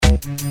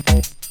DJ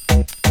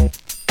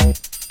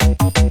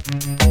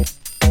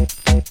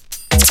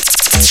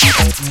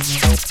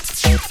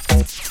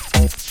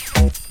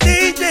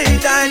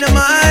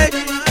Dynamite.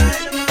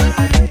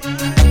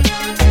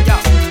 Yo,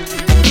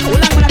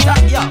 hold on, gonna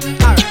talk. Yo,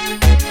 alright.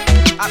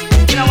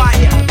 You know what?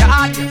 Here, the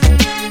artist.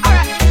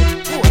 Alright,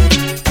 cool.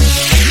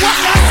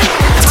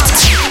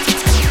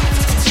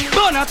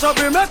 Gonna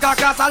trouble make a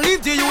class and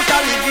leave the youth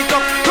and leave it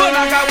up.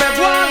 Gonna go where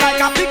one like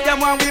a pick them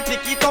when we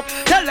pick it up.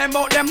 Tell them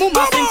about them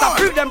mama things and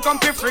free them come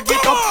to frig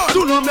it up.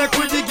 Do not make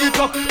we dig it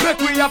up, make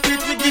we a fit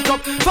dig it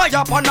up. Fire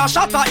upon a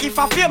shatter if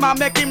a famer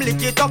make him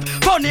lick it up.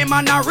 Funny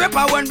man a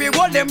rapper when we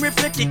hold them we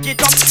flick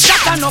it up.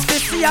 Shut enough to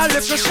see a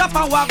little shop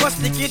and we go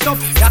stick it up.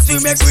 That's to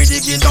make we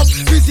dig it up,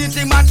 visit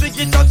him and trick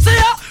it up. See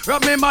ya,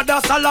 rub me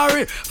mother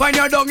salary, find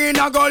your dung in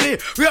a gully.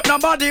 Rape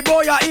nobody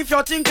boy if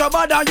you think you're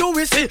bad and you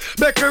will see.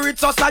 Make a rich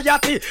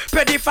society,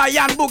 pedify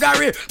and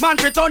buggery. Man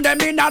return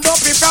them in a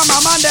dopey from a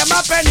man them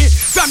a penny.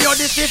 From your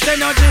disease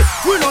energy,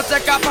 we don't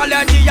take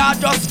apology. You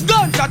just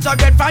gunshot you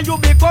get from you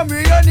become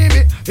your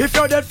enemy. If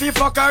you're dead for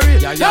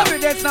fuckery,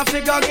 evidence not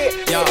figure gay.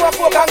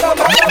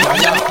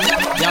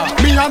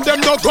 Me and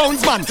them no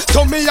grounds man,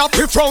 so me a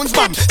pre frowns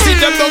man. See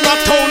them no a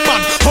town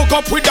man, hook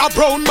up with a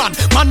brown man.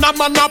 Man a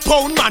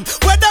pound man,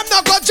 where them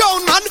no go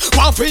down man.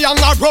 One for young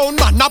a round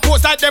man, na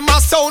pose like them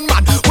a sound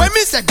man. When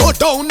me say go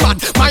down man,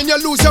 mind you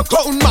lose your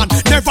crown man.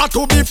 Never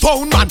to be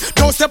found man,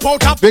 don't step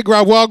out of Big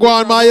Rob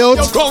Wagwan my out.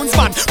 Your grounds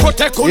man,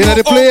 protect on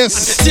the place.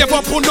 Save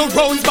up on the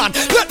rounds man,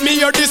 let me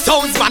hear the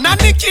sounds man.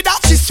 And Nicky that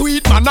she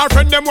sweet man, her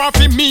friend them want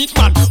fi meet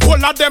man.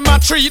 All of them a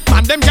treat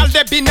man, them girl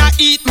they been a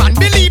eat man.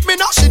 Believe me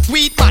not shit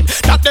tweet man,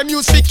 that them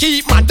use fi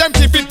keep man. Them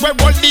give it where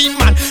we lead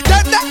man,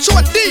 them that show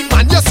deep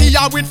man. You see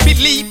her with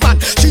Philippe man,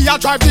 she a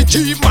drive the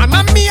Jeep man.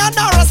 And me and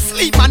her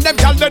asleep man, them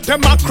girl let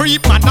them a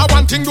creep man. Now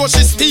one thing though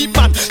she steep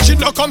man, she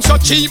no come so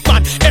cheap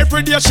man.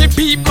 Every day she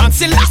beat man,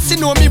 see lassie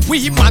know me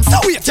weep man. So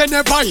wait you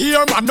never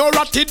hear man, no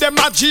ratty them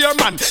a jeer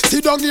man.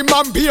 Sit down in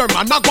man beer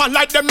man, I go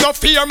like them no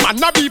fear man.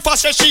 Na beef a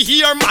say she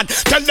hear man,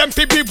 tell them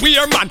fi be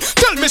weird man.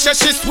 Tell me say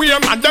she swear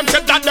man, them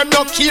say that them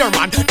no care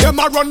man. Them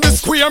a run the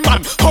square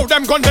man, how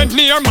them gun them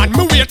near man.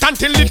 Me wait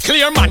until it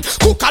clear man,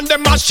 cook and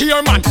them a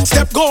share man.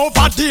 Step go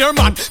over there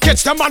man,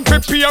 catch them and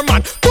prepare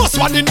man. Boss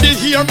one in the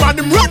ear man,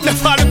 them run the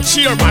fall them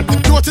cheer man.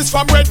 Notice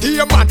from where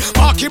dear man,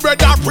 Marky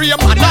bread and pray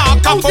man. Now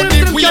come from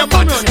the way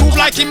man, move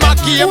like him a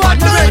gear man.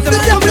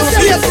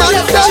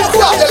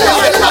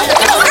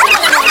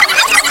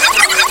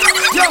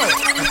 Yo,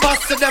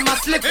 bust to them a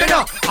slippin'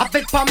 up. A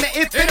bit for me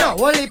hippin' up.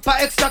 Whole heap of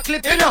extra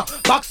clippin' up.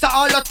 Box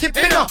all a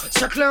tippin' up.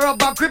 Circular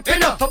rubber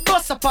grippin' up. For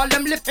bust up all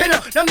them lippin'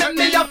 up. Now make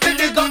me a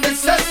feel gun the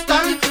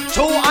system.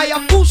 Show I a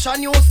push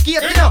and you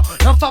skating up.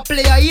 Now for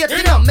play a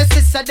hating up. Me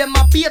sister them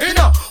a baiting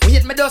up.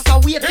 Wait me just a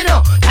waiting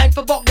up. Time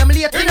for buck them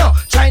lating up.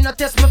 Try not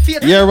test my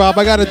faith. Yeah, Rob,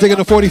 I gotta dig in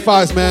the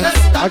 45s, man.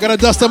 I gotta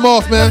dust them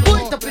off, man.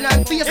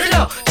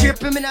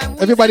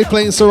 Everybody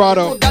playing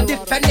Serato.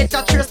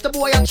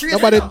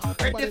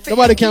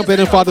 Nobody can't play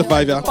them 5 to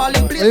 5, yeah. What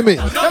do you mean?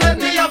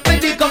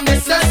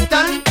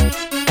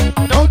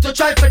 Don't you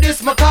try for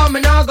this, my car,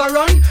 me nah go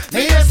run.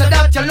 Me hear say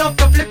that you love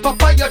to flip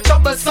up on your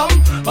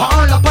troublesome. But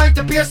all a point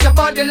to pierce your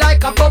body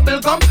like a bubble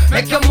gum.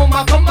 Make your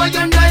mama come on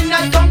your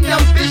 9-9 tongue,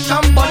 yum fish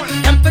and bun.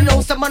 Them for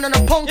know some man on a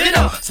punk, you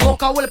know.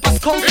 Smoke a will pass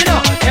skunk, you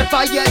know. If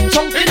I get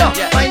chunk, you know.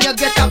 When you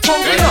get a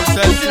punk, you know.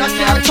 Pussy not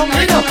get a chunk,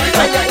 you know.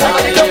 When you get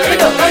a chunk, you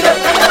know.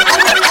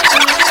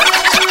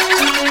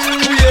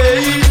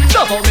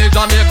 Love how me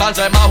Jamaicans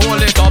them a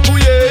hold it up,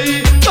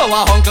 yeah. So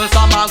a Uncle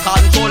Sam a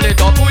control it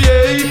up,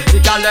 yeah.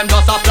 The girl them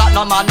just a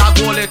platinum and a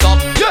hold it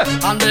up, yeah.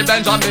 And the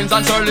Benjamins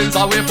and Shirleys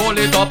a we pull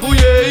it up,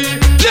 yeah.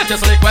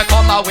 Latest lick we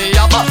come away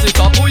a pass it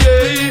up,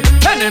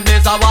 yeah.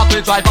 Enemies a walk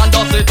we drive and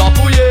dust it up,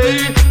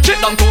 yeah. Hit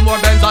them 2 more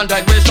Benz and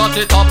then we shut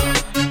it up.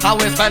 How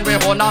we spend we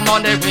own our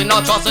money, we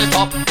not trust it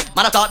up.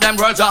 Man I thought them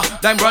words ya,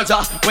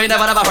 we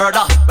never heard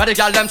ya. Where the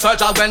girl them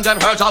search ya, when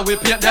them hurt ya, we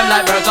paint them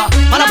like birds ya.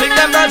 Man I pick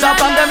them birds up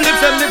from them lips,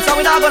 so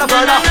we not gonna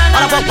burn ya.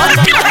 Man I fuck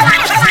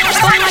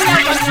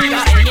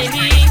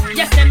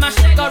yes, them a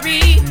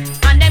chicory,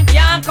 and them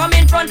can't come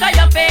in front of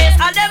your face,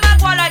 and them a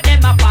go like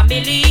them a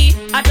family.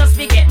 I just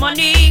be get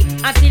money,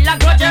 and still a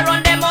grudge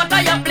run them out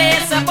of your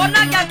place. But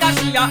not girl 'cause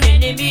she your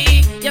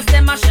enemy. Yes,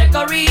 them a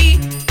chicory,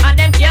 and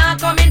them can't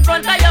come in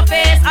front of your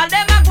face, and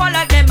them a go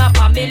like them a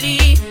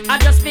family. I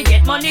just be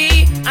get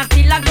money, and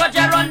still a grudge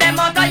run them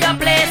out of your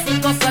place.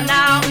 It goes so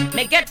now,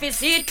 make get fi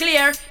see it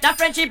clear. That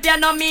friendship ya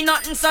no mean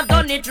nothing, so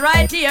done it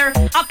right here.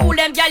 I pull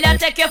them gyal and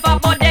take you for,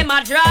 but them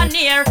a draw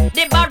near.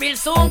 The barrel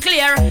soon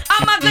clear.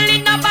 I'm a girl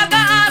in a bag of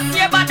ass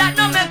here, but that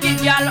no make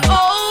it, y'all.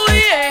 Oh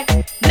yeah,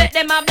 let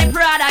them have the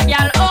Prada,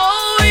 y'all.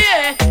 Oh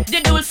yeah, the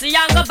Dulce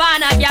and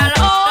Gabbana, y'all.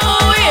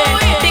 Oh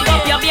yeah, big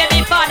up your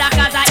baby father,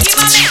 'cause I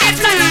even make it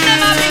plan and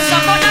them a bring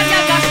some other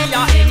y'all 'cause she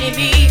your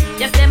enemy.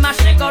 Yes, them a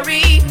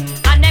chicory,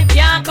 and them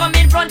can't come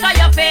in front of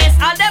your face.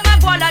 All them a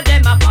go like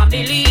them a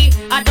family.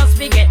 I just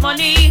be get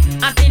money,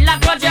 and still a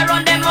grudge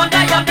run them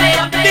under your play.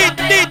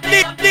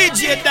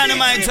 DJ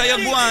Dynamite, how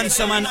you go on,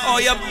 so man? Oh,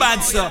 you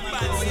bad, so.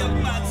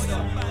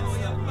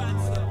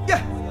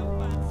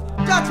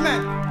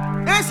 Judgment.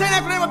 They ain't saying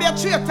everything will be a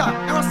traitor.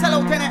 They will sell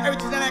out any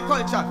heritage and any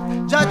culture.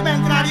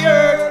 Judgment in the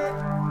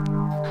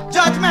earth.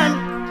 Judgment.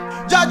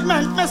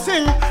 Judgment me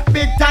sing.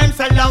 Big time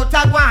sell out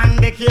a one.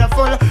 Be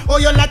careful. Oh,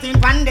 you letting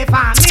pan the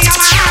farm. Me a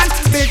man.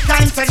 Big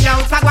time sell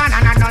out a one.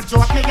 And I not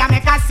joke. Me a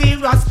make a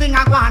serious thing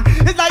a one.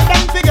 It's like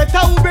them figure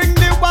how bring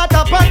the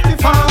water pan the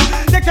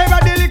farm. They carry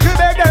the little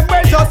baby them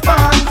way just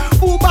born.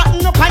 Who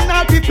button up and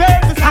not prepare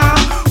the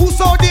farm. Who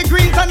sow the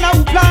greens and now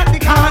who plant the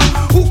corn.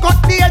 Who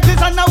cut the edges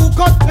and now who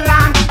cut the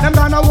land. Them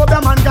gonna hope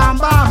them and gone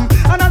bomb.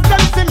 And as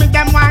them see me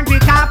them want to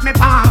off me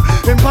palm.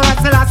 Emperor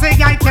Selassie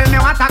I tell me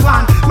what I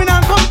want. Me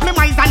not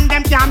compromise and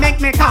them can't make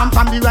me calm.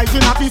 From the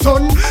rising of the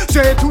sun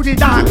straight to the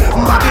dawn.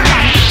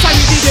 Babylon, tell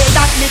me the day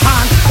that me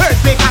can.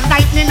 Earthquake and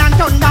lightning and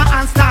thunder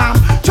and storm.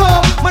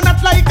 Joe, man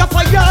not like a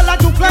fire like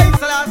you play.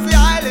 Selassie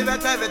I live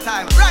it every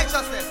time.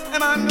 Righteousness,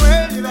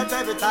 Emmanuel live it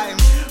every time.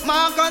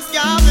 Marcus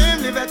Garvey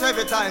live it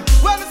every time.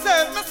 When me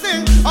say, me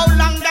sing. How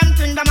long them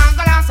think them a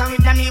go last. And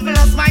with them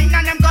evilous mind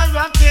and them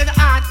corrupted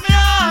heart. Me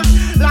on.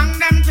 Long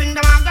them think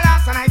them a go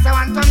last. And I say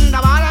one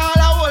thunderball all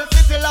a whole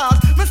city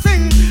lost. Me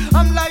sing.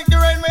 I'm like the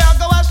rain where I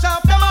go wash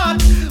off them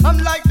heart. I'm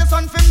like the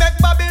sun fi make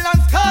Babylon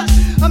scatter.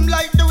 I'm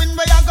like the wind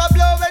where I go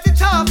blow away the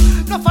chaff.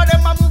 Enough of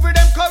them a move with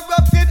them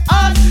corrupted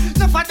heart.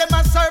 Enough of them a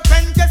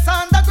serpent gets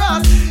on the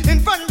grass. In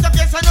front of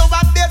you, so know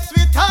what they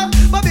sweet talk.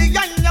 But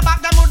behind your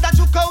back, them would that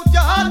choke out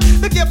your heart.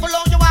 Be careful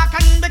how you walk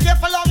and be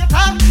careful how you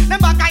talk. Them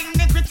back in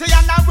iniquity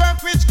and I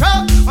work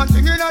witchcraft. One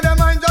thing in their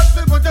mind just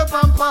to put up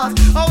on pass.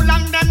 How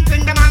long them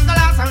think them a go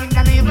last? And with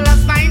them evilous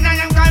mind and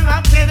them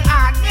corrupted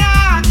heart.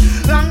 Yeah.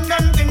 Long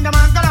them think them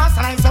a go last.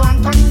 And I say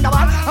one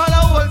thunderball, all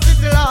a whole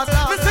city lost.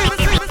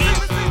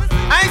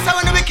 I say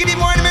when the wicked the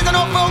more enemies and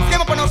no phones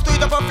came up and no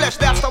stood up on flesh,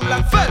 they have stumbled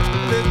and fell.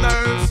 With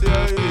nerves,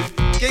 yeah.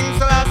 King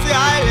Selassie,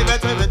 I live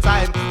it every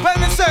time. When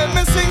me say,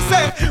 me sing,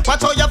 say,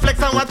 watch how you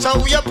flex and watch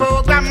how you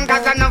program.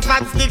 Cause enough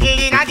fat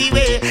sticking in the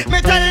way.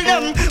 Me tell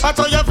them,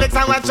 watch how you flex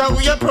and watch how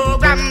you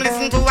program.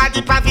 Listen to what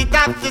the prophet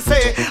have to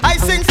say.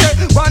 I sing, say,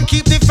 one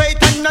keep the faith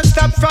and not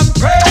stop from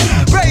pray.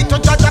 Pray to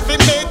judge if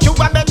it make you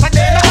a better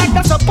day. No one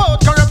to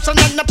support corruption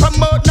and no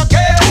promote no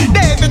care.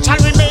 David shall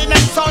remain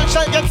and Saul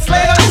shall get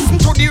slain. Listen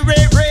to the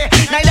ray,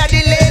 neither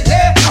delay.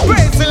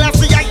 Praise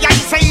Selassie, I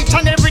say each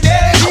and every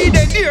day. He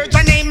they hear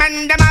your name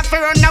and them have to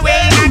run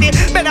away. Now the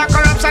better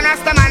corruption as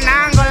the man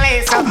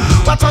Angolese. So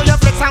watch how you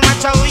flex and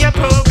watch how you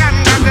program.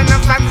 Cause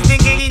enough fans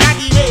thinking in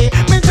the way.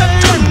 Me tell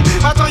them,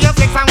 watch how you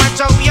flex and watch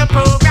how you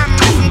program.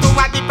 Listen to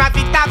what the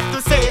prophet have to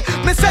say.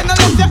 Me say no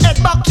look your head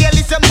back here,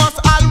 listen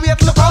must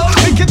always look out.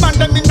 Wicked man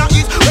them in the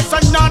east, west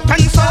and north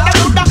and south.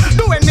 They would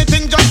do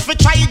anything just to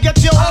try get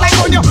you out. Like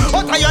on you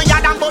out of your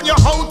yard and burn your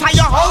out of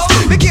your house.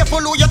 Be careful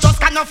who you just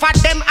can't afford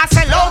them a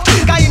sell out.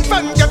 Guy in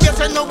front of your face,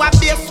 you know what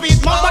be a sweet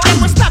mouth. But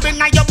them will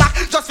stabbing at your back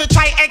just to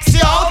try X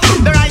you out.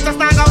 The righteous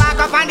now go walk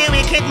up on the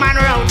wicked man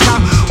road. So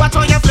watch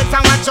how you flex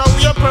and watch how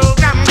you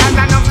program. Cause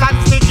enough fat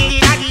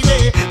sticky in the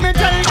way. Me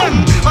tell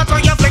them, watch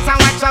how you flex and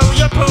watch how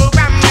you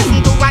program.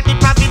 Listen to what the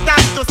prophet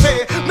has to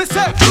say. Me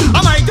say,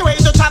 am I the way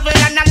to travel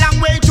and a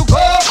long way to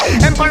go?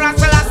 Emperor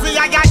Selassie,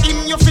 I got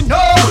him, you fi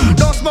know.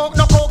 Don't smoke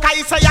no coke,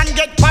 I say and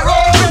get paro.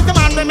 Praise the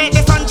man we make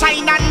the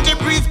sunshine and the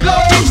breeze blow.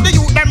 Teach the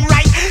youth them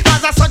right,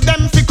 cause I saw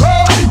them fi go.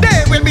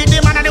 They will be the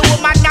man and the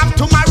woman of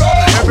tomorrow.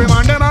 Every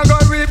man them a go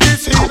reap the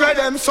seed where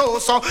them sow.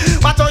 So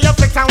watch how you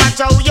flex and watch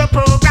how you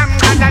program.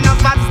 Cause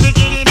enough fat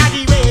sticky in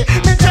the way.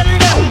 Me tell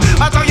them,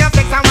 watch how you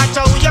flex and watch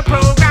how you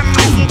program.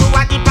 Listen to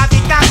what the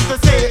prophet has to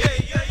say.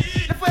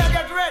 Before you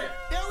get ready,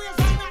 there will be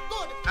something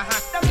good.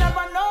 Them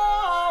never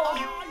know.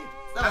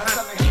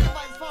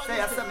 Say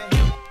yes to me.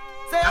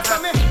 Say yes to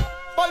me.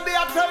 Paul be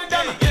a tell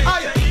them.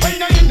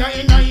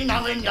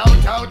 When you out.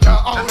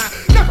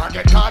 Never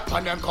get caught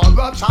on them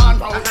corruption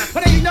road.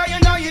 But you know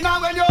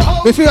when you're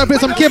home. We feel like play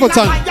some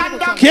Capleton.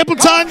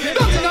 Capleton.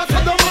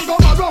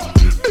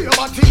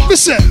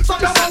 Listen.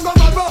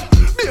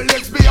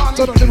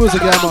 Turn up the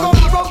music, yeah, man.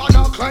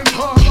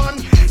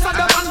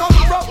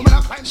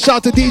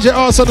 Shout to DJ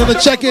Arson on the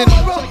check-in.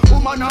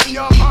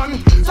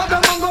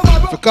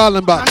 For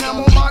calling back.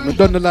 We've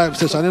done the live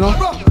session, you know.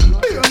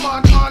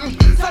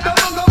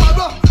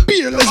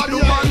 Be a lesbian.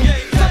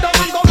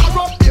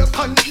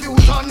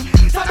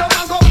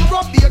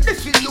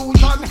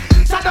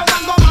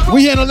 We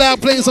here in the lab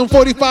playing some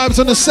 45s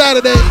on a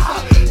Saturday.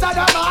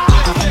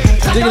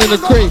 Digging in the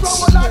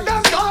crates.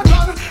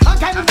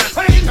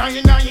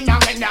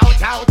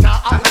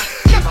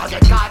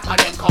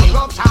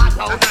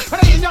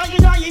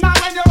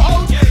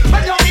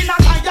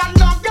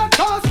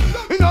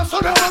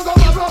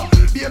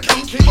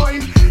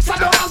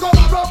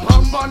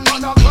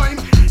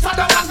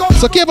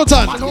 So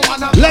Capleton,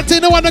 let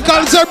in the one that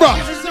call Zebra.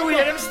 This is the way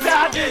them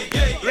started.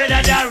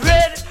 Redder than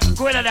red,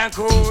 colder than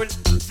cold.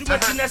 Too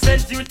much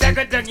innocence, you take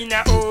a dung in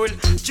a hole.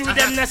 Chew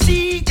them no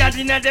see, God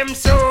in a them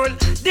soul.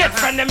 Dead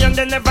from them young,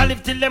 they never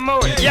live till them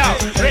old. Yo,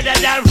 redder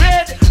than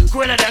red,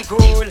 colder than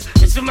cold.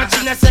 So much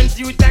innocence,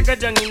 you take a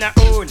dung in a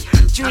hole.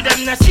 Chew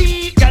them no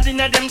see, God in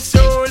a them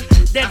soul.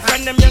 Dead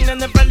from them young, they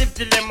never live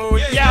till them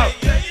old. Yo,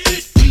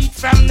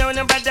 From now,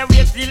 nobody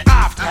wait till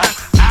after.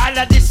 All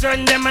of the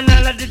son, them and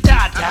all of the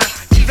daughter.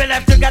 Give a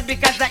life to God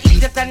because I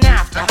eat it and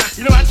after.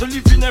 You don't want to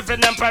live in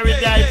heaven and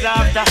paradise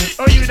after.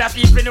 Oh, you that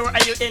people know how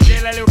you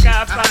angel I look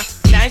after.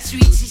 Nice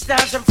sweet sister,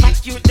 some fat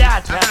cute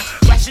daughter.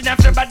 Washing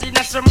off your body in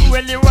some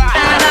holy water.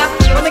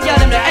 When the girl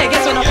them there, hey,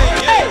 guess what now?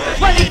 Hey,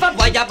 well if a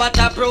boy about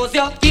a bros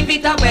you, give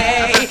it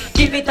away,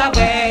 give it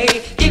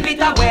away, give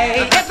it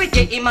away. Every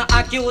day he ma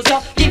accuse you,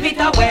 give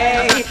it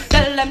away.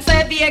 Tell them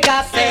say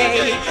Vegas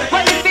say.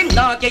 Well if him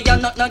not get you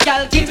not no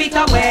girl, give it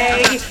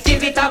away,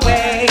 give it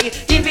away,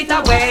 give it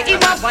away. He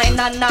ma wine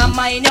and not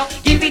mine you,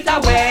 give it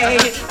away.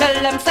 Tell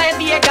them say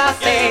Vegas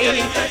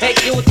say. Hey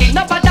cutie,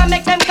 nobody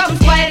make them come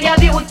spoil your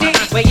beauty.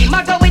 Where he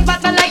ma go with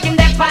Batman like him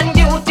deaf on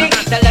duty.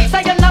 Tell them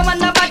say you know and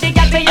nobody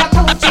get me your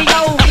coochie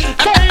yo.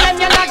 Tell them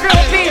you're not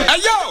groupie.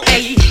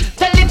 Hey,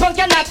 tell the punk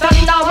you're not on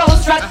the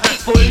house rat.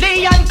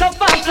 Fully handcuffed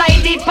and fly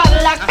the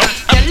padlock.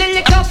 Your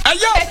lily cup,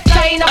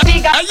 China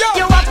figure.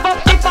 You have up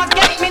the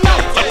forget me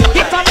now.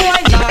 If a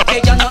boy not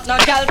get you not no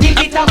girl, give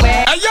it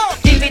away.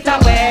 Give it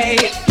away,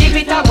 give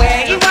it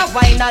away. You a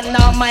wine and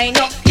now mine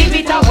up. Give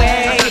it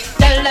away.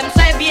 Tell them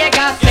say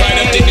Vegas say. Find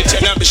them dignity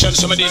and ambition,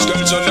 some of these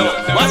girls don't know.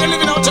 Why they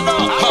living out to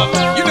know?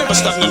 You never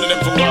stop none of them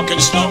from walking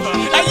slow.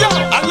 Hey yo,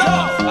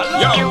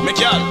 yo, make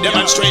y'all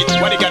demonstrate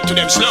what they got to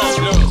them slow.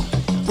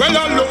 Well,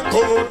 I look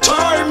good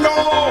time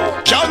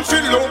now. Can't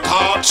feel look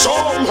hard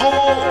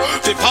somehow.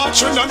 The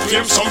fortune and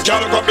fame, some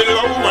girl go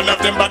below. One of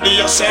them body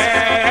yourself.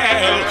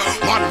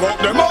 Man walk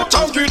them out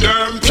and give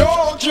them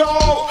pure,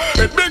 yo.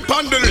 It big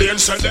pan the lane,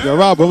 said them. Yo,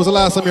 Rob, when was the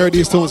last time you heard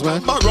these tunes,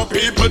 man? Borrow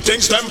people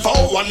thinks them for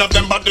one of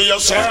them body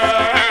yourself.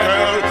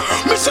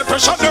 Me say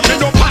pressure them in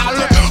no pal.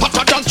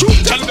 Hotter than you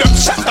tell them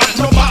set that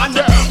no man.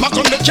 Man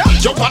on the cat,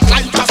 you want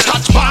like a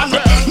scotch pan.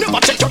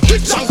 Never take your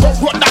kids and go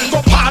road and go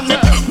pan.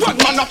 One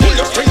man a pull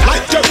your string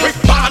like a brick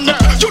pan.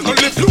 You know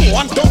live blue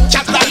and don't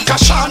chat like a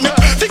shan.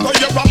 Figure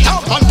you're a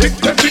top and dig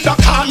them with a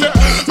can.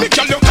 Make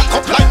your look cock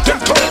up like them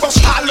turbo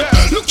style.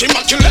 Look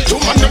immaculate,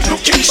 woman, you're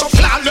looking so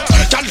flawless.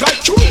 Girl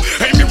like you,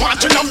 hey me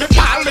wanting on me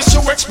palace.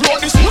 You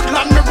explore this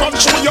woodland, me run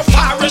through your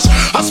forest.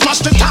 I smash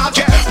the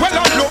target, well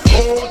I look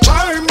all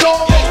time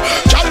now.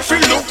 Girl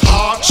feel look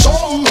hard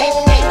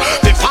somehow.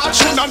 The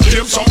fortune and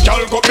fame, some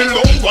girl go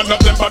below. One of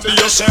them body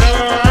yourself.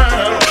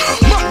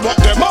 Man walk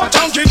them out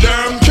and give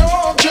them cure.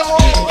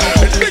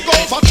 It's big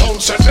over town,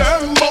 say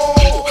them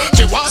more.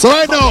 So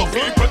right now,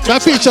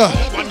 that feature,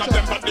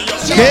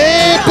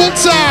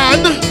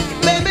 K-Putan.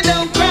 Baby,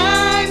 don't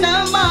cry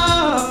no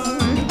more.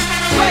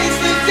 Waste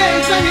the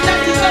days when you're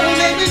not slow.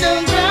 Baby,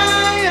 don't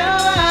cry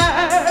no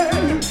more.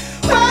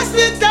 Waste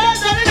the days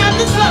when you're not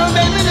slow.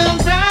 Baby,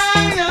 don't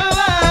cry no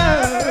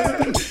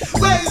more.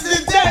 Waste the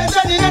days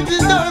when you're not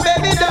slow.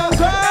 Baby, don't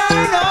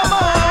cry no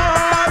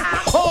more.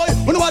 Oh,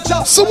 wanna watch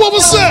out? So what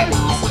was that?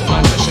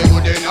 She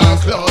good in her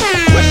clothes,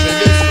 where she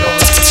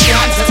disclose.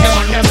 Can't tell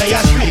them never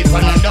you sleep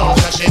on a dog.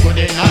 She good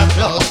in her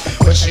clothes,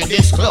 where she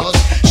disclose.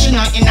 She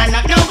not in and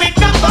out now with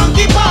no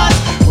funky paws.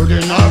 Good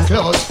in her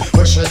clothes,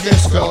 where she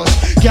disclose.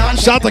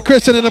 Shout to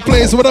Christian in the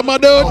place. What up, my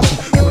dude?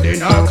 Good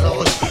in her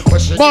clothes, where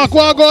she Mark,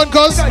 what going,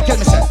 cuz?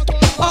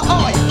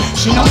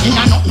 She not in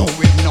and out no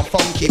with no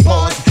funky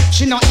paws.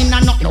 She not in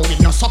and out no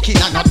with no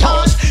sucking and no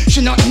toes.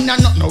 She not in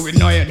and out no with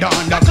no head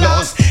on the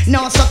clothes.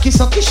 No sucky,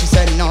 she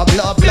said no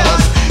blood.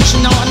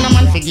 She no want no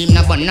man to give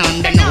no bun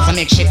on the nose.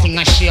 Make she think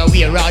she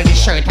wear all the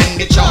shirt and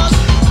the shorts.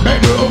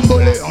 Bedroom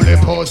bully only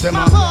pose them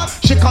up.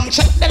 She come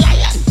check the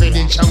lion for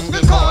the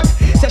jungle code.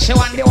 Say she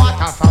want the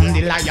water from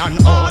the lion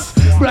house.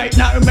 Right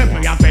now remember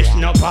you're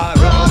fishing up her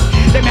road.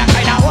 Them a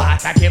kind of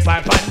water keep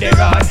her on the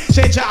road.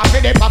 She drop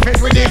in the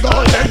puppet with the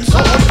golden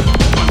sword.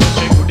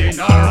 She good in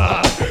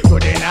her,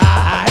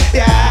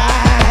 yeah.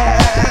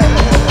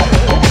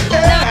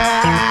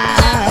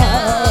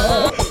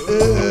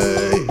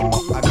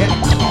 Again,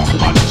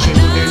 she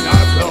good in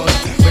her clothes,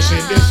 but she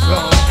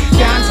disclose.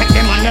 Can't take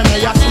them on them,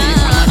 you're sweet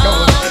and a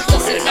dose.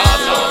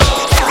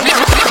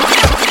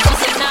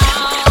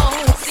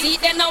 See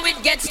them now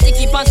it gets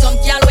sticky on some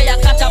girl where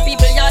you catch up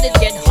people yard it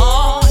get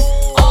hard.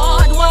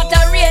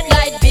 Water red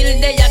light bill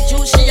they a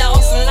juice she a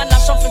hustle and a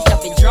shuffle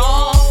stuff it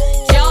draw.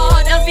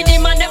 Yard and for the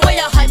man them where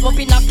you hype up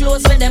in a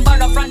clothes when them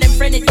borrow from them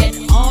friend it get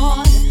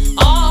hard.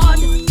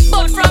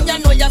 But from you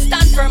know you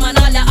stand firm and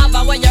all you have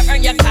a where you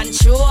earn your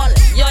control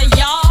your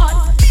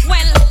yard.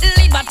 Well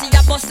liberty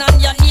a bust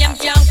and your name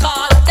can't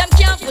call. Them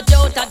can't put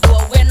you out a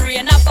door when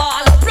rain a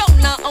fall.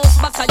 Round a house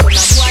back a you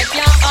no boy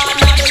can't all.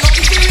 Now they don't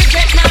be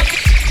regret now.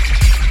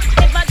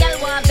 If a girl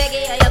want beg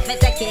you, you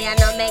fit take care and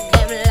no make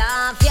them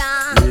laugh,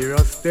 yeah.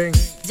 Thing.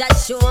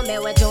 Just show me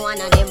what you want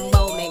and them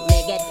bow make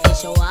me get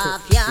fish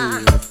off,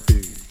 yeah.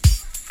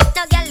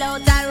 No girl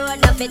out the road,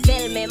 no fit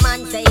tell me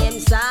man say him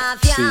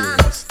soft, yeah.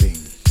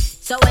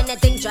 So when the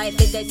thing try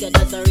fit test you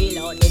just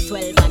reload the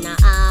 12 and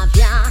a half,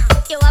 yeah.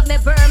 You have me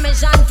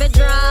permission for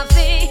draft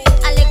it.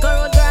 A little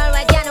road girl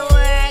where can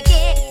work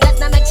it. That's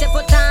not make she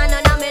put on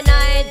a me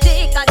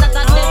nighty. Cause that's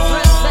a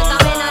difference, but I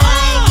mean I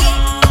like it.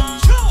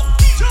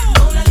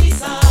 Mona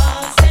Lisa,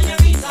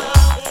 señorita,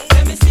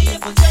 let me see you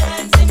put your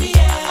hands in the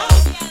air.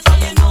 So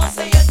you know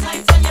say you're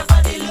tight and your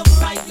body look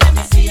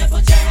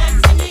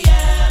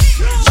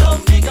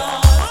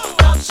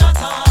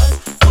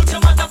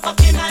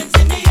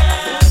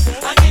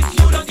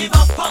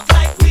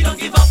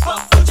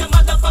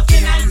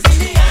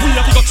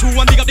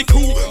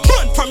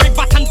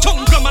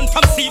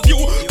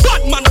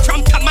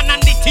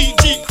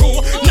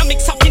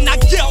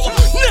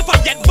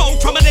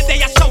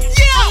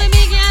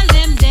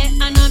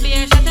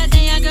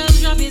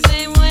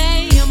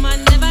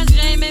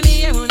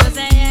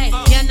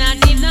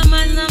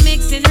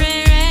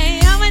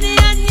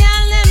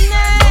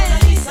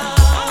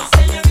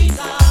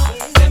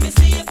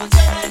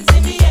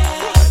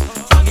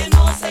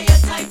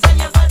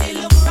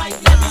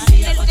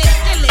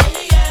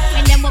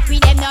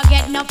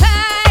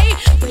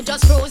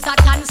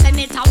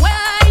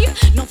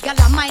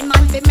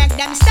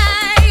them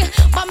stay.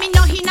 But me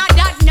no hinna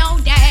that no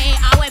day.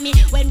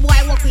 When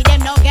boy walk with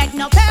them no get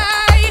no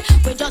pay.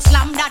 We just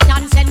slam that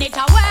and send it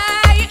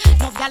away.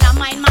 No gyal a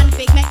mind man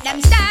fake make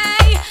them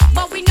stay.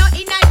 But we no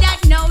hinna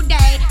that no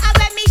day. And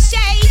when me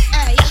say,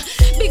 hey,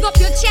 big up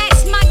your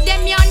chest, mad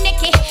them your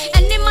necky.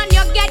 And the man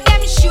you get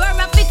them sure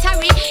of it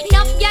hurry.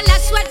 Enough gyal a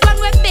sweat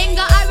when we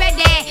bingo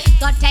already.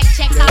 Go take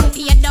check and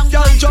pay down.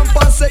 Gyal jump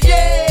and say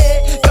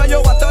yeah. Cause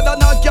you hotter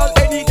than a gyal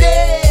any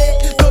day.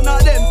 None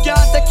of them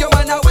can't take your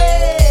man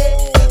away.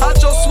 I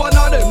just one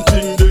of them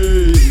thing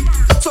day.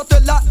 So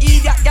tell her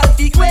idiot girl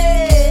big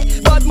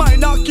way. Bad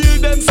mind not kill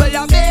them say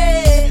I'm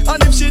me.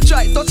 And if she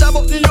try touch her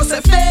button you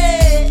say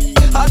fair.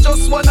 I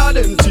just one of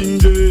them thing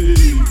day.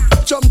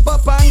 Jump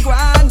up and go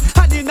on.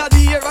 And inna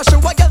the air I show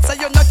a girl say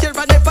you not care.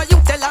 And never you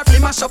tell her free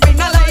mash up in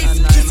her life.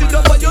 She sit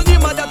up on your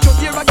name and that you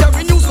hear. I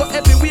carry news go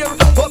everywhere.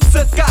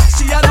 Upset car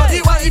she a know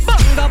the wife.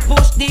 Banga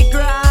push the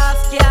grass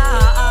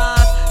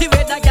cat. The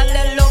way that girl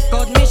look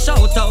out me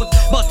shout out.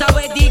 But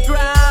away the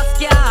grass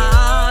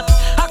cat.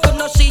 I could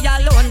not see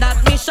alone that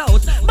me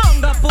shout.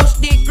 Banga push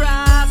the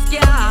grass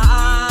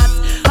cat.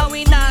 And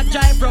we not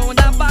drive round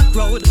the back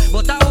road.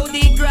 But I hold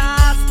the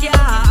grass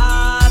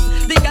cat.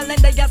 The girl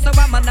in the gas so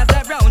a man not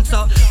around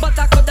so. But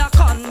I could have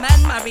con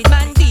man, married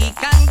man,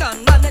 deacon,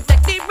 gun. Man they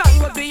take the wrong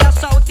road we a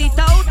shout it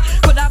out.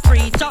 Could have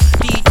preacher,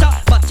 teacher,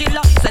 but she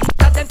loves and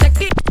cut them take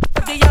the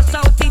road we a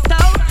shout it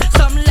out.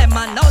 Some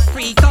lemon out,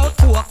 freak out,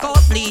 coke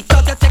out, bleach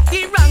out. You take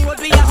the wrong road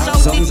we a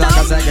shout it out.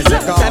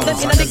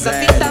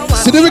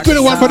 See the wicked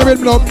one for the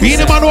rhythm now. Beat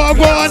him on what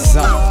one.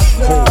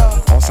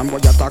 Some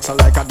boy you talk so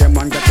like a dem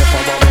and get the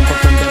power. When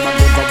put them and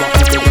give up.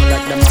 Everything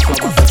like them a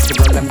flower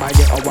festival. Them by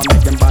the hour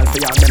make them ball for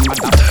ya them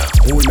mad.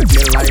 Who make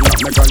me line up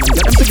me girl and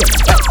get them together.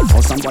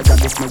 Oh some boy you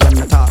diss me when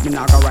me talk. Me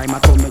not go rhyme. I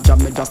told me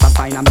job me just a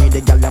fine. I made the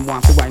girl them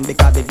want to wine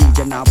because the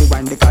DJ now we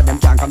wine because them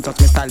can't come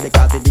touch me style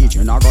because the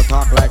DJ now go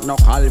talk like no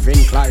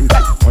Calvin Klein.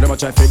 Oh them a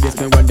try to diss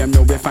me when them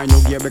know we find no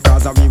gear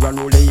because we run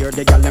all the year.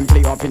 The girl them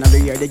play up in the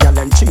year. The girl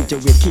them treat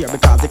you with care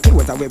because the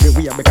clothes are way we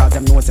wear because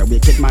them know say we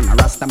kick man a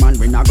Rasta man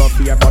we not go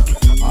fear but.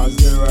 As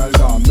the world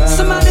come back.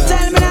 Somebody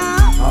tell me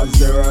now. As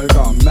the world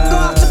come back. Go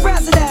up to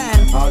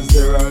president. As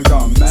the world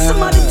come back.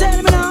 Somebody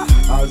tell me now.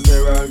 As the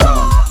world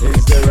come.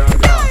 It's the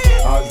world come.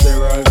 As the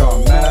world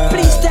come back.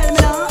 Please tell me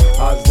now.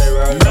 As the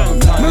world come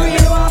back. Me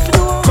really want to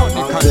know.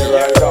 As the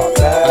world come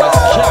back.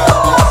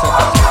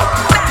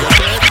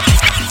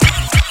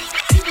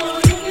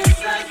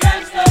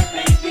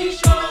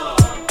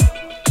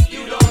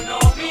 You don't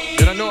know me.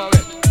 You don't know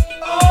it.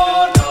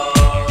 Oh no.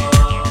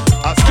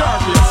 A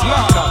Scarface,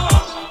 Lana.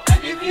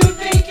 And if you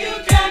think you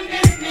can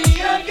miss me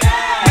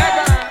again,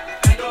 never.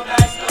 I go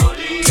back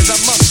slowly. It's a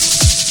must.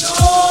 No,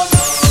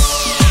 no.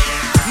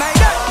 My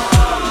God.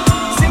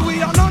 See we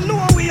are not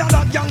know we are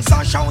not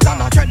youngster shout and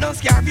not dread no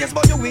Scarface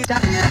but you wait.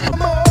 Tell me now.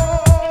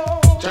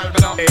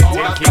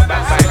 Kick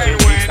back side,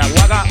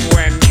 what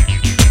when?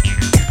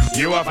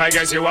 You a fight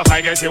guess, you a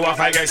fight guess, you a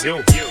fight guess,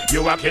 you.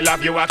 You a kill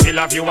off, you a kill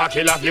off, you a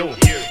kill off, you.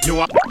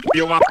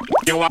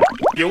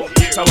 You.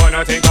 So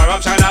wanna think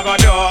corruption I go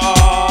do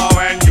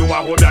when you a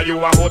hold ya, you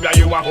a hold ya,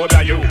 you a hold ya,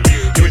 you.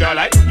 You don't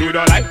like, you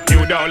don't like,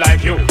 you don't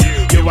like you.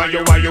 You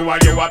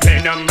a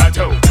play number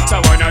two.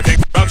 So wanna think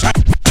corruption.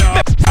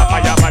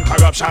 Fire and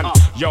corruption.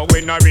 Yo,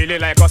 we not really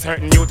like a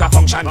certain youth a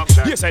function.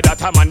 You say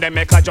that a man them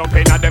make a jump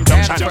in at them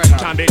junction.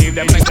 Can't believe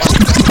them like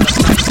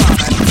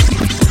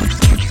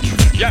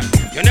yeah,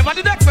 you never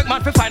did expect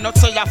man to find out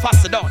say you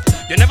fast down.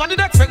 You never did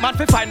expect man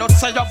to find out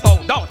say you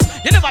bow down.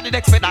 You never did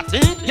expect that,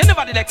 You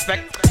never did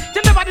expect.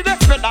 You never did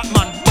expect that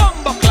man,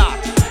 bumbo clock.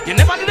 You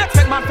never did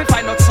expect man to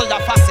find out say you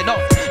fast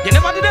down. You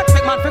never did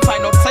expect man to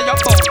find out say you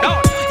bow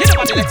down. You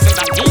never did expect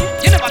that,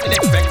 You never did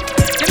expect.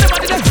 You never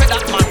did expect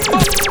that man,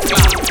 bumbo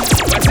clock.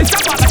 When things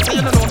are bad, I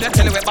say you don't know, they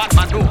tell you what bad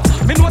man do.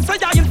 Me know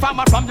say you're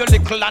informer from your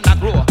little and I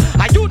grow.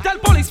 And you tell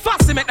police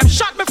fast to make them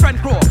shot my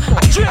friend grow.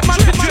 I treat man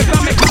to treat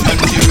and make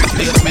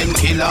replacement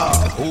killer.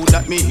 Who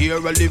that me here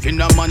a live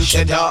in a man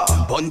cheddar.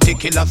 Bunty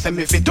killer say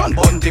me fi done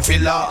bunty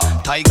filler.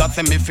 Tiger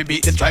say me fi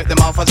beat the stripe them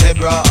off a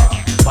zebra.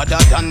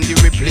 Better than the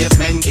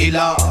replacement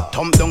killer.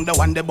 Thumb down the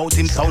one that bout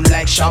him sound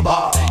like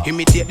Shabba.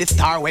 Imitate the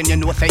star when you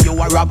know say you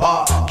a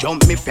robber.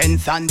 Jump me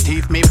fence and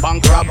thief me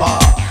bank robber.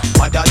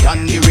 Better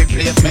than the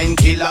replacement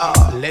killer.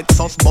 Let's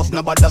us bust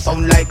nobody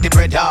sound like the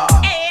brother.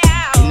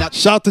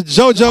 Shout to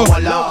Jojo.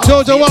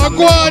 Jojo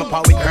Wagwan.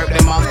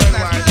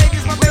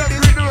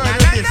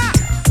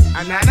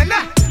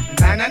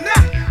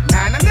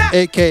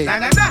 AK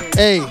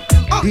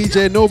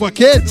DJ Nova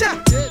Kid.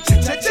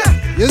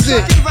 Is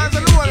it?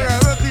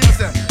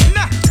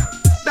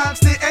 That's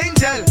the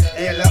angel.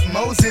 Hail up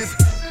Moses,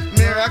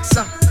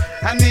 Miraxa,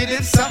 and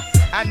Midipsa,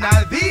 and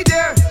I'll be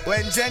there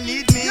when you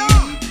need me.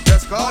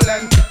 Just call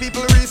and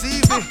people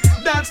receive me.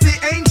 That's the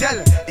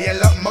angel.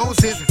 Hail up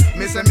Moses,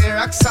 Mr.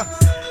 Miraxa,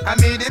 and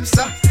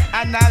Midipsa,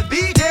 and I'll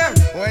be there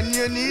when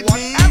you need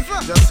me.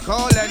 Just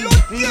call and you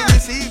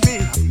receive me.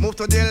 Move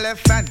to the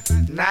left hand,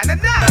 na na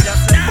na.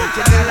 Move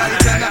to the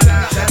right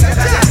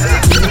hand,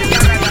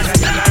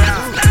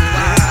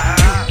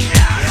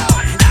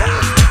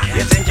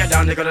 you think you're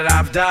done, they couldn't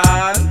have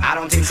done. I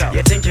don't think so.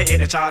 You think you hit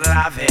the chart that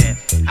I've hit?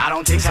 I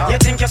don't think so. You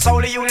think you're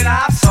solely you and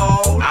I've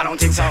sold? I don't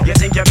think so. You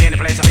think you've been in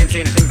the place I've been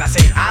seeing the things I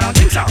say? I don't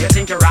think so. You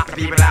think you rock the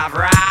people I've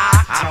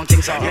rocked? I don't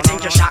think so. You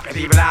think you shock the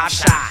people I've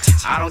shot?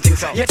 I don't think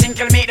so. You think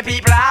you'll meet the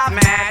people I've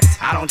met?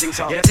 I don't think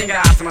so. You think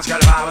I'd have so much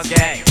girl if I was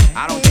gay?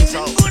 I don't think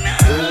so.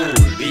 Ooh,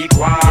 be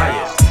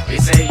quiet.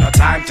 This ain't no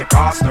time to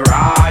cause the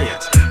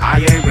riot. I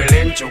ain't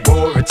willing to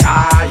go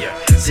retire.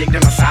 Sing the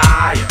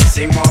Messiah,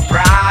 sing more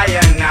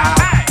prior now.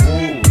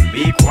 Ooh,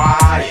 be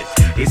quiet.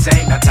 This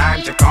ain't no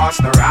time to cause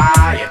the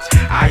riot.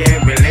 I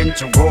ain't willing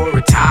to go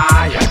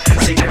retire.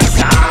 Sing the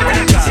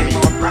Messiah, sing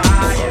more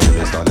prior.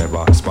 Mr.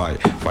 Never spy.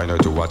 Find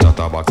out to watch at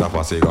a box of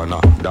a cigar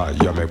die.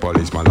 You make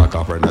policeman like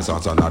a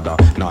renaissance another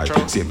night.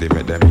 Same they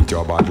make them eat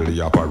your bodily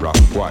opera.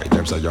 Why?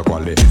 Them say you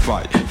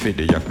qualify. Feed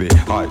the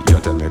FBI. You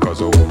tell me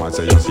cause a woman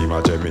say you see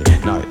my Jimmy.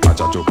 Night. I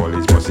chat to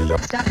police but see you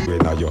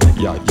when are you.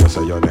 Yeah, you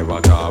say you never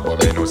talk but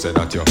they know say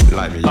that you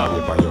lie me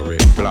up and you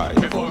reply.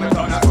 Before me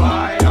turn a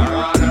fly, I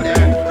run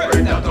again.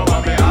 Bring that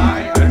over me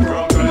eye and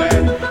broke the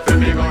leg. Feel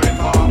me going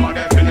forward,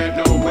 definite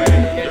no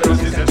way. You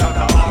just see that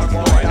I walk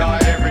boy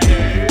die every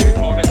day.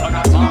 Before me turn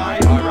a fly,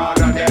 I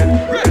run again.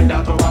 Bring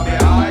that over me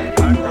eye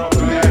and broke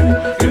the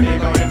leg. Feel me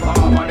going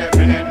forward,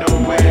 definite no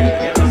way.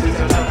 You just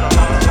see that I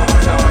walk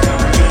boy die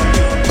every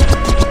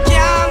day.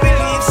 Can't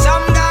believe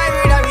some guy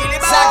with a really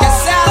bad. Suck a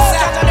cell,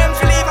 suck to them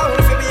feel even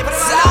with people.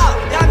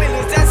 Can't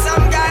believe there's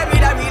some guy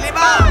with a really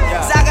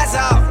bad. Suck us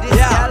up.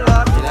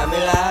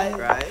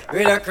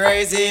 With a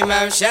crazy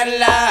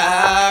motion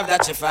love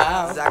that she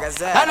found.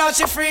 I know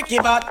she freaky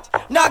but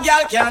no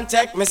girl can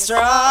take me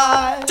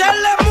stride. Tell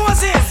them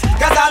Moses,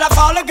 cause all of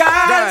all the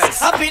girls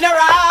have been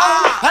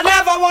around. I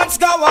never once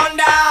go on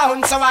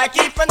down. So I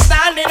keep on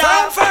standing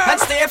up and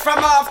stay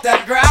from off the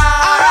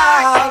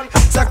ground.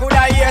 So could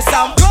I hear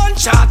some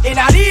gunshot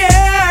in the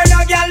air?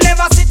 No girl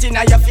never sitting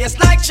on your face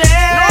like chair.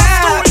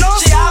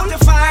 She have to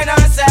find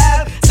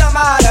herself some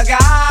other guy.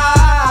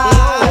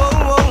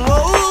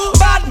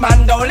 Bad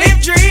man don't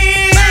live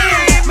dream.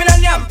 Me no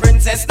young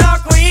princess, no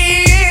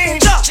queen.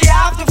 She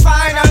have to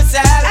find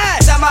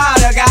herself some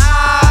other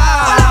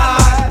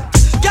guy.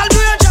 Girl, do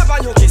your job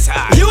and you kiss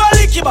her. You a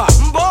licky back,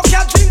 mbok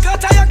ya drink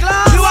out of your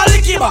glass. You a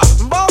licky back,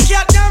 mbok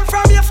ya them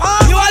from your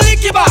farm. You a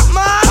licky back,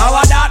 man. How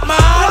a that man?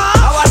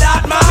 How a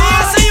that man? Me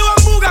a see you a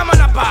booger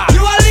man apart.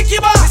 You a licky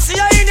back. Me see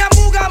you in your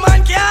booger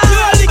man car. You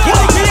a licky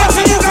back. Me a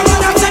see you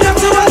booger man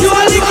apart. You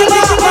a licky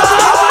back.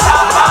 How a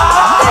that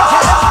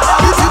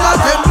man? This is a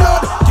them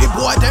blood. The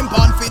boy them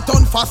born fit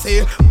on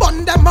fussy.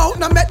 Burn them out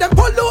now make them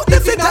pollute the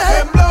city.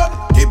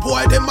 The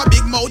boy them a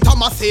big mouth a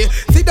massy.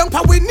 See them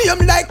pa we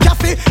name like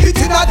cafe. It's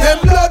in a them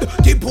blood.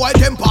 The boy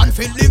them born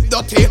fit live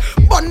dirty.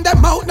 Burn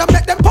them out now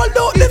make them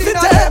pollute the city.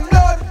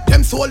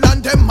 Them soul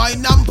and them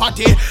mind and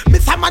body.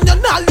 Miss a man you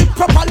not live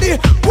properly.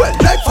 Well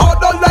like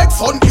father like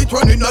son it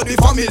running out the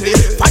family.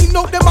 Find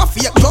out them a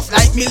fake just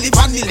like Milli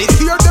Vanilli.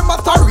 Hear them a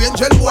star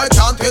angel boy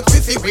can't take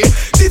specific.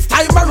 This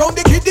time around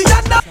the kid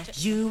and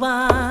you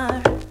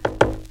are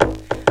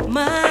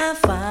my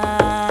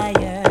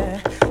fire,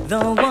 the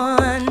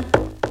one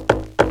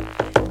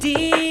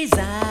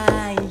desire,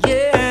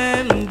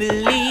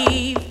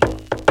 believe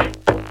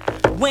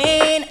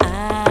when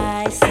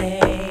I say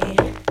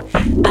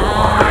I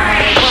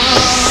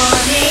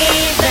want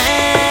it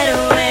that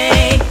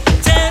way.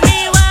 Tell me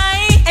why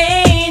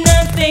ain't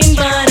nothing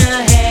but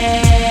a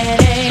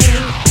headache.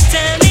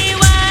 Tell me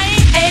why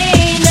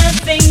ain't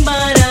nothing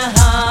but a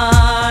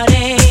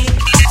heartache.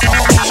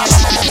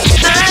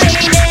 I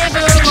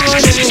never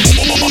wanna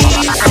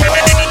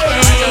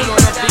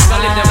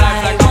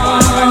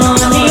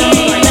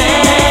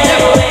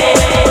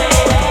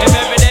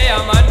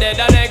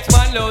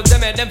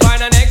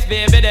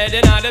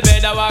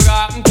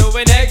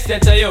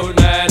set a youth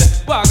man,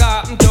 what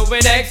happened to the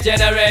next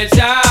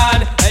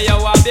generation? Hey yo,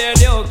 I be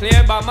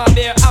nuclear, but my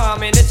be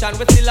ammunition.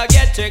 We still a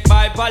get tricked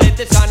by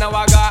politicians. Now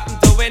what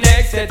happened to the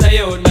next set a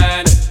youth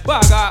man?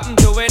 What happened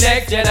to the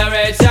next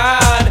generation?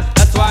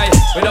 That's why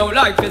we don't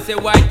like to see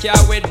white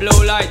car with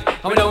blue light.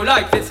 And we don't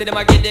like to see them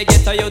a get the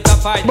ghetto youth to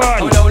fight.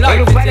 And we don't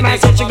like to see them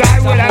such a guy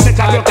will have to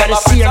look at the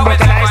CM, but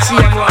I see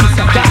him one.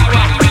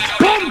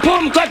 Pum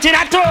pum cutting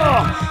a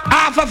toe.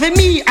 Half of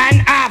me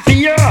and half of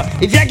you.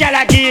 If you get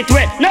a get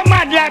wet, no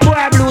mad like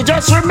boy blue.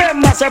 Just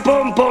remember say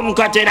pum pum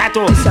cutting a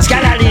toe.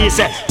 Scalali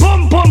say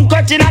pum pum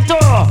cutting a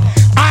toe.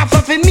 Half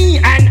of me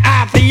and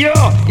half of you.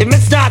 If me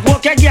start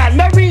walk again,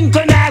 no ring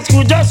can ask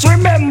you. Just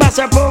remember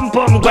say pum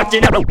pum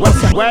cutting a toe.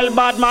 Well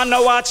bad man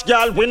no watch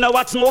girl. We know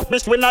what smoke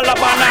miss. We no love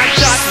and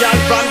shot girl.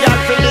 From girl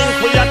to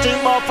link we a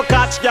think about for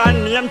catch girl.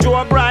 Name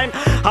Joe Grime.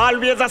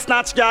 Always a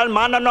snatch girl.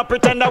 Man and no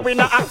pretend that we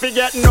no have to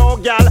get no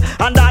girl.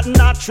 And that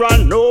natural.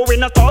 No we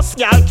no toss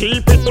girl.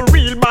 Keep it the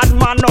real bad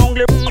man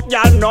only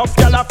girl. Enough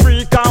girl a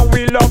freak and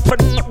we love for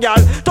girl.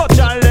 Touch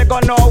and leg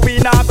on no we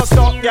not go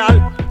stop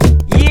girl.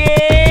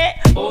 Yeah.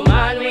 Oh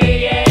man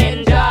we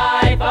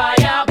enjoy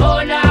fire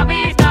bona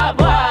vista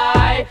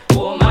boy.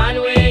 Oh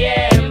man we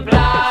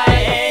employ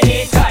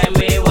anytime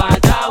we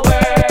want to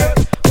work.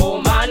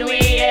 Oh man we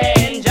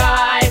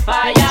enjoy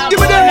fire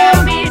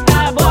bona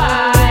vista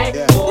boy.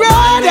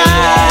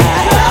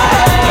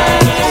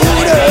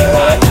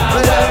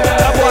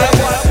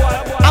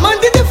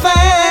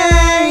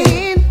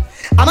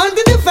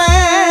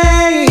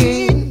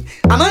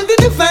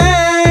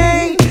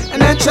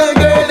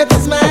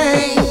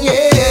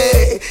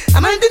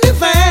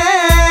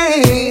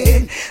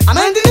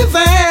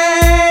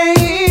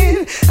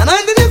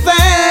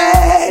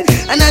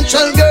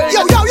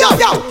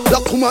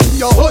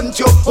 you hunt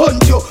you,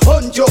 hunt you,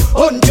 hunt you,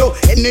 hunt you.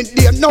 Any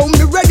day now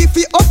me ready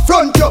for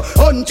upfront you.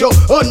 Hunt you,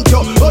 hunt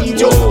you, hunt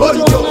you,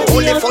 hunt you.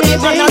 Only for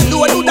the man and do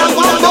you that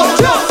one hunt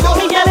you.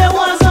 Me girl, you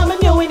want something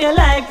new in your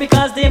life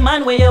because the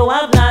man where you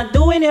have not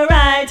doing it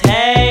right.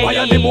 Hey, why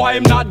are the boy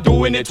him not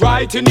doing it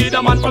right? You need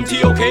a man from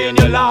TOK in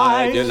your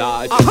life.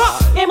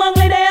 Him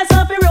ugly there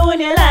so fi ruin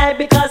your life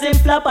because him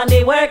flop on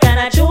the work and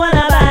I chew on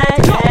a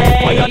bite.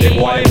 Hey, why are the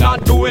boy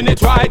not doing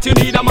it right? You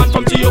need a man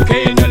from TOK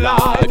in your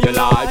life.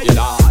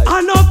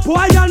 I know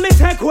boy and me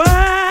take way.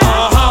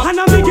 And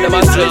I be giving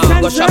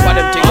them go shop on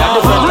them things at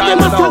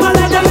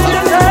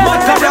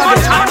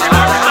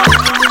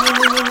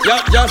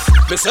Yes,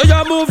 me say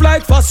you move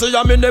like fussy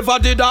and me never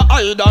did a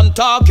hide and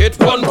talk it.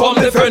 Run come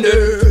defend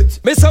it.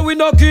 Me say we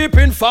no keep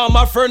in farm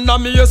a friend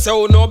and me you say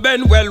we no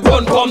bend well.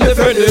 Run come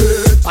defend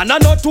it. And I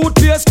know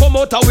toothpaste come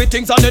out of with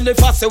things and then the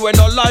fussy we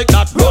no like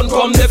that. Run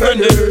come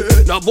defend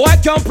it. No boy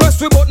can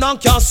press we button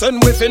and can't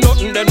send with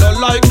nothing they no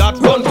like that.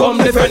 Run come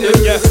defend it.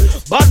 Yeah,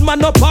 bad man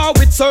no power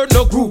with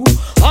certain group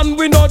and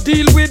we no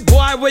deal with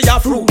boy we a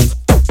fruit.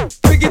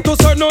 We get to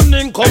certain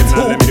income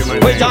too.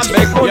 We can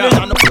make money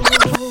and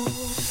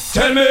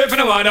tell me if you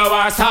know what I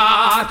was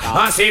hard.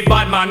 I see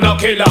bad man no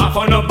kill off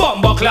on no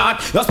bumbo clot.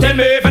 Just tell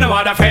me if you know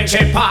what a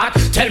friendship part.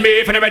 Tell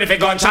me if you know ready for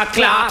gunshot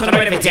clot. Not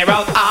ready for tear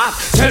out heart.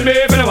 Tell me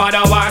if you know what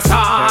I was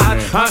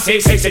hard. I see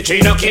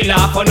 63 no kill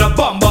off on no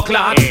bumbo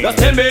clot. Just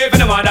tell me if you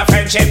know what a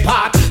friendship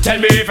part. Tell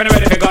me if you know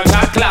ready for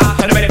gunshot clot.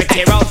 Not ready for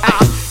tear out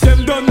heart.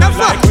 Them done not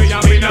like we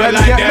and we not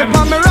like them.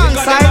 On the wrong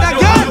side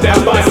again.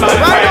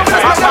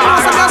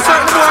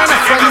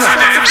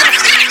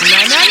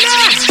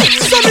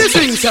 So me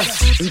sing, cha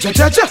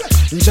cha cha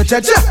cha cha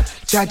cha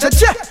cha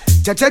cha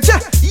cha cha cha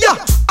yeah,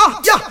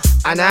 yeah,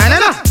 na na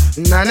na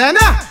na na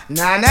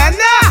na na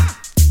na.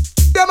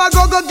 Them a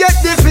go get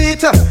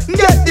defeat,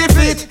 get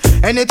defeat.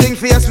 Anything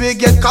fierce we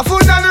get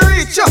kafun and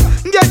reach.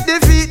 Get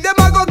defeat, them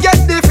a go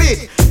get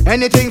defeat.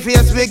 Anything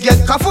fierce we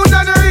get kafun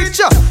and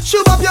reach.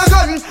 Shoot up your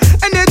gun.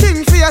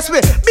 Anything fierce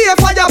we be a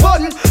fire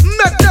button.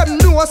 Make them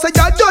know say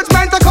your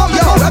judgment a come.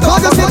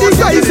 Cause you see the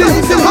guys.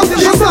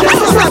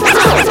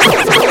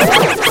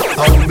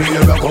 How me a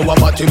go a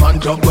batty man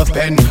job go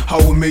spend?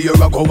 How me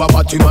a go a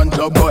batty man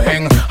job go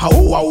hang?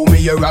 How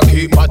me a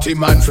keep batty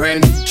man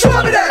friend? Show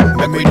me them.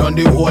 Make me done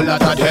the whole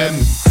lot of them.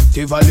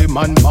 Tivoli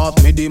man pass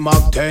me the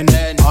Mark 10.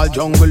 All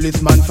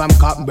junglist man from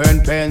Cockburn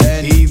Pen.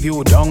 Leave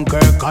you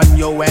Dunkirk and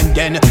you and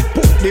then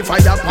put the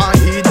fire pan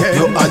heat.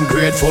 You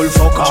ungrateful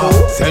fucker.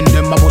 Send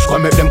them a bush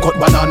come make them cut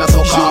banana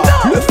sucker.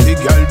 Left the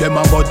girl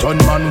them a go turn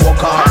man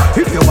walker.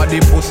 If you want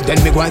the puss then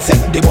me go and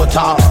set the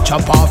butter.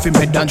 Chop off him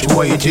head and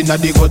throw it in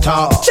the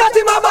gutter. Shut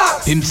him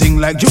up. Him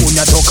sing like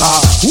Junior Tucker.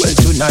 Well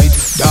tonight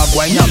dog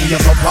wine yam your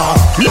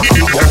supper. Look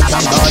the girl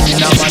can gone in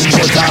a man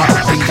butter.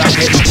 Think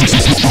again.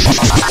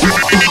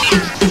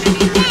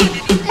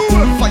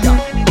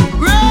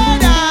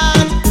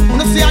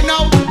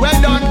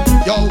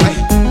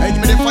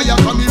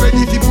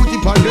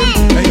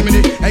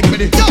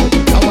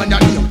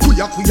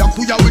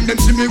 Kuya when them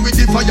see me with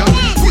the fire.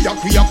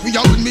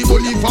 Kuya when me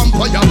bully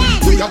vampire.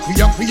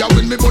 Kuya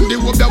when me bully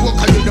walk the walk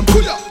and them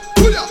kuya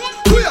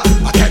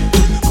again.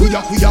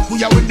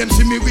 Kuya when them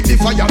see me with the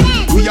fire.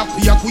 Kuya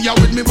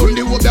when me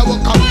bully walk the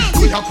walk.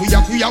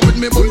 Kuya when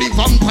me bully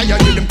vampire.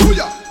 Them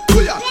kuya.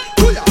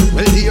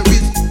 Well there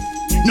is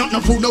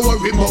nothing fool no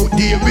worry about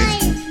there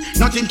is.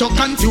 Nothing to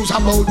confuse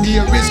about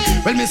the risk.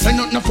 Well, me say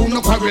nothing fool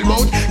no quarrel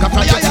about.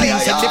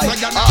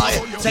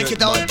 Check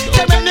it out.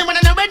 Say when they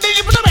wanna ready,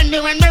 if you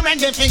ready, when me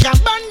ready, finger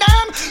burn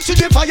them. See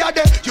the fire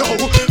there, yo.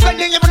 When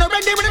they even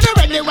ready, when they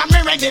ready, when me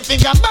ready,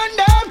 finger burn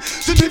them.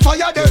 See the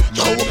fire there,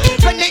 yo.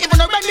 When they even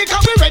ready,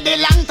 come we ready,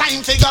 long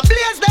time figure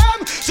blaze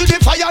them. See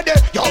the fire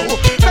there, yo.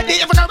 When they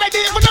even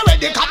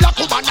ready, come lock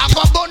up and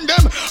go burn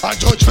them. A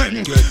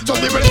judgment, so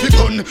me ready to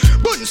gun.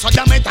 Bun so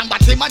damn it and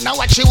batty man now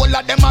watch you all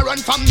of them a run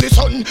from the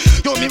sun.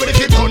 You me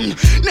ready to gun.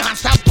 Now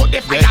stop put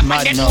the fire up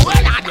and then you all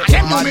of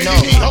them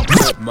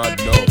mad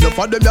now. The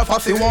for them ya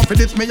fussy want for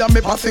this me and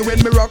me fussy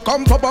when me rock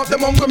come pop out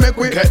them hungry make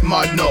we get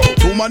mad now.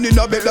 Two man in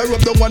a bed I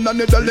rub the one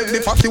another let the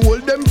fussy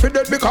hold them for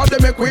dead because they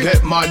make we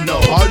get mad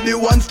now. All the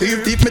ones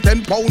Steve teach me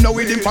 10 pound now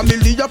with him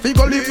family ya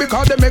figure leave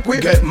because they make we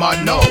get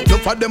mad now.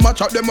 The for them a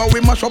chat them and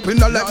we mash up in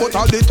the leg but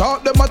all the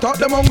talk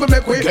them hungry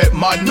make we get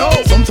mad now.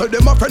 Some say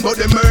them a friend but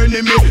them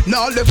earning me.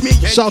 Now left me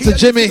shout to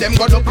Jimmy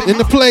in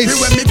the place.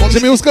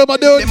 Jimmy, what's good, my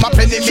dude?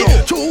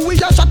 True, we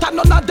a shot and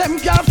none of them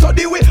can't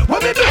study we.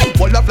 When me do,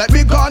 pull up like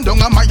me gone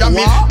down a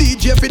Miami.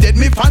 DJ fi dead,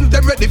 me fans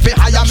them ready fi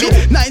hire me.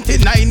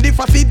 99 if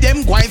I see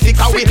them going sick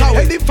away.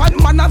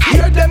 Elephant man a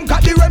hear them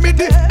got the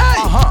remedy.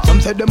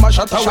 Some say them a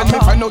shatter when me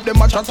find out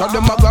them a shatter.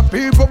 Them a grab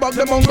people back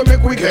them hungry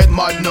make we get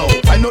mad now.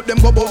 Find out them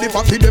go bout the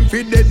fussy them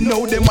fi dead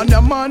now. Them and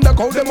them man the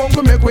cow them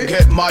hungry make we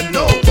get mad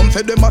now. Some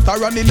say them a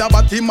star and in a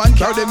batty man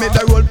car. They made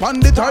the roll pan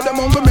the tar them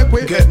hungry make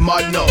we get mad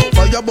mad now.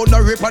 Fire burn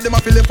a rip and them a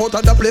feel it out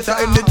of the place.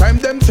 Anytime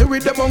them see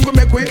with them hungry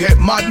make we get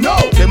mad now.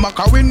 Them a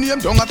carry name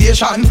down a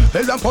station.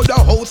 Tell them for the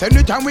house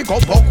anytime we go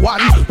buck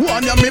one.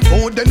 One of me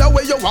food then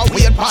away you a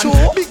wait pan.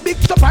 Big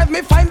surprise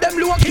me find them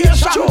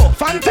location.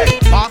 Fantastic,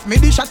 pass me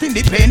the shot in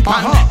the paint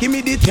pan. Give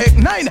me the take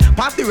 9,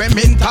 pass the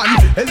Remington.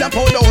 Tell them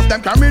for the house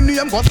them carry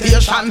name go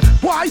station.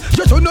 Why?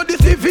 You should know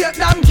this is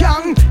Vietnam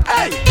gang.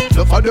 Hey,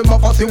 look for them a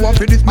fussy one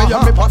for this me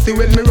and me fussy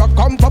when me rock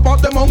come pop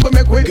out them hungry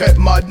make we get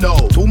mad now.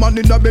 Two man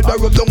in the bed I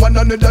rub down one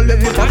another let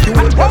me fussy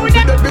with them to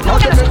them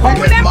because they make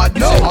we get mad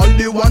now. All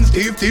the ones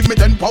Steve me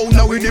 10 pound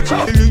now with the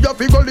you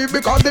figure live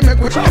because they make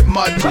we get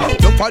mad now.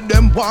 Look for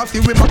them fussy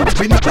with my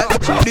pin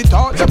the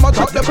talk them a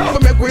talk them to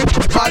make we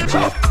mad.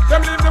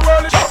 Them leave the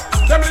world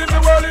them leave the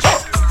world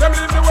them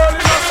leave the world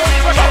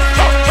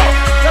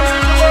them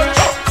leave the world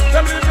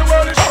them leave the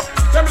world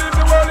them leave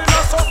the world in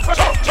a suspect.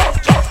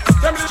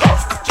 Them leave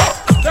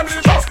them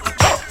leave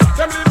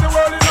them leave the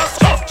world in a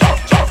suspect.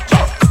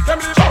 Them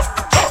leave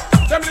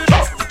them leave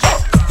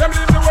them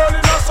leave the world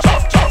in a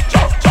suspect.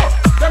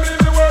 Them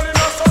leave the world in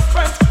a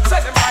suspense.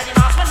 Say them by the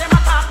mask when them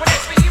attack with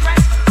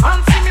experience.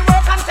 And see me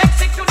work and take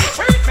sick to the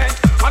treatment.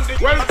 And the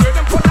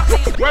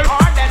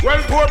well,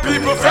 poor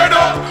people fed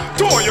up.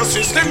 To your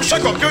system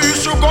shake up. You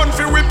issue gun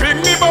for whipping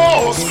me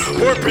boss.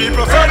 Poor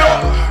people fed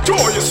up. To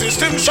your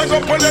system shake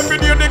up. Well, every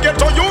day they get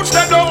to use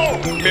them up.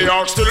 Me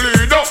ask the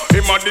leader,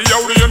 him and the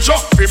ranger.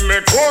 We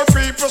make poor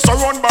people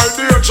surrounded by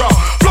danger.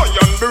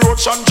 Lion,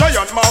 roach and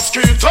giant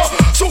mosquito.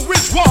 So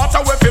which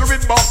water we fill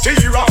with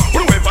bacteria?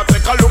 Whoever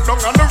take a look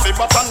down on the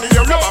river and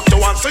near you back to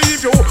and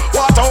save you.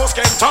 Water house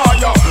can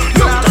tire.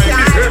 Look time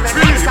the head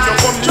feel if you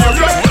come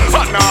near you.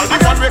 And all the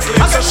one we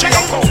claim say she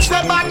a coach. The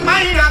bad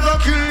mind I go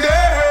kill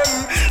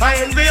them. I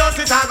envious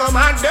it I go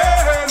mad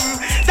them.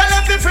 They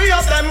left me free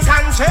of them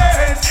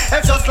conscience.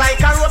 It's just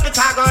like a rope it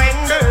I go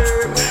end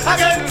them.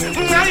 Again,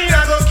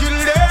 I go kill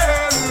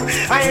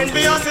them. I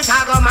envious it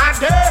I go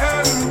mad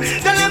them.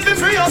 They left me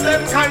free of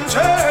them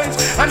conscience.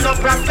 And no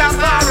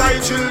Rastafari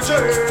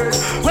children.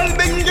 Well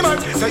Benjamin,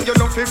 say you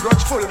don't feel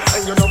grudgeful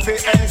and you don't feel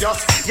envious.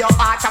 Your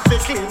heart of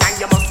the clean and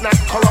you must not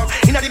corrupt.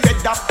 In the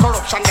bed of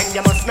corruption then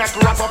you must not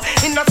wrap up.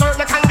 In a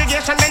certain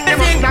congregation then you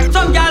must not.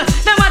 Some girl,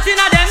 them watching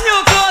at them new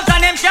clothes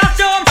and them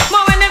costume.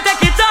 But when them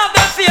take it off,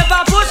 them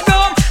favor push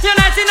broom. You're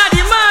nice in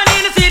the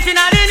morning, sweet in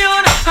the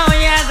noon. Oh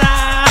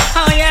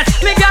yes,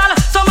 me girl,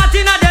 some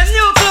watching at them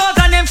new clothes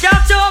and them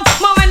costume.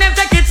 But when them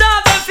take it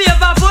off, them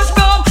favor push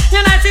broom.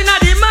 You're nice in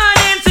the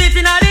morning, sweet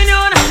in the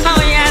noon. Oh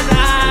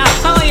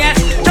yes,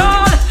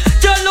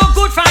 Joel look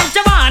good from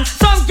Japan.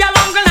 Some girl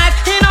hungry night,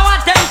 you know what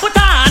them put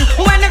on.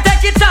 When them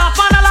take it off,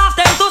 man, I love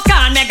them to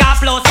scan. Make a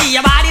flow, see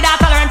your body that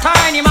I learn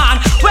turn him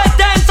on. Well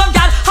then some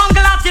girl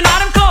hungry lots in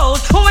all them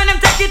clothes. When them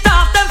take it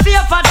off, them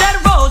fear for dead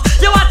rose.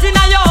 You what in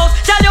a your house,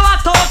 tell you what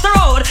toast the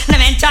road. No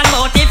mention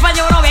motive and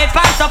you know it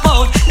for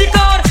suppose. The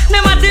code,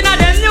 them what in a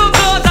them new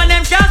clothes and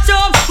them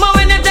costume. But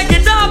when them take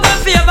it off, them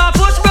favor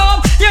push broom.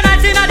 You're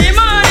nice in the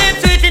morning,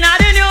 sweet in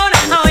the noon.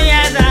 Oh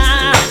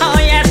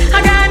yes,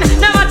 again,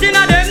 them what in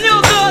a them new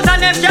clothes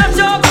and them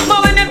costume. But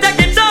when them take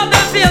it off,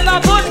 them favor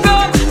push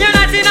broom. You're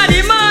nice in the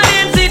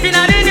morning, sweet in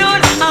the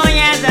noon. Oh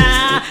yes,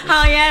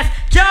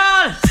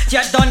 Joel,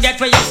 you don't get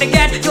what you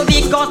forget. You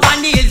big ghost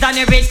on the hills and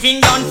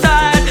everything done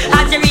said.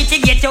 As you reach the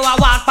gate, you a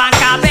walk on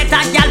carpet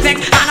and girl vex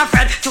and a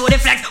friend to the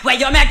flex where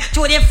you make,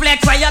 to the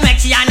flex where you make.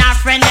 She and a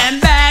friend them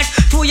back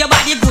to your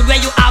body good where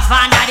you have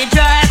under the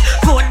dress.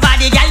 Good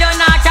body, girl, you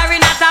not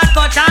carrying not as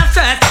much and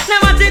stress. Them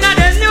what's in a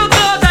them new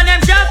clothes and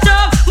them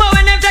costume. But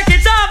when them take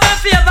it off, them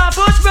favor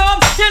push broom.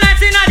 You're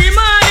nice in the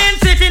morning,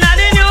 sweet in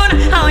the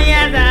noon. Oh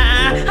yes,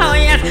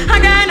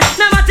 again,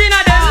 them what's in a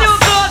them new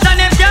clothes and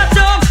them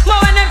costume. But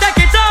when them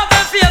take it off,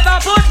 them favor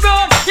push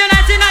broom. You're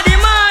nice in the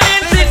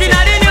morning, sweet in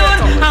the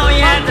noon. Oh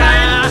yes,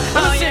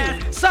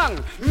 Song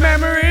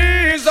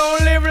memories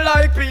don't live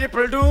like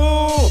people do.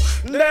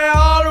 They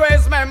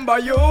always remember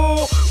you,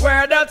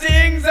 whether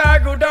things are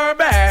good or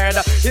bad.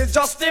 It's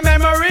just the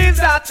memories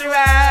that you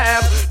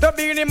have. The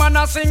Beanie Man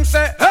a sing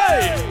say,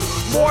 hey,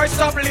 boy,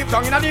 stop live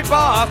down in the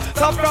past.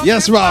 Stop from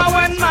Yes, Rob.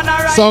 when man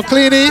a right So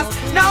cleany.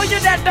 now you're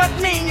dead, that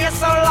mean you're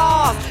so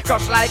lost.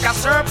 Cause like a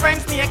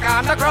serpent snake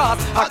on the cross.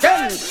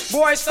 Again,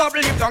 boy, stop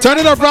live down. Turn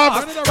it up,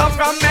 Rob. Stop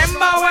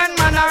remember when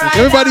man a right.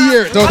 Everybody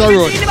here, Total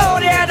Road.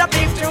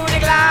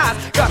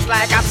 Just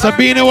like a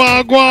Sabina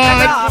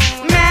Wagwan.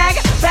 Meg,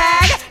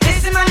 bag,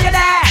 this is man your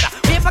dad.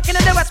 We fucking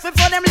in the west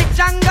before them lick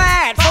Django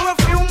head. For a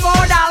few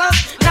more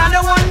dollars,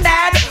 another one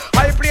dead.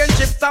 I play and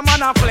chips, a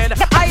man a fled.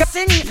 I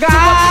sing,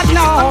 God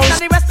knows.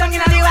 In the west, down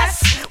in the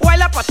west.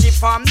 While a potty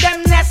farm,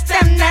 them nest.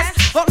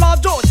 But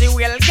Lord Josie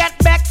will get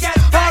back.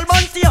 All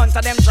bounty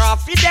hunter, them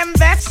trophy, them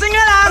vex. Sing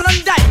along on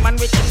diamond,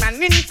 witching man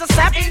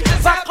intercept.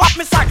 Back up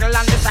me circle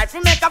on the side,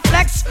 we make a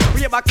flex.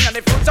 We back in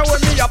the future,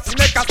 with me up, we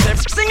make a step.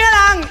 Sing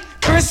along.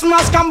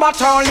 Christmas come but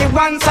only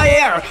once a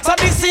year. So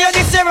this year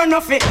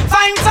enough it.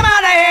 Find some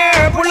other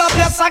year. Pull up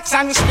your socks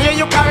and steer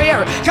your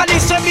career. Cause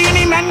this year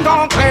Beanie Men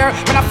gon' clear.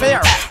 Man a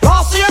fear.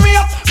 Last year me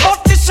up, but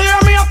this year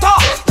me up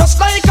top. Just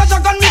like a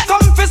dragon me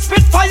come for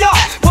spit fire.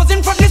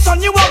 Buzzing from the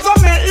sun you will go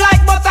melt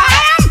like butter.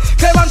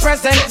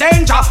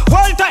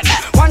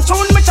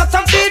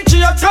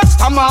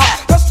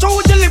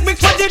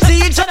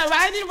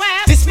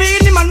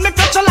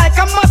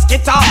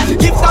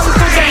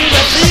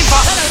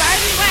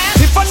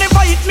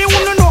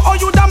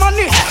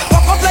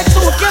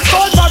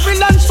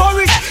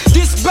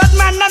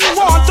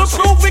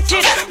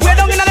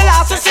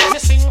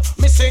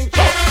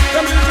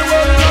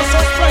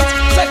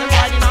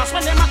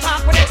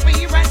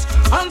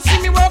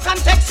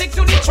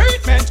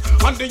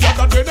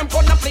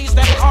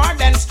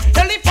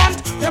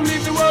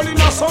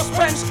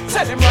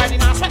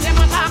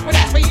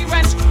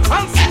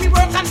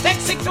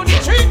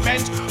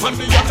 On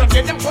the other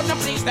day, them couldn't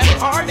please them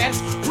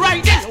hardest.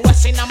 Riding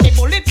west in a me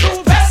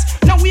bulletproof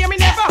vest. Now we me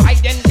never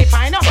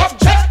identify no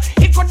object.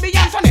 It could be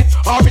Antoinette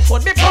or it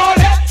could be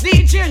Paulette.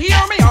 DJ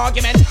hear me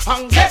argument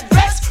and get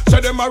vexed. Say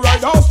them a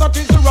ride house, that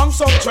is the wrong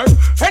subject.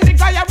 Any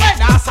guy a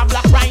red ass a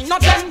black rhino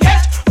not them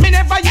get. Me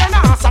never hear no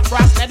ass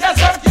across the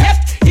desert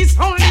yet. It's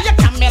only a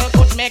camel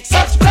could make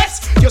such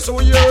flex. You so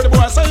hear the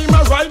boy say him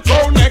a ride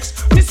go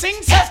next. Me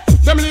sing set,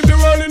 them leave the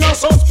world in a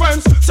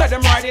suspense. Say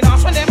them riding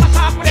off when them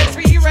attack with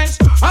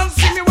experience. And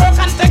see me work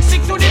and take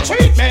sick to the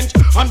treatment.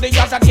 On the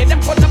other day them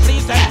couldn't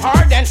please them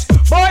hardens.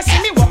 Boy see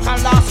me walk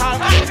and lost all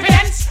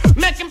confidence.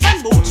 Make him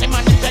pen boots him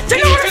and the tech. Do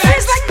you know what it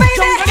feels like,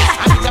 baby?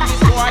 And them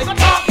this boy the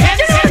top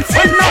heads.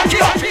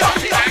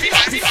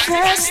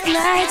 First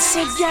night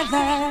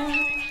together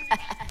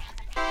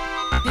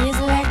is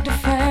like the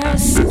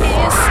first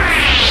kiss.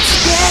 It's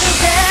getting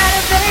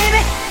better,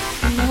 baby.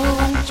 No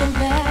one can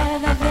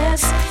better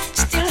this.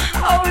 Still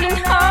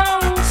holding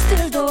on,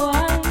 still the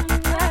one.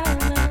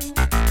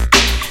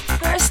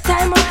 First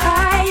time our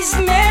eyes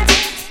met,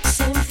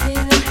 same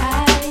feeling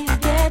I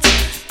get.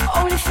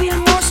 Only feel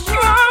more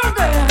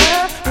stronger.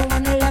 I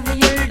wanna love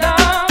you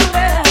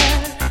longer.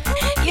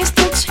 You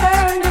still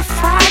turn the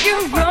fire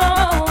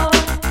on.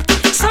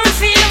 Some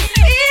feel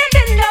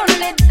feeling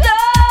lonely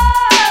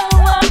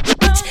though.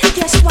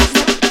 Guess what?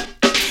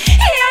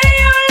 You're the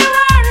only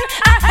one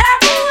I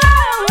ever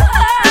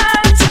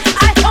want.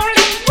 I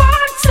only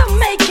want to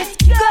make it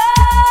go.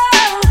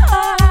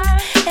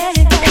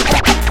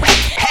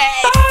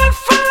 Fall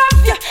for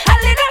love you a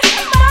little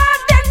more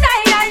than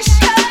I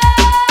should.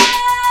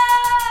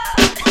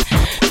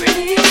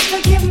 Please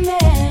forgive me.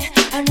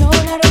 I know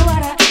not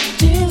what I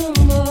do.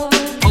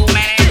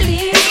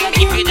 Please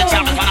forgive me.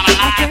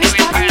 I can't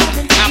stop loving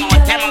you. I'm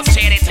gonna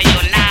demonstrate it to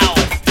you now.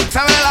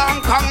 So long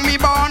Kong me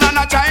born and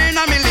a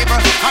China me live.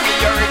 I'm the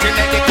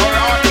originated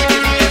Quran with the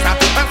laser.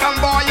 When some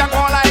boy you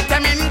go like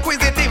them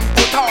inquisitive,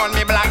 put on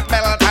me black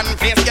belt and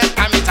face get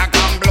commit a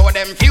come blow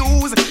them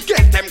fuse,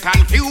 get them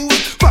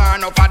confused.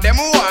 Burn up for them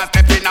who are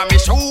stepping on me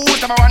shoes.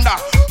 Them a wonder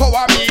how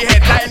are me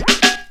headline.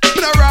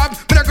 Me no rob,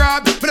 me no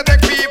grab, me no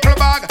take people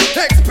bag.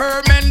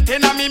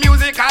 Experimenting on me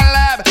musical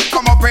lab.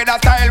 Come up with a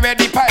style where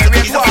the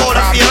pirates walk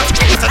from. Me a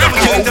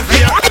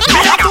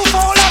too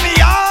full of me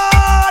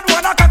yard.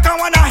 One a cock and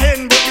one a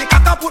hen, but the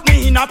cock a put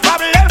me in a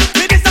problem.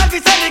 Me decide to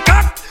sell the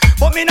cock,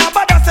 but me not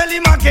bother sell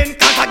him again.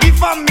 Cause I give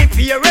from me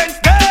parents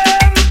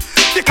them.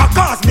 The cock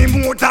cost me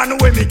more than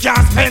when me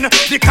can spend.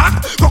 The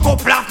cock go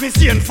up laugh me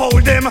see and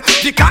fold them.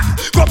 The cock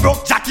go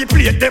broke Jackie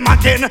plate them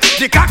again.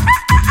 The cock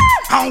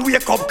and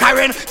wake up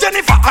Karen.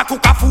 Jennifer a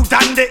cook a food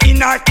and they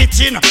in her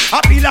kitchen.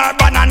 A peel her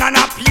banana and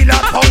a peel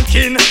her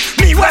pumpkin.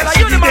 Me well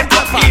she did it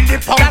a peel the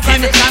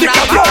pumpkin.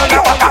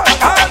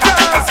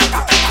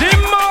 The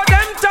more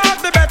them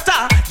talk the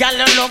better. Girl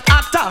you look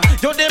hotter.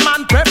 You the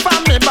man prefer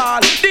me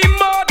ball. The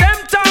more them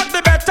talk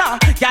the better.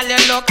 Girl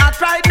you look hot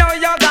right now.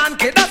 You gone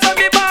kid that's on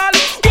me ball.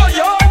 Whoa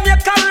yo you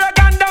carry a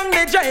gun down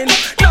the drain.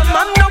 No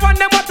man no one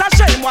them what a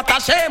shame, what a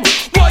shame.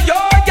 Whoa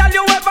yo girl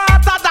you ever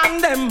hotter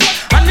than them.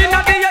 And in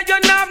the year you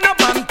no have no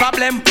man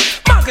problem.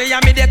 Muggle ya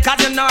me they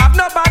cause you no have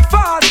no bad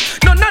fault.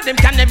 None of them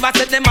can never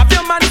say them have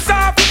your man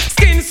soft.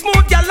 Skin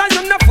smooth girl and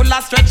you no full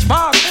of stretch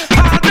mark.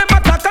 Hard them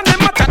attack and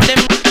them attack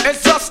them.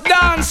 It's just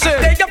dancing.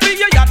 They you feel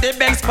you have the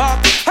best spark.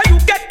 How you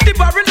get the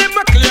barrel them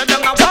a clear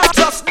down a walk.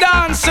 Just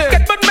dancing.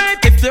 Get but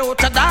mate if you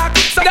out a dark.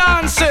 So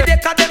dancing. They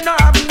cause them no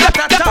have no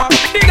talk.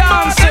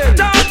 Dancing.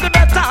 Talk the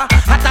better.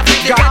 At a bit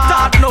the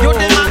better. You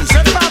the man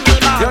set from me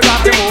man. You got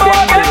the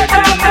more better.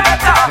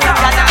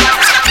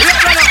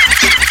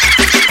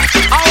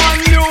 I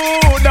want new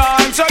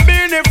dance and be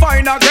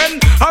fine again.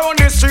 I on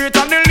the street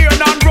and the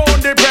lane and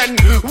round the pen.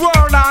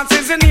 World dance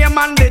is the name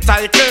and the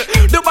title.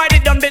 Dubai the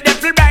dumb, the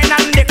devil blind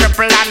and the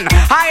cripple and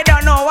I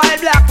don't know why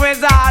black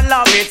with I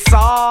love it so.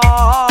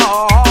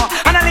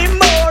 And a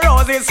limbo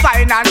rose is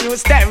fine and new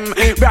stem.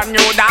 Brand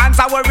new dance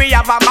where we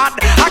have a mad.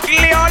 I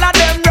kill all of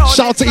them road.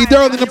 Shout to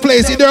Earl in the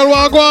place. Earl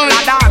Wagwan.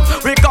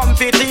 We come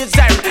to teach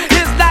them.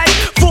 It's like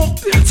poop.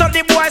 So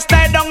the boy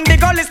stay down the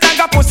gully stand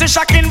a pussy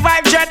shocking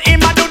vibe jet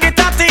him a do the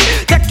tatty.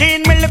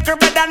 Taking me little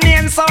better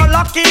name so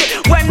lucky.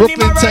 When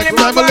Brooklyn Tech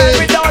family.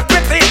 Without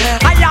pretty.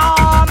 I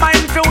am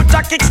in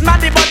future kicks not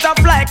the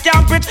butterfly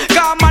can't quit.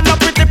 Come on up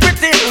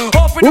pretty.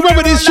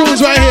 Remember these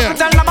tunes right here.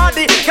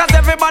 Cause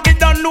everybody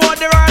don't know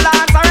the world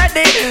dance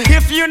already.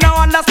 If you don't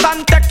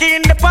understand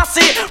taking the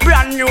posse.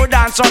 Brand new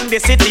dance on the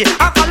city.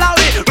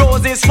 Akalawi,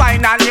 roses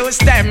fine and new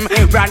stem.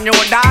 Brand new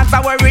dance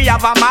where we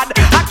have a mad.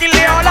 I kill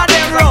all of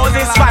them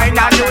roses fine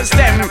and new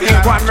stem.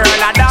 One girl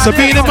a dance.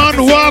 Sabine man,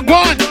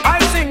 Wagwan. I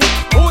sing,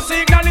 who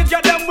sing knowledge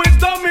get them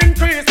wisdom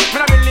increase.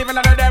 When I believe in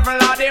the devil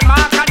or the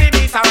mark of the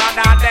beast are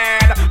rather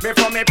dead.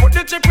 Before me put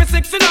the chip with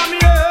 6 in my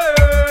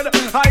head.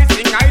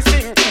 I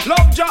sing,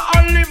 love Jah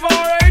and live for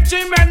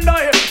 80 men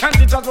die. And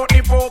teach us what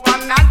the Pope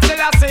and Nancy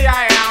I say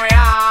I am we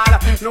all.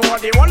 No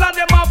the one of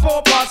them a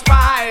Pope or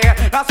spy.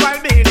 That's why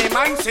Beenie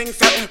Man sings,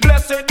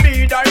 blessed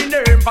be thy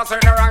name. For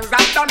certain wrongs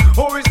that done,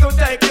 who is to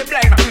take the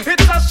blame?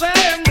 It's a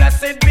shame,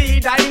 blessed be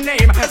thy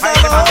name.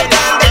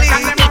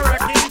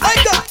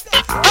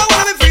 I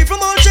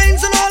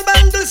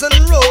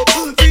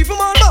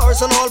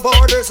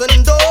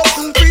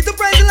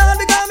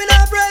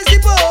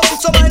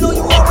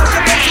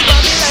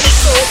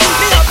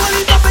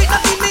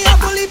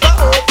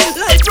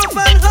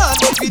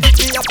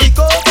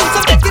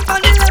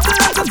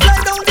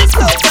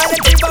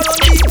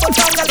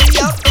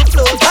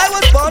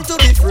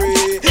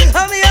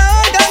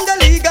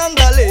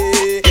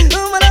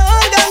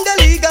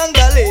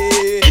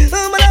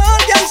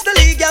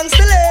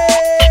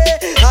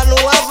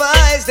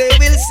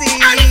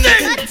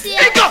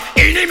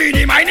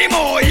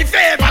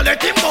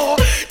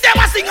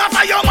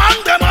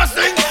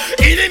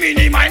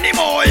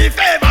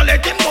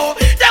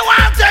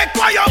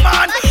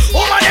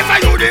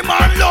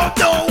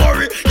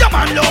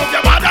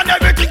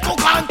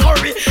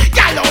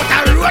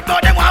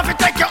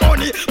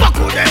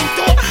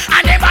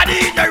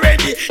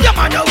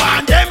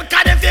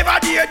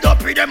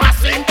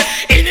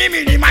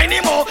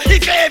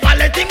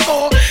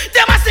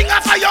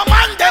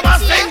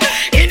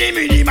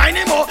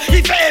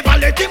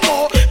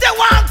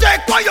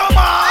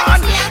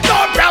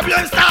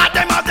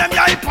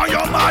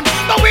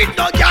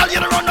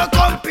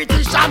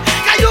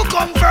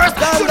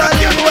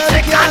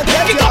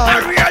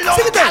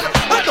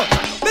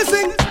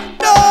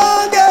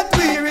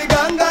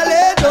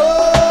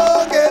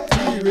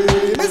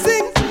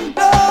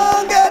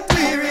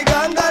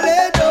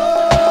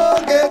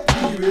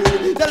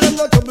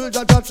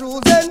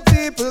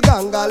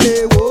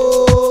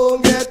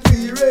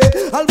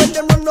when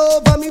them run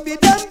over me, be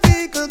them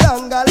vehicle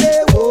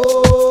gangale.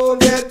 Whoa,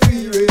 get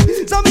weary.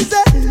 So me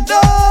say,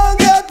 don't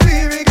get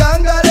weary,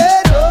 gangale.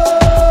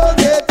 Don't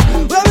get.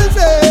 When me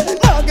say,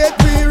 now get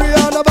weary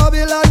on a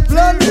Babylon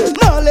plan.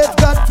 Now let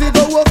God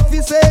figure work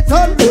for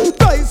Satan.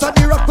 Price of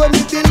the rock when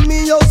me build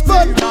me house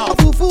fun. A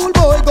fool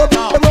boy go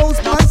build them house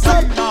and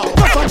son.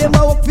 Enough of them a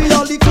work for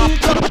all the cool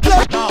club.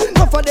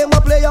 Enough of them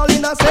a play all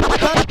in a set.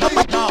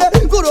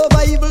 Good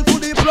over evil to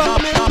the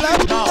promised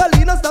land. Well,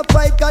 you know stop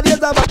fight 'cause there's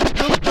a back to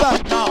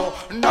back.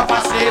 Enough a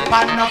sleep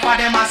and enough of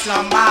them a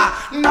slumber.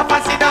 Enough a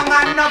sit down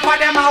and enough of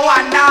them a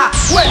wonder.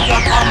 When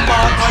you come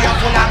out, oh you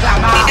full of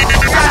glamour.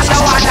 Girl, you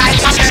are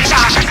like a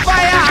pepper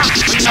fire.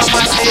 Enough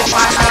a sleep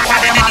and enough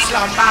of them a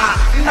slumber.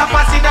 Enough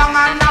a sit down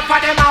and enough of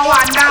them a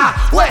wonder.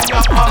 When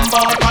you come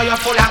out, oh you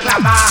full of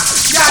glamour.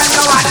 Girl,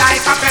 you are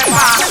like a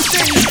pepper.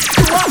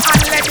 You are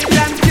and lady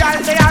them girl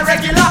they are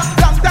regular.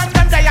 Long time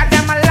them they are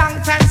them a long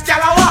time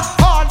scalawa.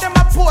 All them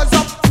a pose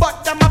up, but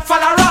them a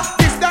follower.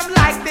 This them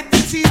like the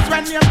disease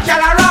when you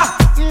cholera.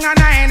 And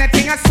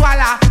anything a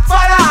swallow,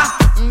 follow.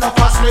 Enough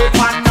a sleep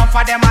and enough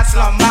of them a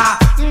slumber.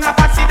 Enough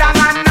a sit down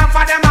and enough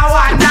of them a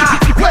wonder.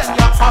 When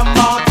you come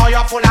out, oh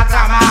you full of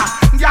glamour.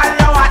 Girl,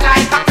 you are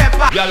like a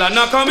pepper. Girl, I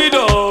knock on me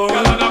door.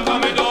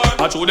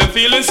 I show them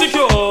feeling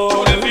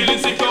secure.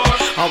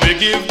 And we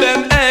give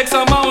them X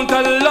amount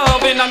of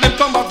loving and them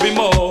come back with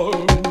more.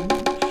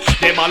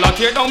 Them all a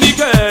tear down me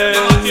girl.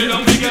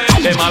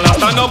 Them all a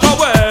stand up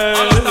away.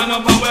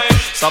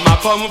 Some a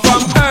come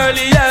from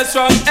early years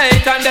from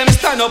 8 and them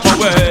stand up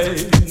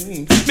away.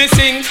 Me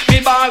sing, me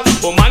ball,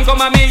 woman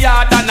come a me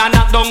yard and a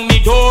knock down me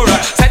door.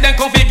 Said them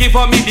come fi give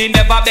for me the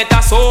never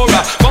better sore.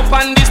 Up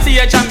on the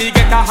stage and me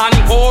get a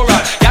encore.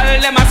 Y'all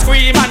them a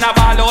scream and a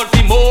ball out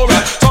fi more.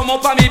 Some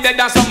up on me bed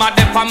and some of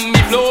them on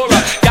me floor.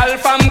 Y'all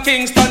from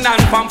Kingston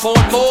and from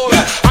Portmore.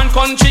 And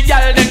country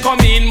y'all them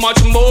come in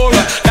much more.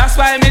 That's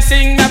why me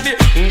sing me fi.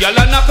 Y'all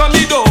a knock on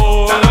me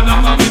door.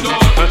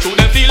 And through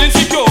them feeling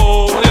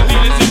secure.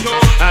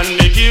 And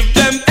me give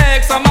them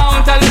X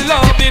amount of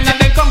loving and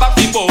then come back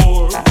for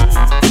more.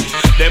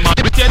 Them a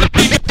tear the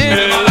big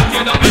hell.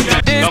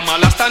 Them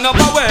all a stand up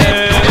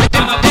away.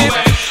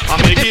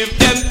 And me give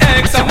them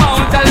X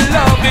amount of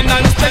loving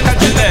and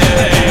spectacular.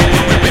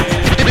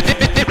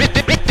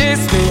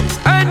 This me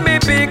and me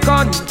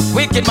beacon.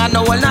 Wicked man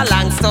no one a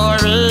long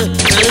story.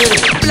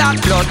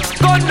 Black blood,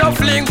 gun no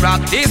fling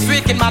rock. This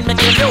wicked man me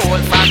kill the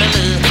whole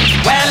family.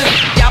 Well,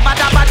 yabba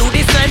dabba do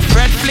this and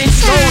Fred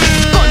Flintstone.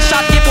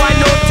 Gunshot give boy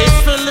notice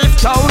for live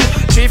town.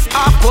 Drift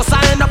off course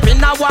I end up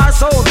in a war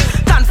zone.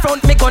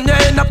 Confront me gun you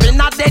end up in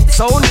a dead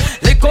zone.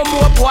 Little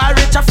more boy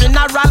reach a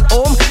funeral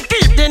home.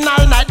 Keep the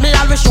all night me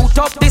always shoot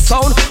up the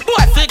sound.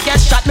 Boy if it get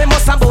shot me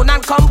must have bone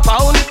and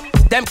compound.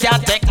 Them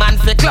can't take man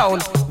for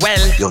clown.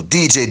 Well, yo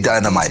DJ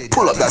Dynamite,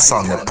 pull up that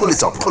song, man. Pull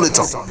it up.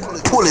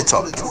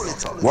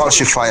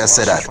 Walshy Fire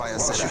said that.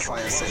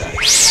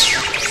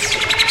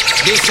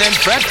 This ain't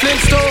Fred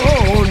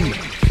Flintstone.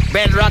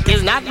 Bedrock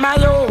is not my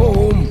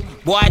home.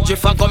 Boy,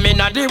 if I come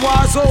in at the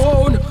war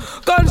zone,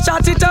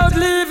 gunshot it out,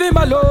 leave him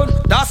alone.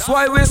 That's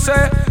why we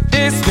say,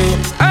 this me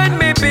and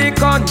me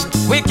beacon.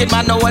 Wicked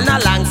man no one a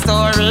long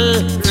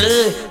story.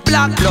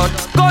 Black blood,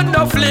 gun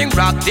no fling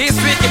rock. This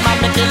wicked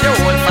man me kill the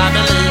whole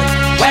family.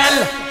 Well,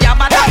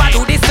 yabba dabba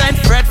do this and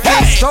Fred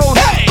Flintstone.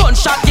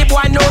 Gunshot give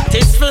boy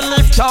notice for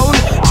live town.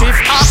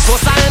 Drift off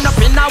course I end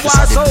up in a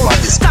war zone.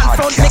 Stand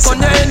front me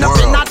gun end up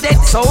in a dead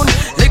zone.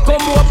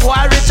 Little more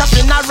boy reach a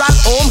funeral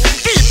home.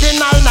 Keep the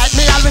all night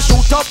me always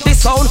shoot up the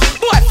sound.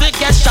 Boy if it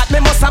get shot me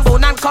must have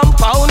bone and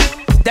compound.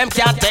 Them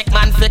can't take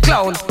man for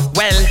clown.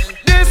 Well,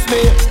 this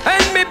me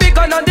and me big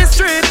gun on the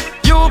street.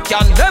 You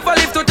can never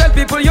live to tell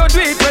people you do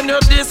it. When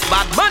you're this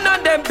bad man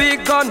and them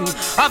big gun,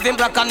 have him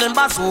black and them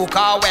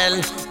bazooka.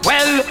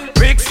 Well,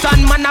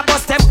 Brixton man a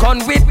bust them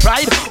gun with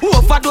pride.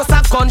 Overdose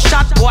a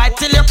gunshot boy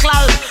till you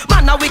cloud.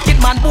 Man a wicked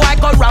man boy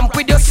go ramp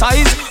with your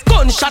size.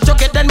 Gunshot you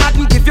get them mad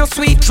and give you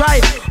sweet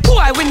drive.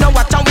 Boy we know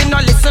what and we no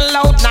listen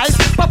loud nice.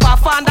 Papa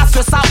found us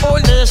just a whole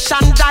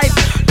nation died.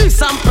 This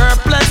some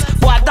purpose,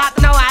 boy that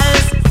no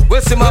eyes. We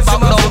see my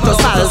back now to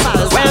size.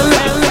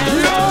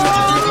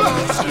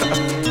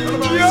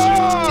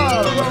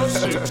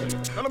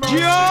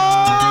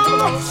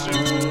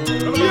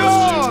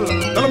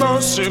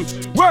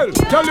 Well,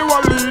 tell you a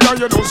leader,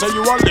 you don't say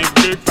you a live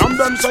big. From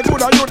them say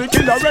good are you the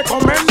killer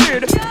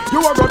recommended. You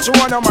a got you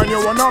wanna man,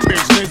 you wanna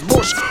business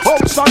bush.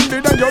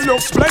 Outstanding and you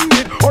look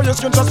splendid. Oh, your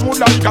skin so smooth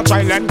like a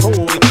Thailand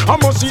coal. I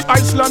must see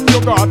Iceland,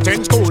 you got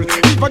 10 school.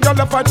 If a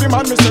girl a fight me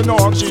man, me say no,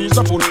 she's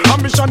a fool.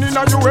 Ambition in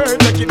a you way,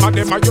 take it man,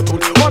 them a you tool.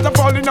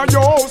 Waterfall in a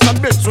your house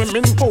and big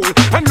swimming pool.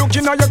 And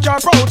looking at your car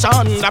approach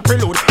and a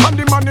prelude. And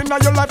the man in a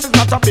your life is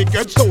not a big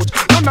edge stone.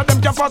 None of them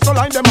can pass a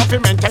line, them have to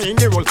maintain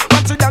the rule.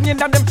 But sit down in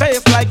them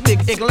face like big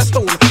eagle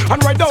stool.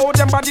 And ride out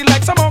them body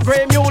like some old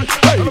grey mule.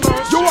 Hey,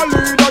 you a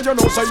leader, you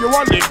know, say you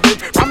a live big.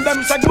 From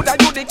them say good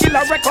that you the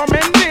killer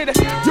recommended.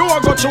 You a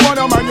got you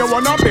wanna man, you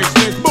wanna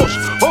business bush.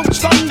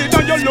 Outstanding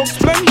and you look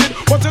splendid.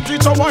 But you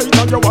treat so white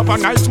and you have a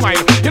nice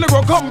smile. You know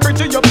go come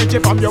pretty, you pretty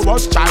from your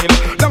was child.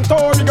 Long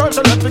story girl,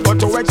 so let me go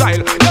to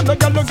exile. You a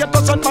girl you get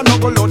us and man no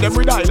go load them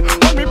with oil.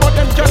 When me but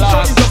them girls so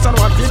you just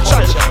want the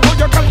child. Oh,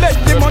 you collect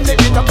the money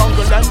in a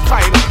bungle and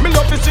fine. Me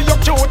love to see you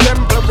cute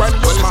temple when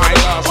you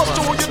smile. What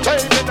do you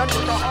take it and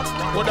you know?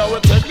 Would I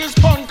will take this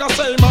punk and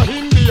say my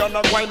Hindi and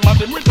a wine mad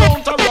him with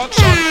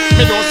counteraction.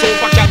 Me don't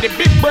super cat the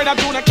big brother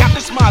do the cat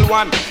the small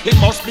one. It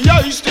must be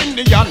a East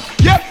Indian.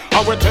 Yeah,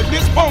 I will take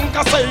this punk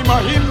and say my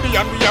Hindi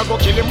and we are go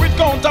kill him with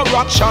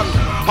counteraction.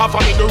 Half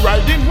of me the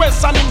riding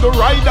west and him the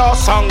rider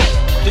song.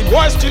 The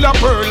boy still a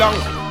furlong.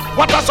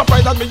 What a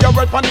surprise that me a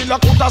red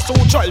vanilla coat a so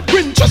child.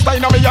 Winchester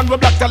in a me and we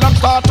black talent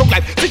start to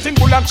glide. Sitting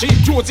bull and cheap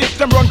Joseph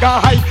them run can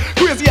hide.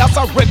 Crazy as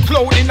a red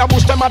cloud in a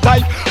bush them a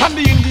type. And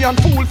the Indian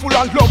fool full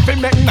and love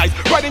him make nice.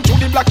 Riding through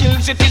the black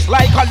hills it is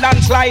like a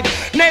landslide.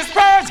 Nice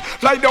birds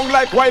fly down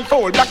like wild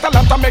fowl. Black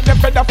talent to make them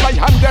feather fly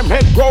and them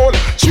head roll.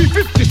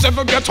 357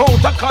 get out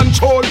of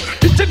control.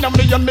 It's in a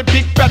me and me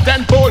big bed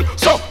and bowl.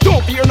 So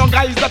don't fear no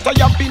guys that I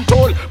have been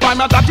told by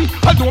my daddy.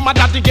 Although my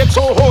daddy get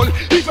so old.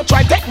 If you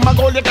try take my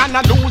goal you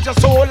gonna lose your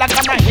soul. I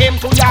gonna aim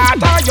to your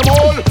tie you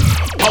all.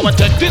 I will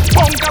take this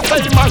punk and say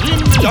my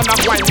Hindi and a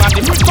wine man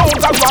with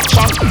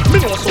counteraction.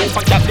 Me no so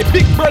forget the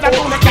big brother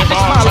gonna get the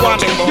small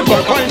one. You go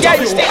point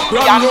to you,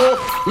 run you.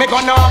 Me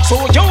gonna ask who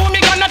you,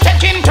 me gonna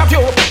take interview.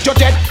 You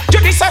dead,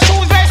 you this a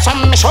shoes like some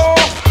show.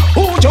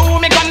 Who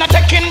you, me gonna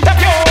take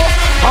interview.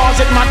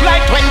 Cause it mad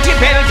like 20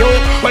 bell you.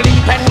 Well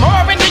even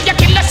more when you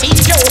kill a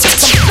seat you.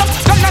 Some stuff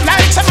gonna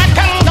like some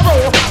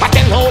kangaroo. But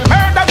then whole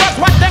murderers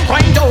what them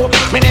going to.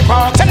 Me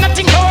never say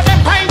nothing to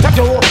them point of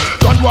view.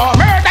 Don't war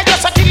murder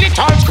just until it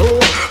all screw.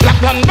 Black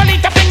blonde belly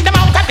to bring them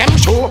out of them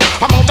show.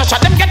 I'm out to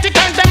shot them get it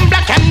turn them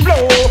black and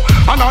blue.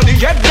 And all the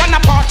head gonna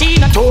party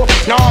in a toe.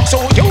 Now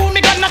so you me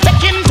gonna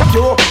take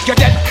interview. You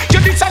dead, you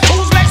this a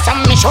choose like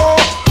some show.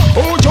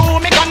 Oh you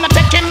me gonna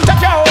take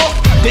interview.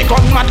 They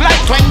gun mad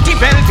like 20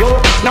 Bellevue.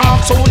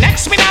 Now so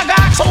next me nah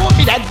got so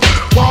be dead.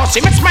 Want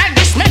see me smile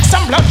this make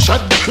some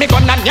bloodshed. Me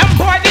gonna young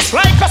boy this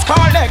like a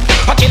skull leg.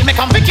 Until me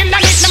come we kill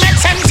and it no make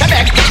sense a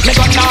beg. Me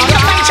gonna all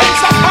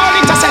chance of all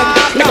it a said.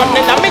 Me gonna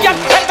let me young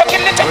head to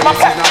kill it take my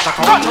pet.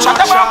 Gunshot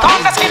the work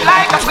on the skin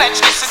like a sledge.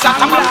 This is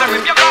not a man to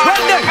rip your girl.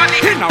 Well then,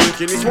 in a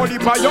weekend is what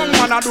if a young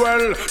man a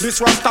dwell.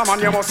 This was the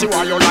man you must see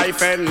why your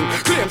life end.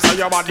 Claims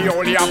say your body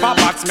only have a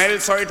bad smell.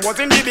 So it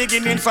was in the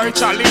beginning so it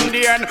shall in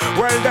the end.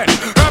 Well then,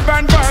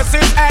 Urban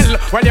versus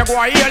L. Well you go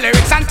hear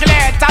lyrics and kill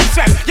it and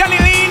swell. You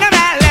lean in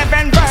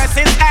L11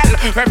 versus L.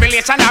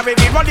 Revelation I will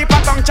be running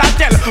for tongue chat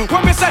tell.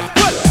 When me say,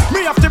 well,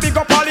 me have to big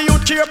up all the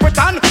youth cheer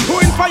pretend. Who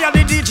inspire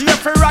the DJ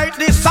to write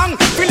this song.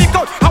 Fill it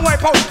out and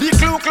wipe out the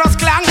Ku Klux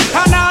Klan.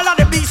 And all of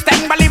the beast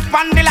thing live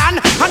on the land.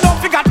 And don't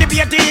forget the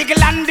beard, the eagle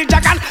and the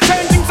dragon.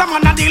 Same things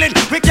someone are dealing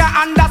with your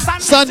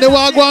understand. Sunday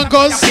Wagwan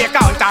cause they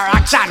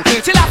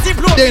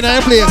in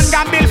a place.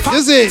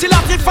 You see? Still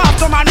have the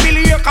fast man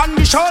really your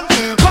condition.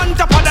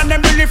 Front up on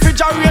them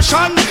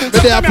refrigeration.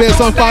 But they are play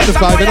some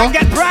 45, you know?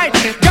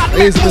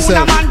 Easy to say.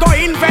 Man go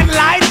invent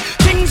light.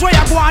 Things where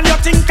you go and you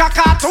think a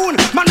cartoon.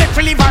 Man make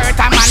feel earth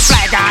and man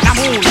fly on the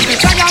moon.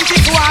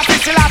 Gigantic water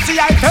still have the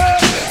I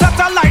heard.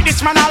 Satellite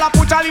this man all a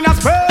put all in a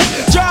spur.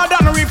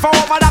 Jordan River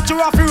over that you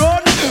have to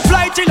run.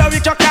 Fly till a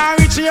week you can't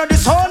reach near the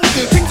sun.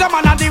 Things a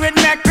man a do with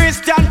make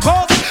Christian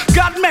cause.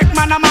 God make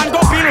man a man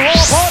go feel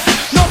hope.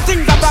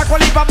 Nothing that back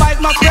will leave a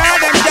bite not scared.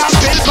 Them can't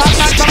feel bad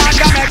man come and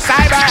can make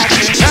cyber.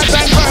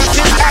 Heaven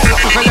first is hell.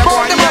 When you go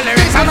and your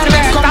lyrics and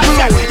let that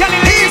set.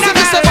 Easy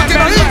to say but you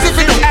know easy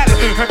to do.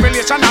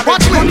 Revelation of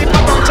it money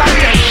for don't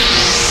change.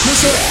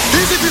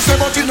 Easy to say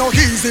but you know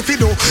easy to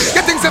do.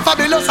 You think say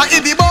fabulous a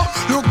Ibibo.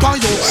 Look on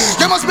you.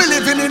 You must be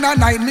living in a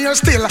nightmare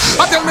still.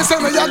 I tell me say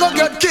me you go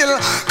get killed.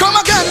 Come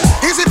again.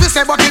 Easy to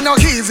say but you know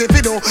easy to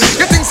do.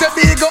 You think say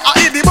big a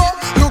Ibibo.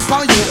 Look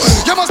on you.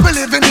 You must be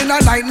living in a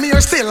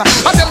nightmare still.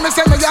 I tell me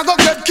say me you go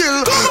get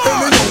killed.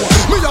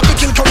 Me have to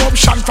kill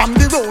corruption from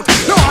the road.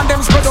 No one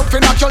them spread up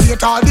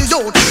inoculate all the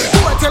youth. Who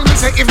I tell me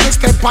say if me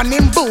step on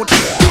him boot.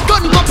 The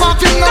gun go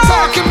pop him no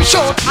talk him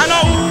short. I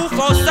know who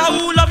first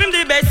who love him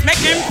the best,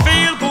 make him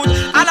feel good.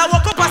 And I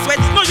walk up a sweat,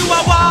 no you a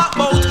walk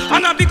out.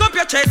 And I big up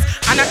your chest,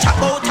 and I chat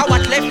about how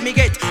what left me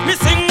get. Me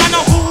sing I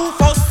know who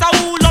first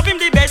who love him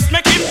the best,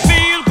 make him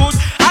feel good.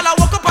 And I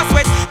walk up a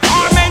sweat,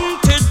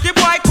 tormented, the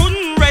boy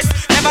couldn't rest.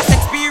 Never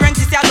experience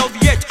this I love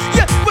yet.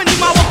 Yeah, when him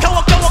a walk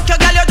your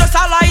girl you just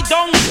a lie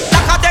down.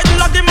 Like a dead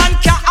love the man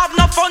can't have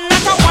no fun.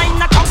 Not a wine,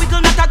 not a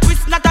wiggle, not a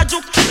twist, not a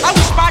juke. I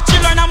wish part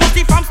children I must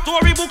see from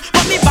storybook.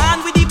 But me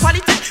born with the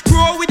quality,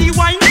 grow with the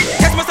wine.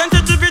 Yes, my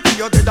sensitivity,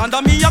 you're dead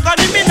under me. You got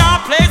me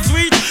now play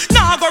sweet,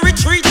 now go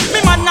retreat. Me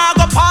man now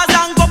go pause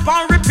and go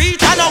and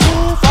repeat. I know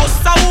who first,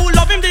 who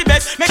love him the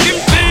best, make him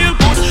feel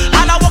good.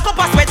 And I walk up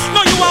a sweat,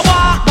 no you a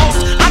walk out.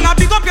 And I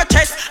big up your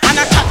chest, and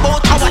I chat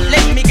about how what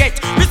let me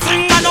get. Me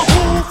sing I know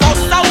who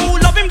first, who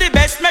love him the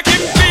best, make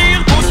him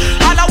feel good.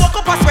 And I walk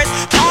up a sweat,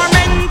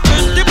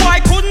 tormented, the boy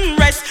couldn't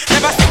rest.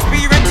 Never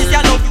experience this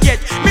I love yet.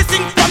 Me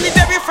sing from the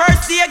very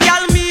first day,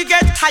 girl me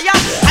get higher.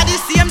 At the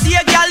same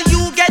day, girl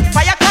you get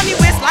fire. Can me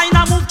waistline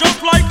I move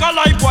just like a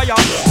live wire.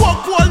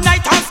 Walk all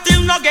night and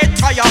still not get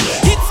tired.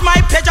 It's my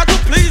pleasure to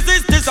please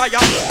his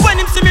desire. When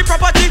him see me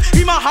property,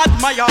 him a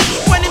admire.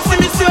 When him see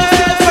me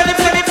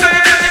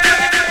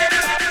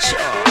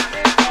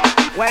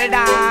Well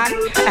done.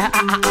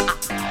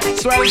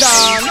 Swell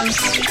done.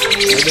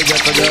 Let me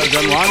get the girls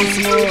on once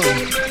more.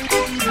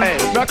 Hey,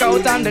 rock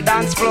out on the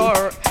dance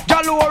floor.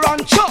 Galore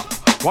and chop.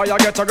 Why you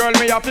get a girl,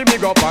 me have to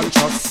big up and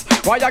trust.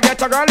 Why you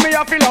get a girl, me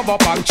have to love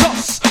up and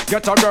trust.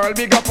 Get a girl,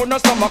 big up on the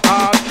stomach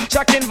card.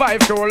 Checking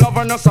vibe to love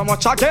her, no so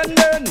much again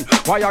then.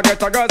 Why you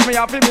get a girl, me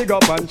have to big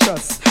up and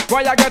trust.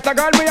 Why you get a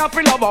girl, me have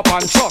to love up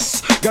and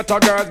trust. Get a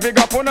girl, big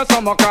up on the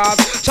stomach card.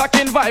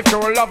 Checking vibe to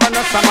love her,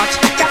 no so much.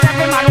 Cause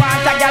every man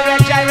wants a girl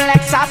with drive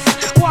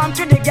Lexus. Want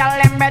to the girl,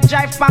 let me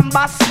drive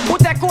Pambas. Who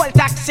take old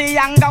taxi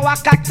and go a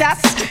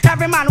cactus.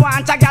 Every man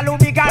wants a girl who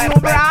big and who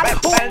broad.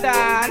 Well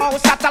done. Oh,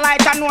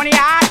 satellite and one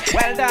yard.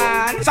 Well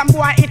done. Some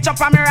boy itch up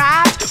on me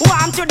rat.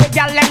 Want to the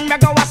girl, let me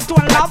go a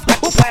stone love.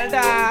 Well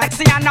done.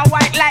 Sexy and a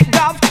white like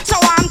dove. So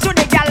want to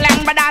the girl, let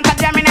me dance a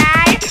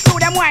Gemini. Do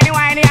them whiny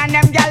whiny and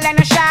them girl in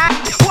the shop.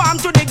 Want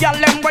to the girl,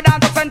 let me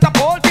dance a center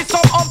pole. It's so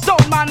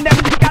uptown man, them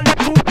the girl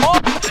too up.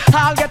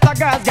 I'll get a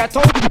girls get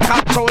out,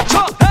 cut out,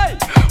 chop. Hey,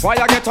 why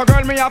you get a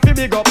girl, me have to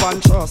big up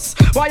and trust.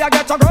 Why you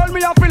get a girl,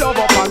 me have to love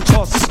up and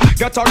trust.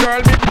 Get a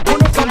girl, me who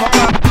no summer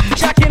club.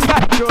 Checking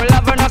back to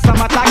love her no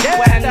summer again.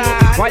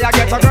 Why you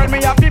get a girl,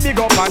 me have to big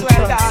up and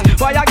trust.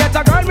 Why you get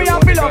a girl, me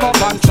have to love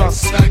up and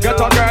trust. Get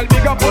a girl,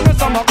 big up on the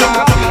summer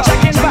club.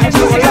 Checking back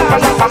to love her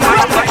no summer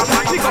again.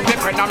 Pick up the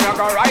friend and me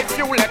go write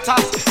few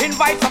letters.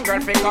 Invite some girl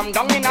to come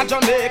down in a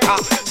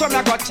Jamaica. So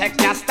me go check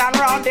ya stand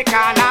round the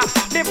corner.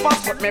 The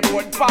first foot me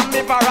put from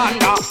me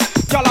veranda.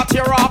 Y'all a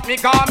tear off me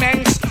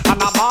garments.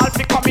 And a ball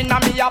fi come in a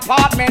me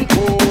apartment.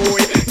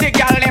 Boy, the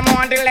girl them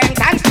on the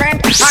length and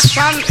strength.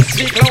 Action,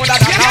 speak louder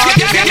than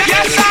argument.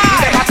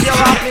 Them a tear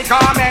off me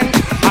garments.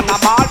 And a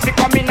ball fi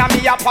come in a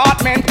me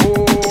apartment.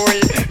 Boy,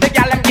 the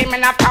girl them give me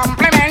a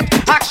compliment.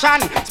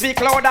 Action, speak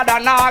louder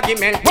than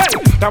argument.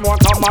 Well, them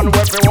want a man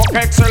with fi work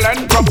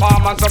excellent.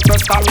 Performance up to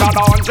standard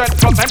 100%.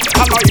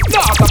 I know if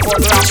not a put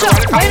like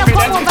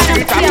well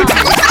confident.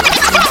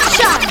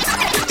 Action,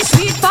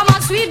 sweet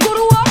mama, sweet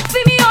guru up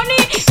for me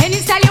honey. Any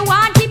style you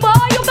want, the boy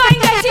you can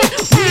get it.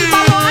 Sweet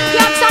mama and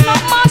cats and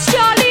up my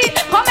Charlie.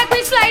 Come make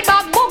me slide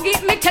back boogie.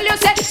 Me tell you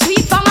say,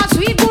 sweet mama,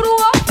 sweet guru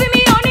up for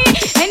me honey.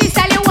 Any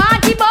style you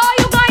want, the boy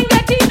you can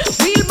get it.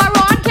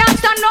 Wheelbarrow and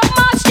cats and up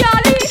my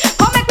Charlie.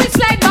 Come make me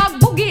slide back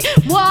boogie.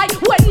 Boy,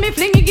 when me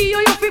fling it, give you,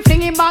 you fi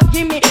fling it back,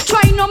 give me.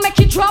 Try no make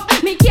it drop,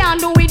 me can't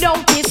do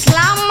without it.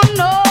 Slam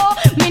no,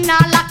 me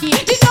not lucky.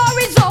 The door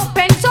is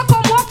open, so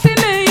come walk for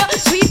me.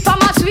 Sweet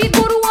mama, sweet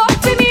guru up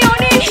for me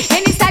honey.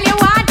 Any style you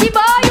want, the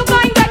boy you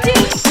can get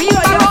it.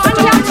 Wheelbarrow and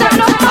cats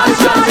and up my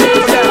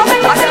Charlie. Come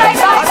make me slide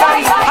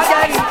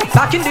back.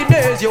 Back in the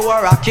days you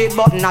were a kid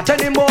but not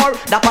anymore.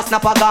 That was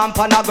snap a gump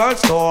on a girl's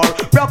store.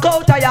 Broke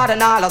out a yard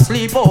and all a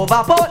sleep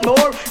over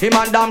Portmore. Him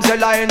and damsel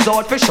lions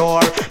out for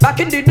sure. Back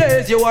in the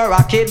days you were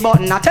a kid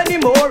but not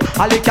anymore.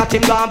 I look at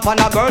him gump on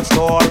a girl's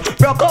store.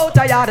 Broke out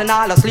a yard and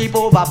all a sleep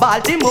over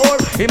Baltimore.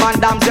 Him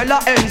and damsel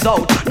ends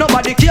out.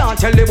 Nobody can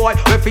tell the boy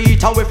we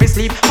feet and we fi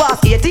sleep.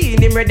 Past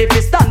 18 him ready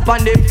fi stand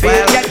on them feet.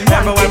 Well, get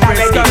one kid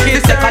already.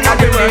 The second of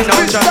the day now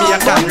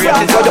Jamaican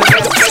races.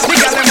 The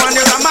girl them on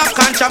the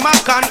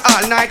Jamaican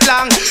all night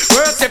long.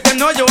 Worst if you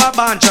know you a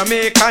born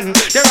Jamaican.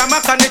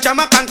 The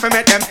Jamaican for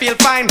make them feel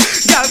fine.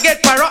 Girl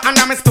get paro and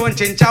I'm a stone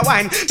ginger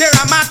wine. The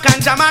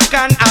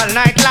Jamaican all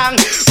night long.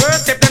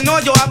 Worst if you know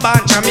you a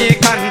born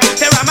Jamaican.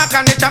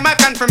 The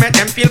Jamaican for make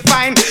them feel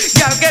fine.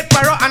 Girl get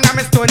paro and I'm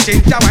a stone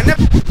ginger wine.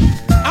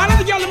 All of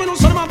the girls me know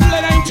some of them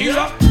blood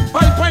interior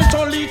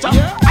 5.2 liter.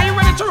 Are you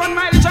ready to run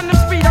mileage on the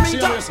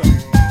speedometer?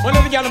 Well,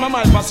 every girl in my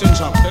mind passing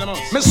shop.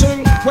 Me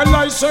sing, well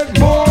I said,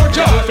 more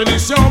girl,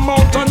 finish your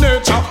mouth on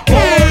nature.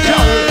 More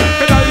girl,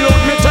 can I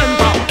look me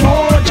temper?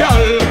 More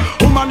girl,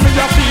 woman with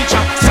your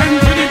feature.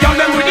 Send for the girl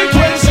them with the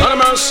twins. Not a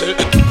mercy.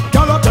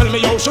 Girl, tell me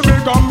how she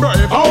big and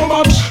brave. How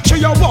much she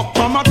a walk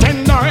from a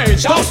tender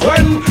age. That's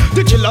when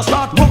the killer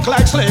start walk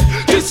like slave.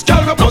 This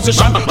girl the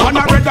position on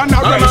a red and a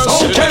race.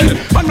 Okay,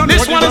 and on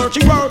this one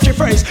worky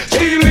face.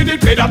 Still in the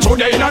play that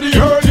today in the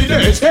early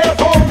days.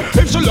 Therefore,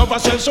 if she love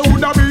herself, she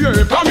would not be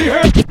here. Come here.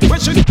 When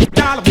she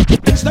down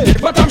stay,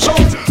 but I'm sure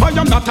I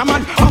am not a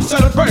man of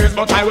self-praise.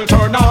 But I will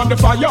turn on the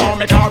fire,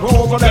 make her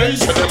over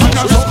days. And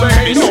I will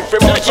play enough for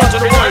my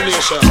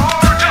generation.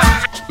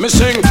 Me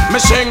sing, and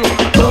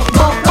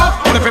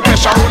if you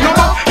pressure on no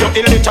more, you're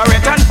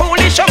illiterate and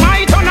foolish. You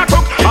might turn a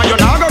crook, and you're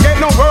not gonna get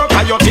no work.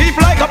 And you're deep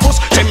like a puss.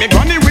 Send me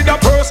granny with a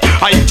purse.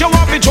 I eat you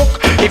off a joke.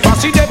 If I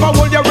see them, I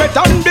hold your red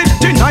and big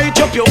tonight.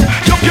 You,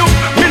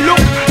 me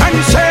look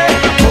and say,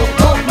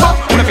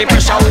 and if you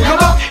pressure on no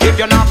more, if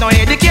you're not no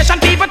education,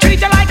 people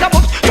treat you like a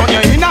book. Turn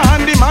you in a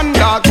handy man,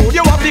 dog, food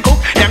you have the cook.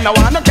 Them no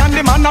want no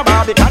candy man, no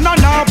Barbie can no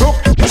brook.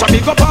 So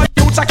big up all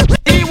youths like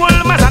evil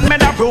man and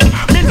men a broom.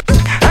 Me look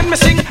and me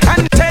sing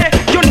and say,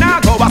 you now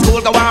go a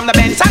school, go on the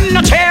bench and no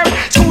chair.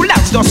 School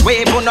lads just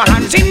wave on no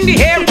hands in the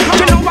air.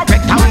 You know a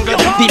rectangle,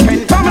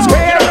 depend from a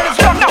square.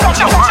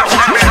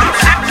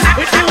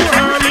 It's too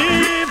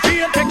early if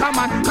you take a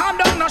man. Calm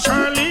down no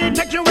Shirley,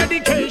 take your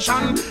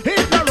education.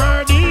 It's not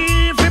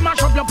ready if you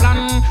mash up your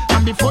plan.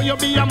 And before you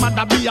be a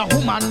mother, be a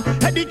woman.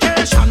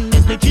 Education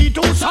is the key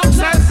to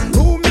success.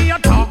 Who me a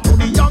talk to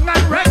the young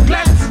and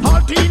reckless.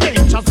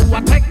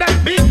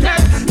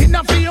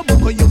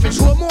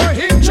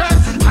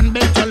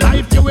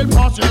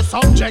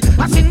 subject.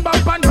 I sing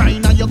bump and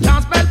grind and you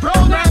can't spell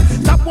progress.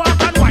 Stop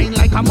walk and whine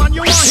like a man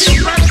you want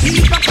his breath.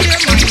 Keep a clear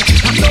mind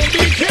and don't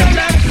be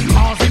careless.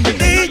 Causing the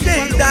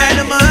DJ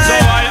Dynamite. So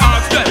I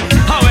ask them,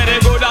 how are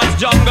they good as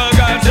jungle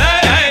girls?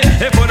 Hey,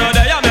 hey. If you know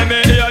they are, me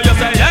hear you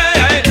say, hey,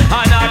 hey.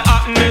 And I'll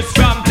happen this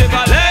from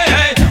Tivoli,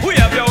 hey. We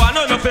have you one,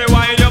 no fi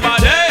wine your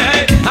body,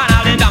 hey. And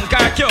all the damn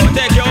car cute,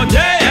 take your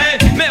day, hey.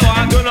 Me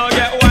want to know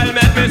get wild,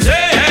 make me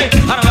say, hey.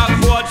 And I got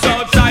food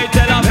outside,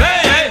 tell them,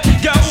 hey, hey.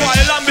 Get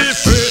wild and be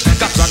free.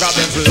 Cause I got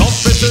them love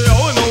to see you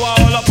know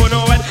all up on the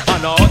wet.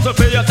 And also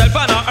for yourself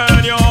and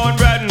earn your own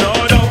bread, no,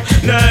 no.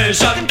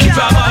 Nation,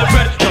 from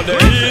Alfred, no, the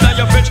heat of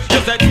your fridge,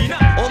 you said,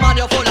 oh man,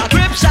 you're full of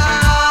gripson.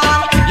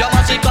 You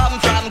must come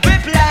from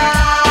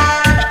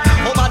Gripland.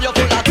 Oh man, you're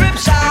full of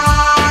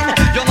gripson.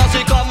 You must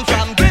come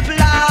from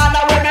Gripland.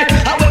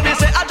 And when me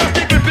say I just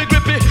the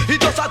grippy, it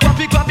just a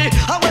grabby.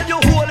 And when you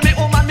hold me,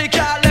 oh man, me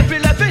can't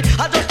leppy.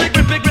 I just the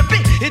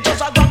grippy, it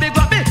just a grabby.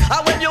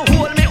 And when you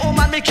hold me, oh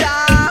man, me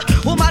can't.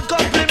 Oh man,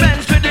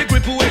 compliments with the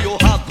grip where you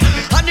have.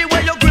 And the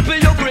way you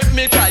grip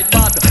me quite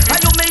bad.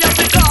 And you may have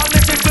to call me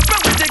the gripper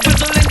with the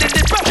grizzle in the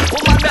dipper.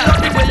 Oh man, me love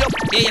the way you.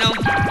 You know,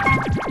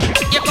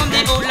 here come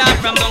the old lad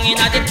from down in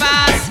the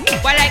past.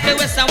 Well, like the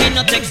West and we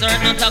no take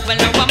certain talk. Well,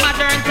 now a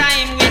modern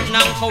time with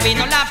now, for we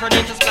no laugh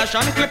ready to splash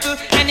on cripple.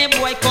 Any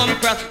boy come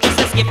cross, just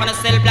escape on a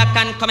cell block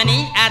and come in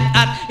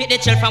at. Hit the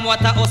chill from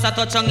Waterhouse a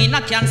touch on in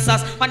a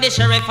Kansas. When the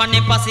sheriff and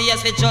the posse,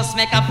 yes, we just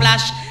make a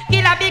flash.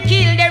 Killer be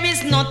killed, there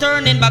is no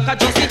turning back. I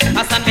just it,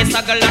 I stand me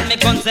saggle and me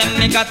guns them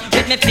me got.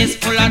 With me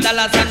fist full of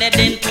dollars and head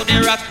into the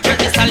rock. With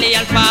the Sally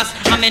and pass,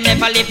 and me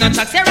never leave no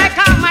tracks. Here I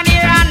come and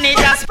here and it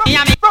just me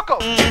and me.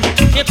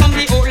 Here come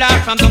the old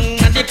lad from down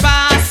in the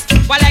past.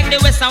 Well, like the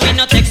West and we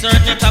no take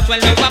certain talk. Well,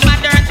 now a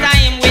modern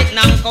time with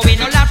now, cause we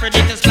no laugh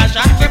ridiculous splash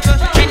and cripple.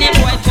 Any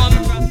boy come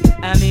from.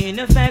 I'm in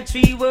a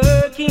factory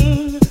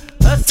working,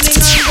 hustling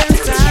on the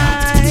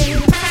side.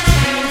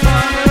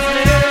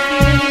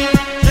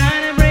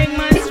 Trying to break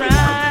my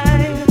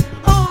stride.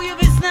 Oh, you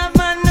be snuff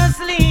and no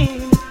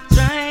sleep,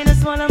 trying to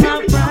swallow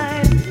my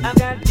pride. I've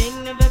got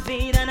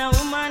dignity and a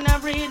woman I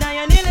breed, and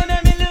you nearly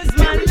made me lose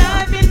my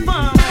life in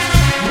fun.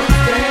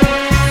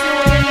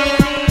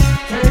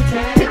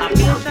 I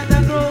feel that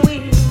I'm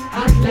growing.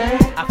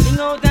 I fling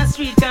out the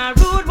street car,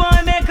 rude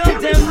boy make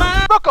up them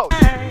mind.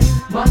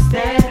 What's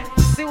that?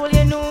 See what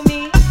you know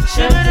me. I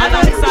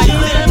know the side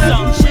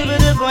shiver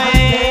the boy.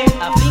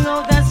 I fling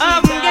out the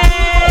street car.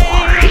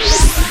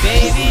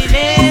 Baby,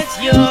 let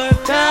your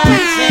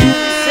conscience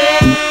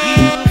set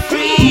you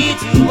free.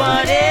 Do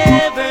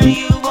whatever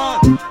you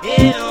want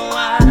and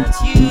what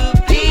you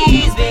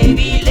please.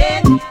 Baby,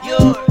 let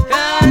your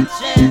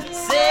conscience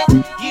set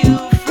you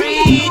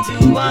free. Do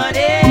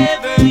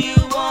whatever you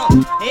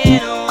want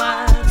and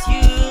what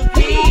you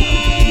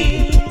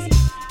please.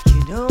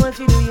 You know what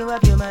you do, you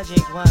have your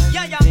magic wand.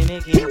 They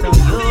make it come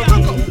your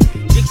way.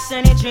 Tricks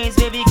and trains,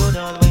 baby, good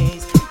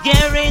always.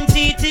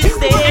 Guaranteed to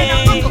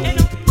stay.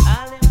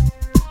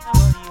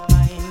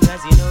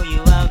 Cause you know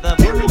you have the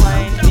full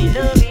wine. We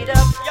love it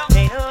up,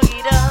 they love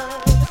it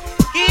up.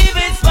 Keep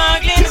it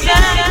sparkling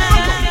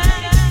shine.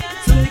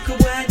 Some little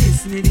boy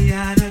diss me the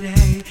other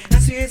day. I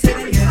swear say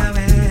they get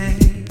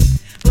away.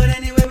 But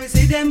anyway we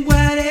see them boy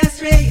they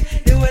astray.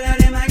 The whole of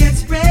them I get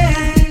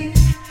sprayed.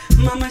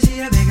 Mama she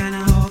a beg and a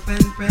hope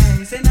and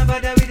pray. Say no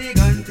bother with the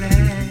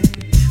gunplay.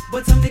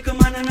 But some little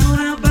man I know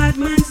how bad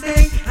man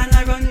stay. And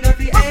I run up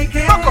the AK.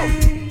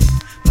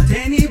 But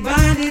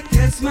anybody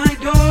test my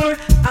door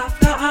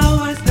after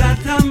hours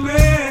that a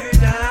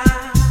murder.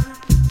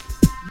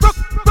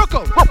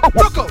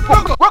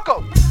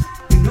 Rocco.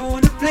 We know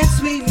the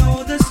flex, we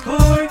know the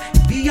score.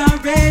 We are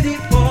ready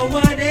for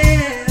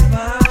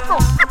whatever.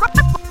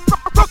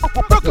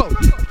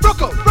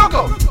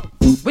 Rocco.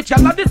 Which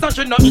y'all have this and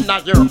she not in a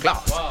your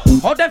class.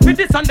 How them fit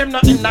this and them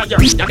not in a your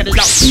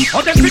class.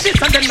 How them fit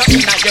this and them not in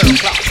a your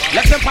class.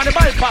 Let them on the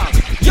bypass.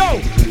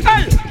 Yo,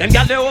 hey, them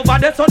gyal they over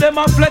there so them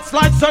a flex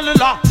like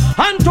cellular.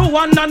 And to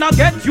one and a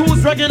get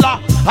used regular.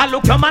 I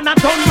look a man and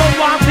turn no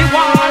off the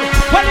wall.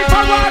 Well if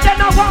a war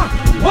then a war.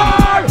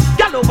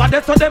 Gyal over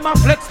there so them a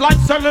flex like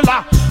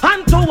cellular.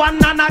 And to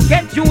one and a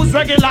get used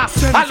regular.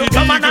 I look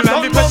a man and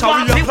turn no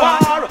off the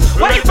wall.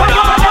 Well if a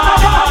war then a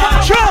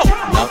war.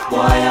 Knock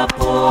boy a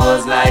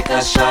pose like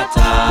a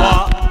shutter.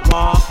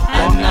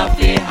 And not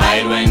be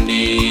hide when the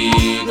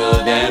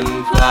eagle them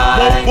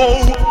fly.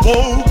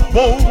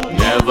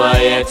 Never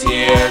yet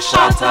hear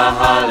shutter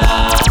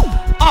holler.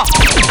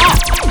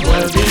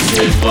 Well, this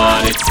is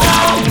what it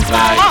sounds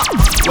like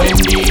when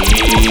the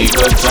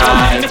eagle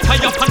tries.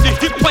 Tie up on the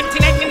hip,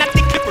 29 in a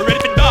thick clip, we're ready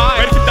to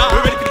die.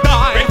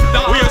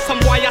 We are some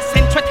wire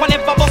centric,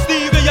 whenever bust the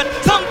eagle yet.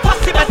 Some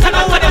possible, that's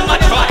another them a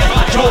try.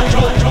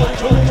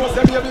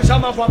 Them here be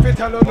some of what we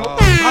tell you no.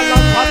 A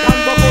long pack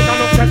and bubbles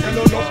and upset tell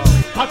you no.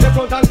 At the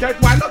front and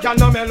get wild, look and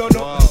no mellow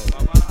no.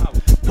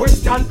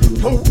 Question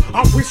 2,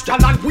 a wish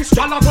gal and wish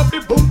gal up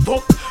the boom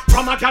fuck.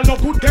 From a gal no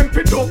good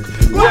temper duck.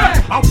 Yeah,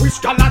 a wish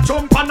gal a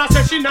jump and a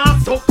say she not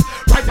suck.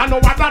 Right I know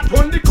what that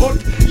one the cut.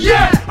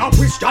 Yeah, a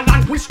wish gal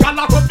and wish gal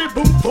up the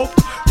boom fuck.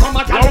 From a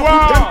a gal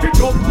put them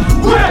pit up.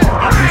 Well,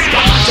 a fish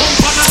got a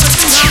jump and a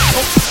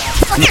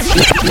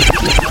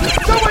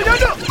So what you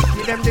do?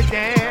 Give them the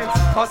dance,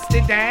 bust the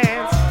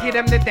dance. Give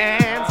them the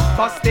dance,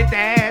 bust the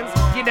dance.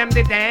 Give them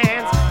the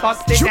dance,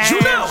 bust the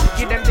dance.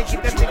 Give them the.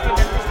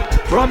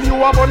 From you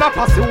I'm on a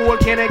pass the whole,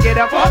 can I get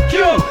a fuck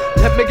you?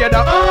 Let me get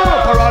a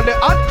for all the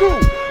hot crew.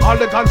 All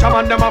the ganja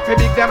man them up, big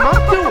them up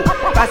too.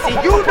 I see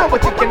you know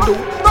what you can do.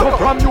 So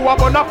from you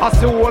I'm on a pass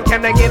the whole,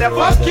 can I get a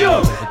fuck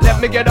you?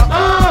 Let me get a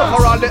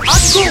for all the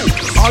hot crew.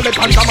 All the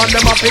ganja man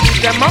them up, big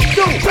them up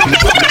too.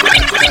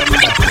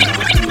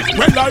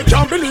 Well, I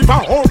can't believe a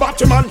whole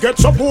batty man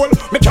gets so cool.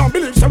 Me can't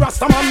believe the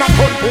Rasta man not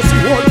gun pussy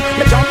hole.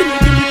 Me can't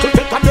believe the little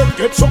take and them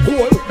get so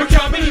cool. Me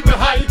can't believe me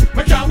high.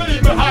 Me can't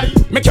believe me high.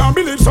 Me can't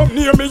believe some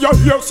near me you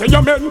hear say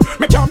amen.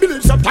 Me can't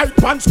believe some tight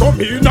pants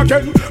come in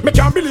again. Me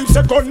can't believe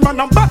the gunman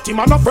and batty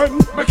man a friend.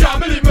 Me can't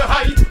believe me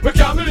high. Me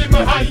can't believe me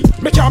high.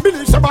 Me can't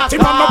believe the batty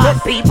man a gun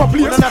people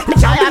place. Me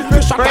can't believe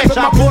the shot at them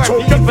a bitch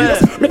out your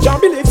face. Me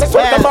can't believe the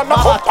sweat them man a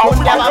fuck out.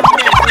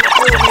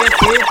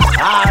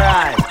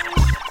 Alright.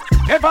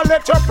 Never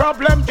let your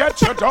problem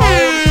get you down.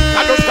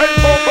 And just stay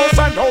focused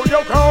and hold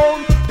your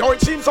ground. Though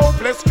it seems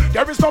hopeless,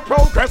 there is no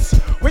progress.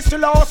 We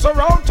still lost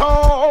around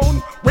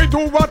town. We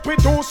do what we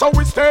do so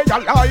we stay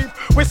alive.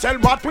 We sell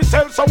what we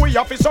sell so we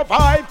have to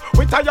survive.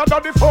 We tired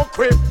of the folk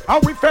crib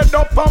and we fed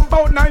up from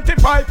about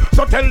 95.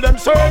 So tell them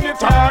so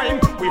anytime.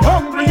 We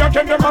hungry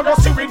again, them a go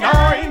see we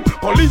nine.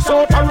 Police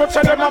out and road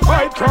say them a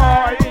fight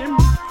crime.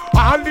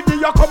 All the day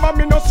you come and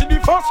me no see the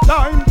first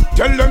time.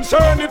 Tell them so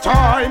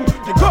anytime.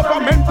 The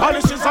government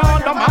policies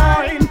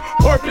undermine.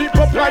 Poor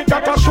people like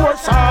that a sure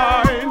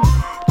sign.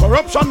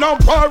 Corruption and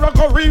war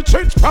go reach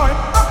its prime.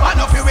 I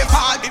know fi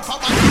recall before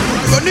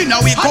running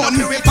away gun.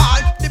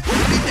 The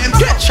police them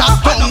get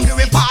shot down.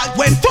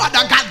 When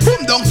father got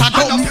boom down to dumb.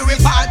 I know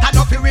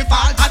fi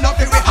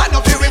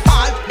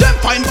recall. Them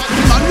find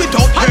man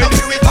without head.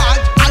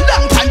 A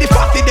long time the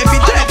party they be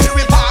dead.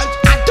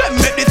 And them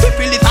make the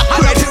syphilis a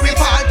spread.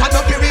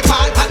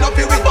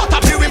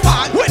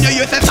 When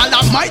you use a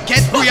salam might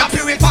get free.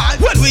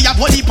 When we have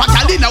one heap of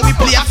gal inna we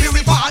play.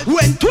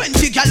 When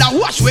 20 gal a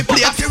wash we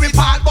play.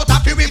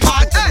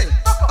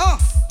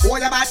 Boy,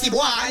 a batty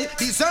boy,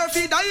 deserve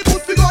it, I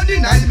put me gun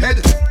in him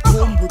head.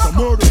 Come with a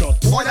murder.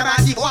 Boy, a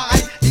batty boy,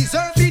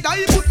 deserve it,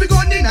 I put me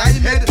gun in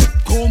him head.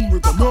 Come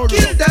with a murder.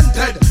 Kill them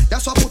dead.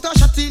 That's why put a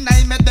shot in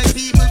him head. Then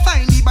people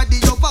find the body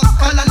of a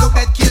call and look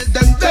at kill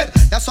them dead.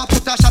 That's why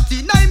put a shot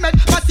in him head.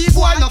 Batty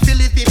boy, no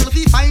feel it, people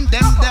we find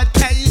them dead.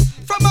 Hey,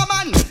 from a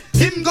man,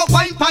 him go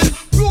wine pan.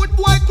 Road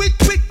boy, quick,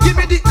 give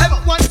me the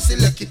M1.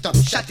 Select it up,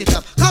 shut it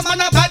up. Come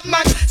on a bad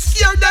man,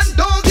 scare them,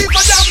 don't give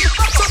a damn.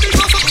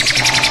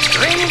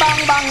 Ring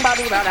bang bang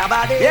body bada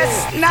body.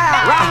 Yes,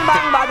 now. Ring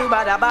bang body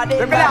bada body.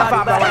 Look at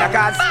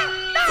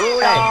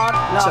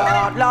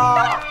that,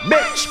 Lord,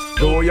 bitch.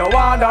 Do you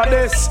wanna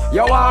this?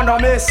 You wanna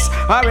miss?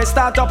 I will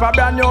start up a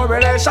brand new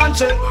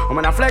relationship. I'm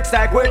gonna flex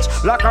like witch,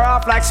 lock her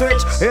off like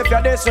switch. If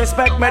you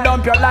disrespect me,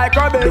 dump you like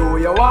a bitch. Do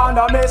you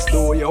wanna miss?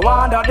 Do you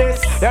wanna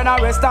this? Then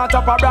I will start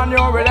up a brand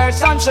new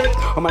relationship.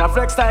 I'm gonna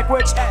flex like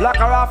witch, lock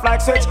her off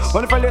like switch.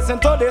 When if you listen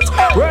to this,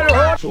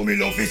 well, show me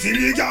love is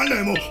illegal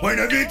demo. When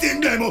everything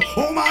demo,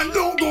 oh man,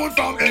 don't go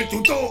from head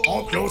to toe,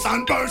 up close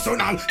and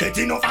personal. Get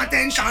enough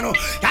attention,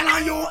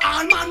 tell you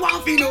all man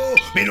want to know.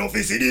 Me love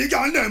is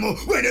illegal demo.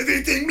 When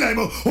everything demo.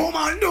 Oh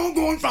man, don't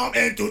go from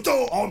head to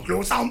toe, up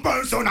close and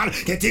personal.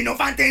 Get enough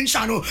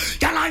attention,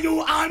 can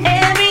you all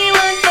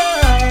everyone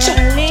boys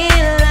need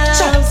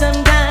love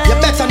sometimes. You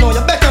better know,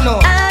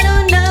 I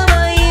don't know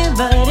about you,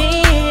 but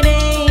it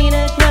ain't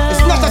a crime. It's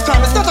not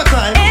a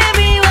crime,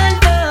 Everyone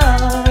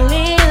fall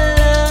in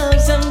love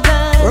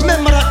sometimes.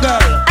 Remember that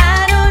girl.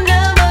 I don't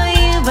know about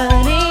you,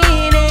 but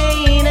it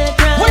ain't a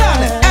crime. Hold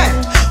on, hey,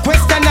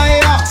 question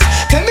I ask.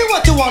 Tell me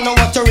what you wanna,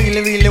 what you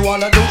really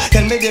wanna do.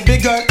 Tell me baby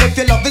girl, if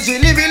your love is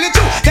really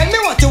true. Tell me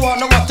what you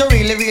wanna, what you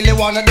really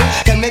wanna do.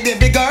 Tell me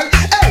baby girl,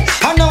 hey,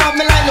 I know I'm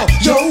like no.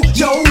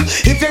 Yo,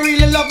 if you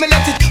really love me,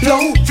 let it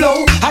flow.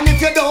 And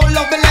if you don't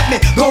love me, let me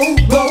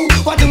go.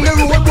 What in the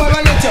road, boy,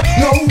 I let you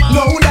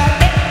know that.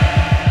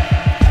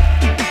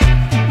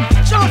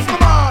 Just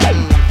come on.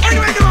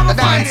 Anyway, do I'm a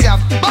dance, yeah.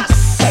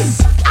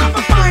 Bus. I'm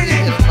a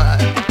fighting.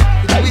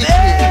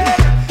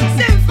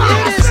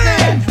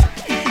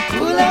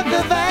 Pull up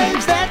the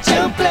vibes that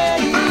you're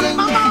playing.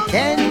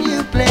 Can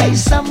you play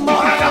some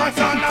more?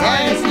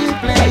 Can you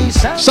play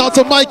some more? Shout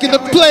to Mike in the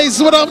place.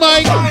 What up,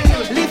 Mike?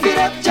 Lift it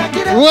up, jack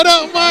it up. What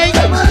up, Mike?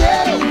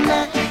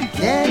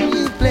 Can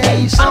you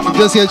play some more?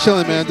 Just here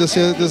chilling, man. Just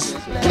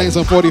playing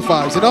some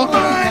 45s, you know?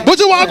 What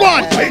you want, go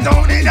on? We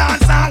don't need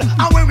dance hall,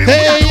 and when we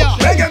hey,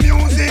 reggae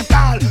music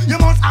call, you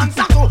must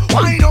answer to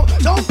wind up,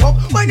 jump up.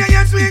 When you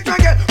hear sweet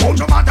reggae, hold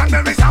your mouth and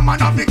bury some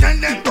man up, tell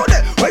them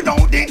today. We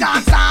don't need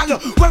dance hall,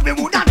 when we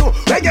would do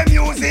reggae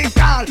music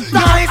call.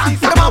 Nice,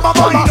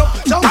 wind up,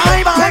 jump up.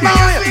 When you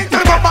hear sweet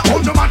reggae,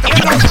 hold your mouth and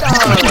bury some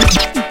man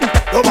up.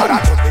 Nobody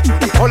touch me to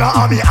the color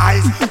of my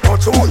eyes, but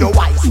through your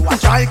eyes, you are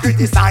trying to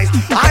criticize.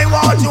 I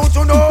want you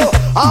to know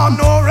I'm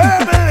no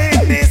rebel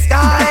in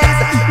disguise.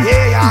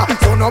 Yeah,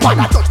 so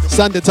nobody touch me.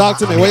 Sandy, talk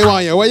to me. What you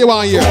want here? What you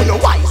want here?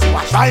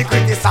 Try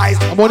criticize.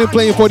 I'm only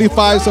playing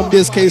 45 some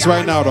this case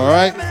right now, though,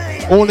 alright?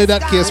 Only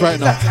that case right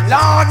now.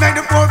 Lord, make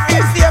the poor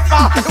feel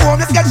safer. The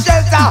homeless get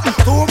shelter.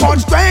 Too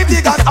much grave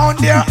diggers on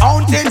their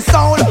haunting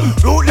soul.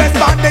 Ruthless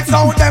bandits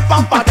out them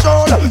on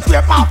patrol.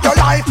 Scrape off your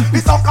life, we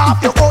suck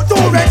off your coat. Do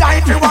red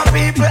eye if you want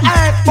people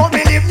help. But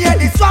me live near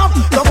the swamp.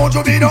 So won't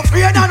you be no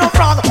afraid and no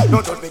frog.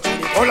 Don't judge me to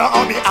the color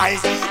of me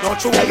eyes.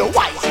 Don't you your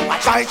wise, my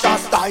child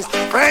chastise.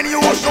 Friend, you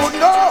should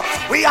know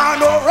we are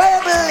no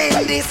rebel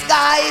in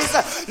disguise.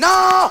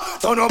 No,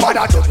 don't nobody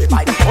judge me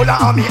by the color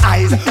of me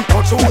eyes.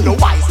 Don't you your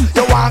wise,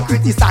 you want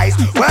criticize.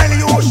 Well,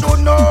 you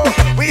should know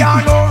we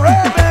are no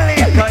rebel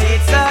in. Cause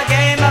it's a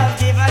game of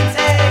give and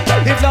take.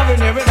 If loving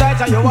you is right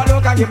and you a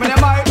look and give me the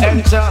mic,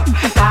 then sure,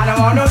 I don't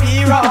wanna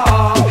be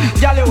wrong.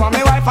 Girl, you want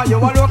me wife and you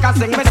a look and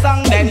sing me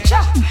song, then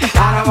sure,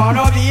 I don't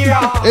wanna be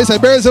wrong. It's a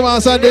berries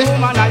on Sunday.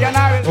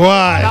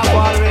 Why?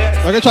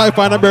 I'm gonna try to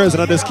find a berries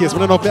in this case. We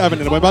don't know if they have it,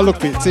 but I look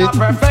for it, see?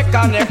 Perfect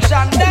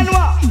connection, then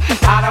what?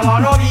 I don't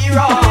wanna be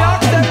wrong.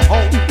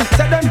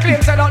 Say them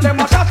claims, say that them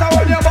a shot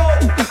when you bow.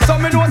 So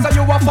me know say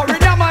you a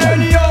foreigner, my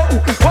anyhow.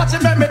 Watch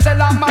it, make me tell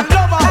a man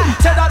lover.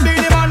 Say that be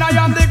the man, I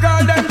am the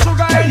girl, them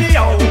sugar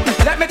anyhow.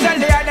 Let me tell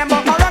the eye them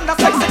about Miranda,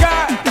 sexy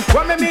girl.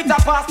 When me meet her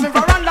pass me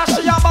veranda,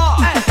 she a bar.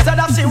 Say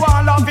that she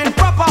want loving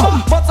proper.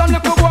 But some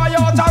little boy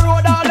out the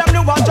road, all them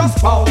do a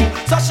just bow.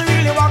 So she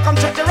really want come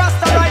check the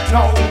rasta right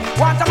now.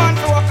 Want a man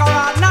to work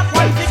hard, not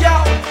one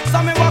figure. So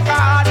me work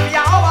hard for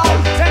your hour.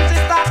 Then she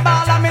start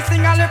ball and me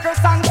sing a little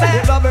song. Say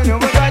if loving you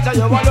is right,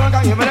 you alone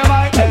can give me the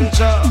mic, then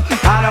sure.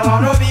 I don't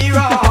wanna be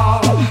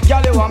wrong.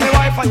 Girl, you want me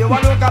wife and you a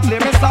look and play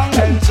me song,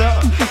 then sure.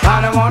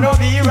 I don't wanna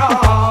be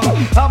wrong.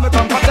 Have me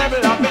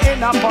comfortable and be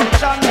in a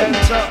function, then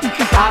sure.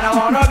 I don't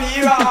wanna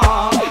be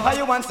wrong. How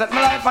you want set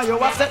my life and you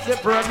want set the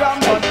program,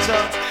 but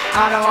sure.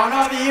 I don't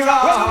wanna be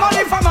wrong. Well,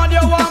 money for money,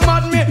 you want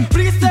mad me.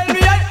 Please tell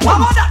me, hey, how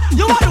about that?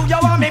 You want to, you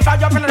want me fly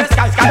up in the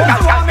sky, sky, sky,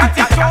 sky, sky,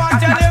 sky. You want to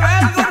tell the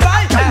world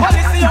goodbye. Well,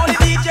 it's the only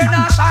DJ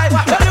not shy.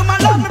 Well, you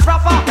man love me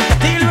proper.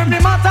 Deal with the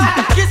matter.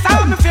 Kiss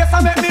out my face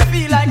and make me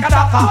feel like a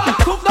dapper.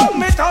 Cook down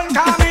me tongue,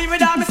 call me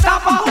without me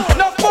stopper.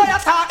 No boy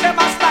attack them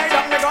and slide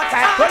up me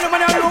gutter. Well, you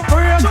man you look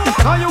great.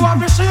 Now you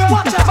want me share.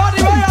 Watch your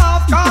body where you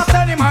have, cause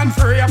any man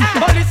free.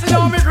 But listen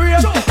on me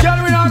great. Girl,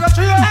 we not go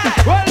trade.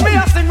 Well, me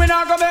a sing, we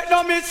not go make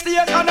no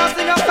mistake. And I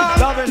sing a song.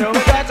 Loving you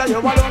is better,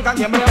 you alone can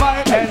give me my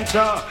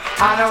attention.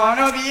 I don't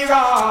wanna be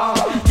wrong.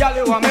 Girl,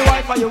 you want me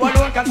wife and you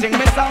alone can sing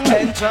me song,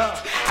 then sure.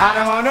 I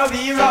don't wanna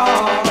be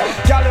wrong.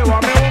 Girl, you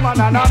want me woman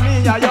and not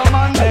me and your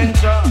man, then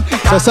sure.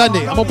 So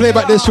Sandy, I'm gonna play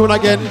back this tune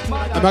again.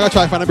 I'm gonna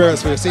try to find the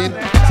berries for you, see?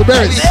 So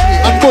berries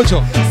and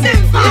Bojo.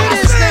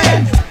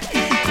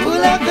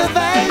 Pull up the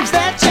vibes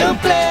that you're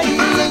playing.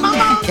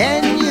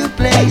 Can you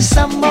play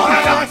some more?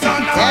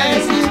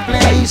 Can you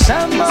play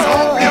some more?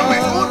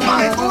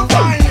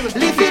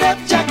 Lift it up,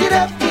 jack it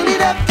up, pull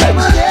it up, come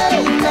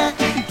again.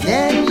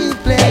 Can you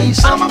play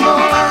some more?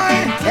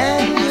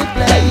 Can you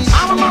play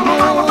some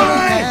more?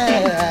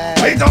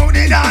 Without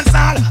the dance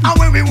hall, and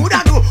when we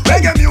woulda do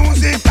reggae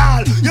music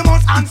hall, you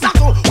must answer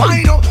to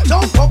wind up,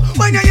 jump up.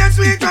 When you hear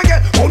sweet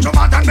reggae, put your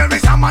mouth and bury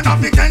some man up,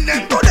 tell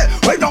them today.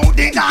 Without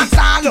the dance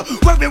hall,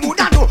 when we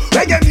woulda do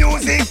reggae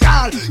music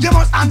hall, you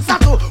must answer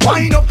to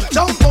wind up,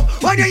 jump up.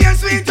 When you hear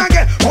sweet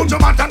reggae, put your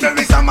mouth and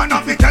bury some man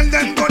up, tell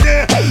them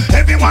today.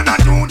 Everyone a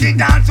do the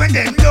dance when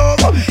them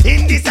love.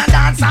 In this a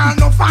dance hall,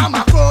 no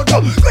farmer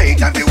photo.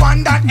 Greet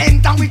everyone that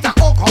enter with a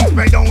hook on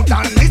spread out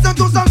and listen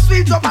to some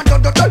sweet dub and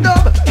dub.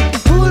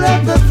 Pull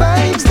up the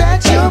vibes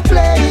that you're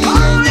playing.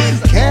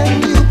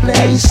 Can you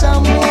play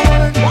some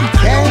more?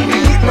 Can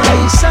you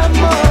play some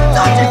more?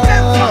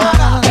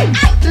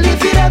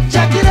 Lift it up,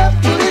 jack it up,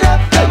 pull it up,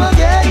 come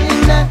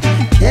again.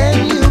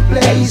 Can you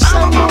play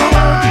some more?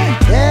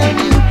 Can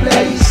you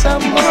play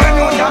some more?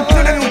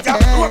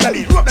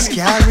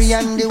 Scary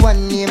and the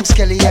one named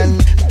Skellyan,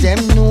 them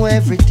know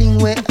everything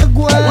where I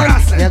go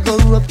on. They go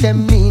rope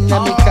them in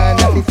and me can't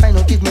have to find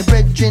out if me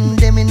brethren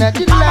them in a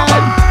the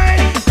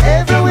land.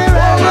 Everywhere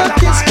I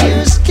look is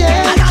pure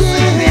sketchy.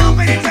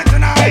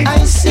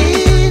 I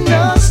see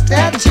no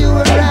statue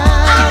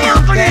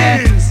around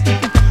them.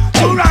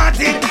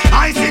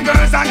 I see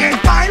girls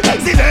against pipe.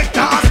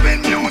 Selectors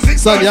spin music.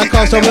 Sandy, I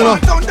can't stop now.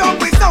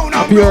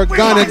 Pure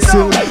Garnet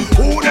still.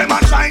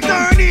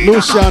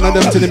 Lucian and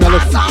them to the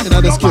melody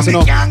in this case, you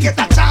know.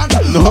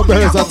 No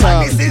berries at all. I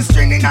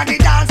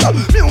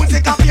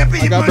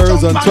got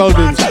berries on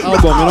 12-inch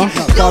album, you know,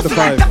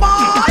 45.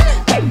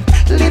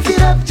 Lift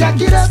it up, jack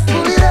it up,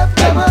 pull it up,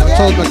 come again.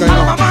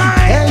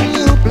 Can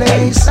you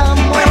play some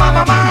more? Can you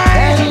play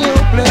some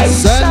more?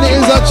 Sandy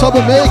is a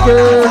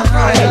troublemaker.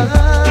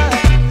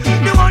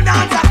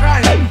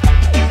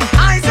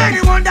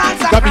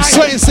 Got me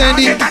sweating,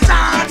 Sandy.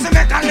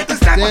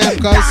 Damn,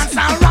 cuz.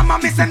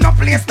 No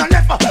place no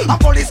left. A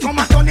police come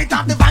and turn it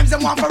off. The vibes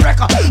them want for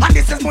record. And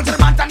this is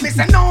Munchman and me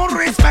say no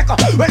respect.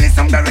 Well,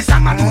 listen, there is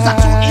some man who's a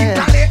true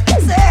intellect.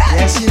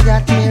 Yes, you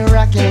got me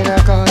rocking in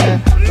a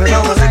corner.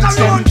 Music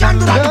everyone can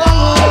do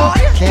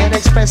that. Can't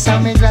express how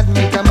me glad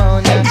me come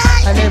on.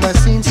 I never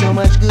seen so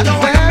much good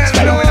vibes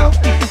flow.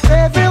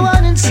 Everyone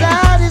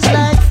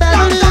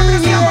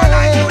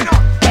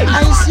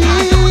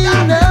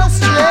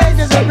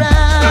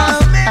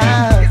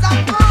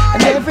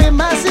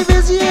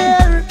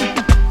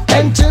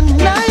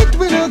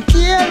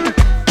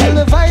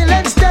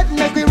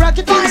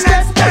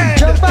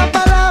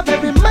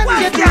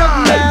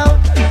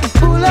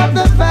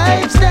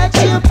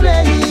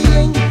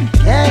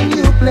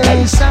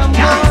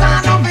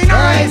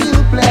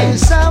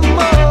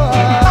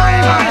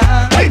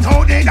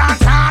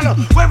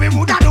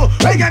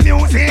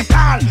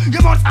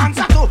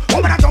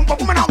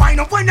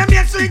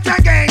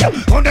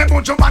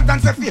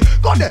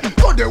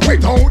nobody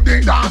without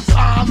the dance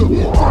hall.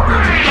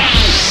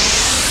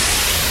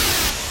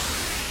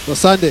 So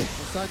Sunday.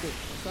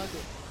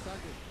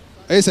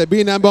 I said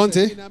Bean and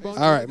Bounty.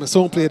 Alright, my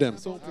song play them.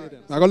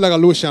 I got like a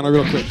Luciano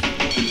real quick.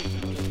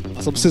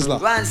 Some Sizzler.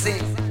 One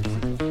thing.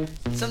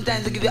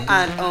 Sometimes they give you a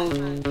hand out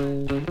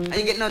and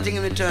you get nothing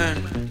in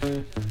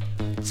return.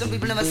 Some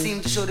people never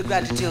seem to show the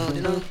gratitude,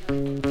 you know.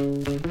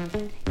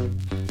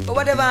 But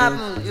whatever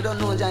happens, you don't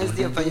know John is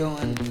there for you,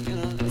 and you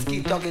know, just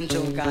keep talking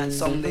to him, and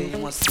someday you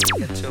must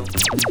get through.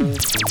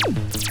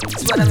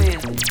 That's what I mean.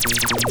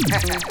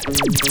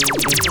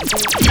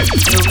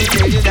 Let me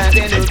tell you that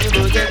they know you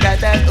both got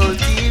that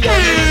ulterior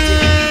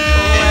motive.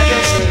 Oh, I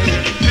can say.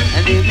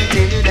 And let me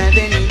tell you that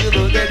they need you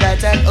both got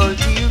that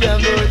ulterior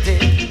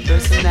motive.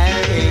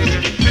 Personality.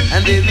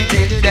 And let me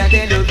tell you that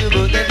they love you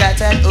both got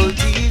that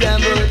ulterior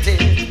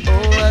motive. Oh,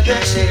 I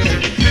can say.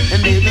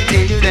 And let me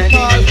tell you that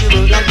they need you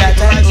both got that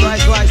ulterior.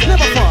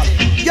 Never fall.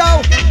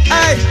 Yo,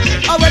 hey,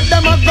 I what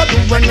them a go do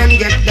when them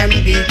get them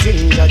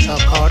beating, judge a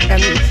caught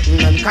them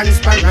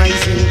conspiring.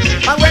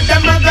 I what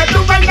them a go do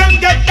when them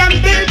get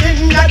them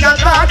beating, judge a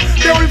caught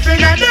the whole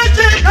thing and the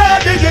chick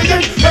out the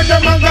giggle. What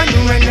them a go do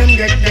when them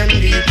get them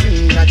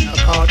beating, judge a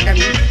caught them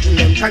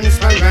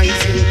conspiring.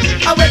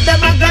 I what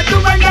them a go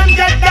do when them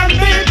get them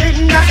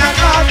beating, judge a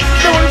caught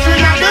the whole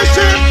thing and the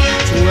chick.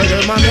 Two of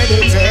them a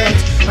meditate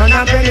and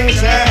a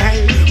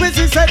penetrate. We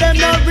see say them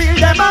not real,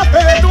 them a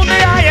pay to the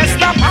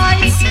highest of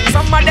heights.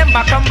 Some of them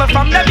back come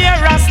from the mere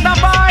Rasta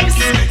boys.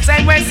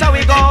 Same way so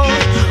we go.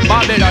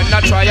 Babylon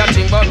not try a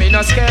thing but me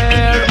no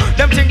scare.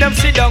 Them think them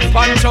sit down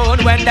on throne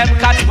when them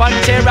catch one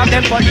chair of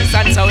them police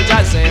and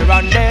soldiers here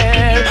and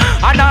there.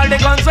 And all the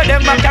guns with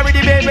them a carry the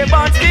baby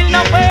but still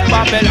no pay.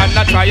 Babylon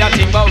not try a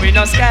thing but we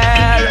no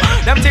scare.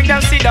 Them think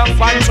them sit down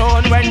on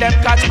throne when them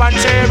catch one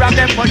chair of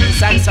them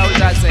police and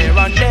soldiers here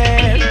and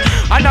there.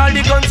 And all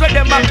the guns with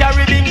them a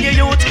carry bingy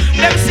youth.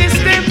 Them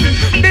system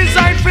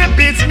designed for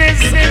business.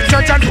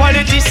 Church and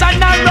politicians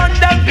not run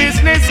them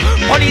business.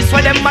 Police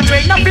for them a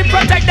train up to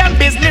protect them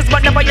business.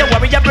 But never you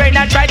worry your brain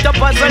and try to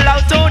puzzle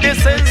out who this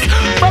is.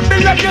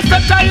 Babylon just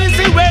such a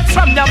easy words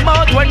from your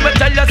mouth when we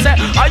tell you say,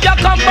 oh you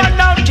come burn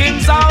down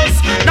King's house.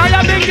 Now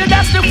you bring you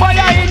that's the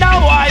fire in a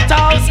White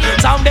House.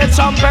 Sound they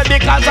trumpet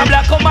because a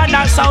black woman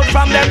are shout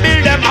from them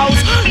build them house.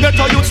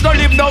 Ghetto youths don't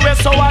live nowhere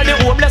so all the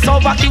homeless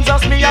over King's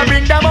house me and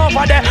bring them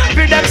over there.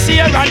 Bring them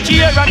cheer and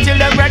cheer until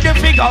them ready to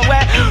figure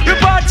where.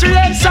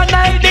 Repatriation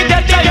I did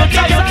get you.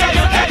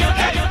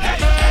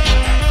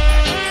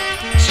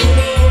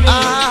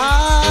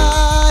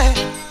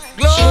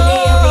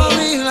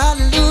 Glory,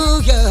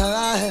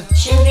 hallelujah.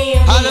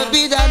 Hallowed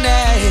be thy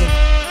name.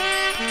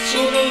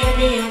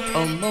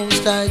 Oh,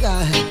 Most High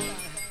God.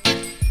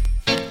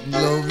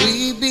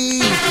 Glory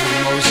be to the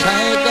Most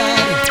High God.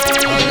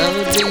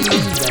 Hallowed be thy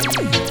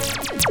name.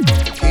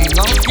 King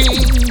of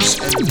kings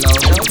and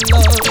Lord of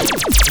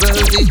lords,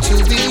 worthy to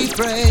be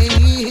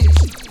praised.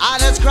 I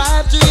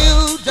ascribe to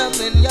you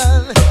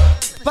dominion,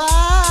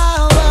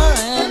 power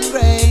and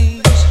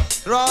grace.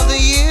 For all the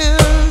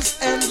years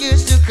and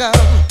years to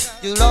come,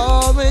 you'll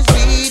always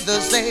be the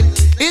same.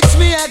 It's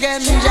me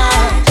again,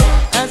 Jah,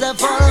 as I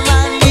fall on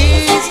my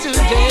knees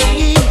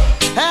today.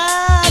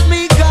 Help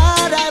me,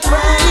 God, I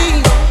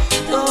pray.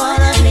 Don't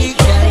wanna be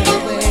carried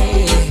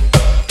away.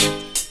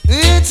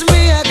 It's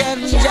me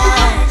again,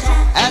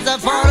 Jah, as I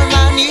fall on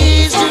my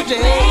knees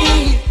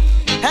today.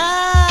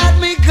 Help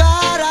me,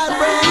 God, I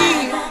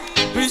pray.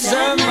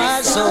 Preserve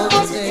my soul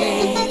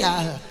today.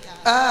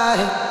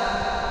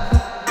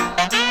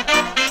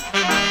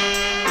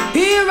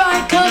 Here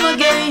I come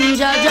again,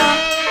 Jah Jah.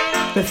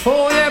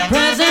 Before your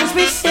presence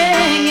we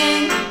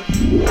singing.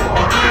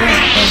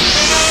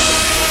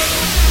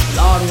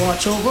 Lord,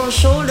 watch over our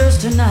shoulders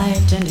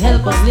tonight and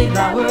help us live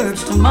our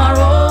words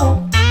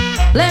tomorrow.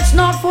 Let's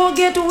not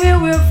forget where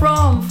we're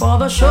from.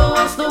 Father, show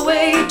us the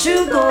way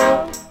to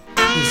go.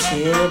 You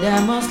said I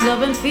must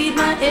love and feed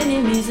my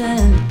enemies,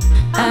 and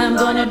I'm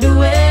gonna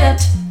do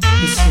it.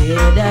 You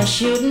said I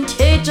shouldn't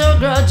hate or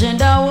grudge,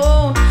 and I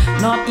won't,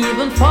 not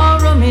even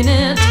for a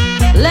minute.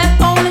 Let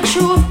only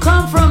truth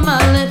come from my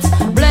lips.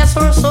 Bless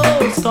our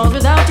souls, cause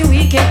without you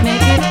we can't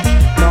make it.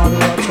 Lord,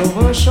 watch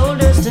over our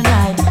shoulders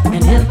tonight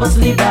and help us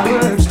live our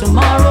words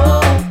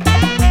tomorrow.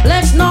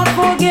 Let's not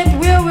forget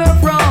where we're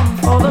from.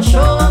 Father,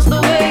 show us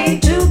the way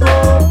to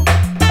go.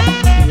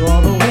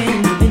 You're the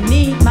wind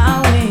beneath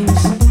my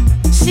wings.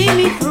 See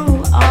me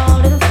through all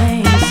little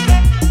things.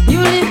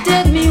 You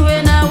lifted me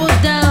when I was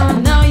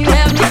down. Now you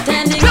have me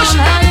standing on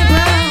higher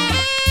ground.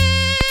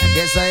 I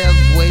guess I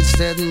have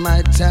wasted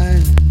my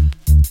time.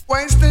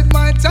 Wasted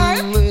my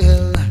time?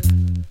 Well,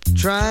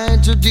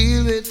 trying to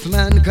deal with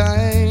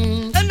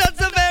mankind. And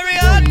that's a very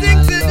hard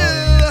thing to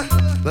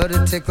do. But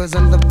it tickles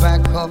in the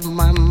back of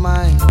my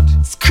mind.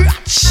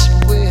 Scratch!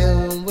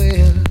 Well,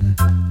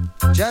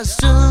 just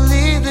to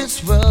leave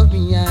this world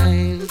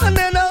behind. And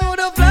then I would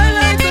have fly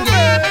like a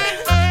bird.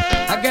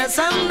 I guess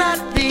I'm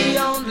not the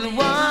only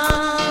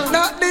one.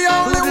 Not the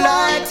only one.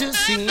 Like to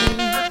see.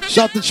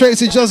 Shout to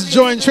Tracy, just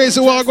joined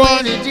Tracy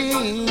Wagwan.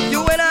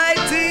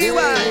 UNITY,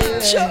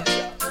 sure.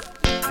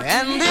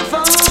 And if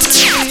only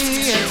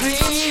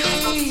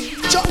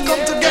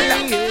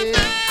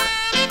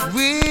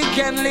we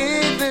can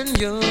live in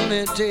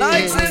unity.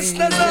 Like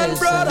sisters and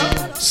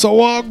brothers. So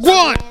go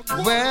on.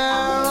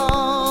 We're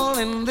all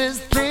in this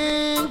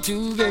thing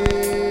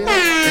together.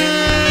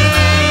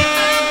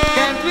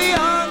 Can't we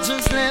all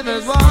just live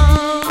as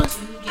one?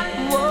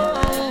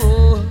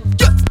 Whoa.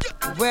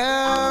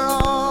 We're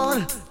all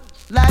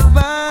like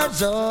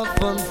birds of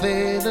one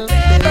feather.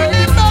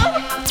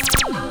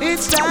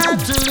 It's time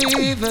to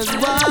live as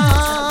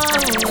one.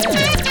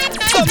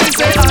 So me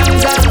say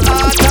hands and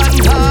heart and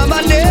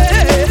harmony,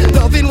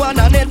 loving one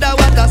another,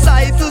 what a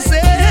sight to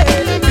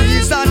say.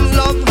 Peace and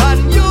love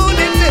and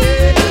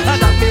unity, and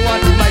that me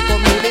want in my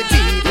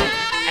community.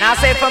 And I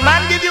say, if a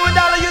man give you $1,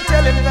 you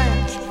tell him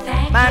thanks.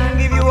 Man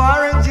give you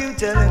orange, you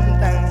tell him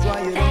thanks.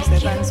 Why you don't say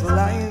thanks for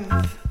life?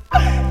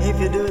 If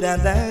you do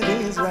that, that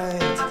is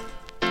right.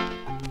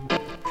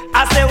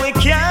 I say we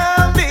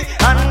can't be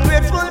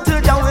ungrateful to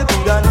Jah. We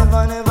could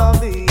never, never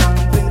be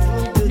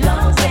ungrateful to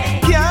Jah.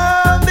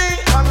 Can't be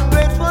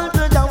ungrateful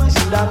to Jah. We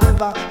should have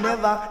never,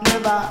 never,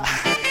 never.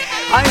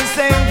 I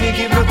say we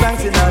give you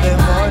thanks in the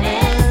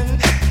morning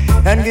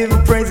and give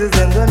praises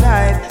in the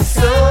night.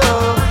 So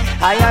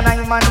I and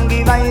I man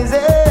give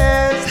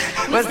praises,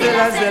 but still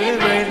I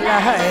celebrate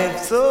life.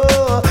 So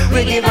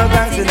we give you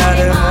thanks in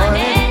the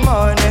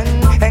morning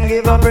and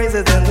give our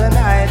praises in the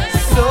night.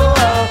 So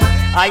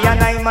I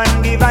and I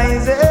man give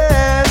praises,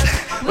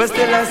 but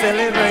still I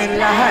celebrate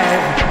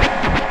life.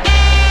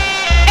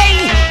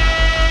 Hey,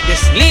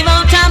 just leave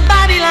out of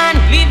Babylon,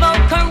 leave out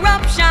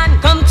corruption,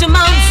 come to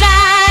Mount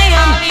Zion,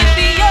 all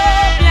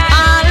Ethiopia,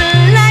 all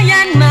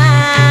Lion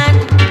Man.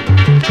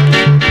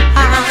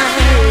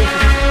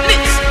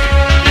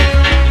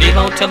 Leave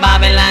out to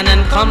Babylon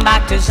and come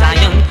back to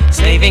Zion,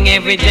 slaving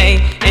every day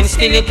and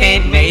still you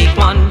can't make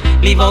one.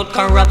 Leave out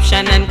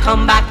corruption and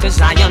come back to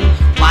Zion.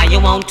 Why you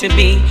want to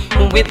be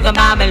with the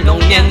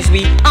Babylonians?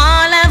 We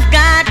all have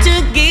got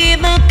to give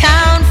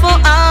account for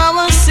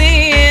our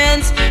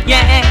sins,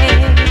 yeah.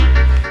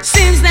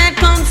 Sins that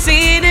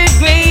considered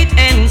great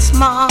and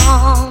small.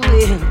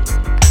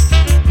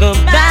 The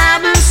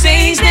Bible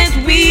says that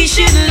we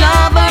should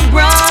love our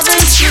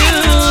brothers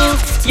true,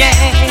 yeah.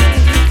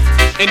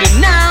 And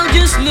now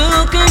just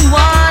look at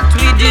what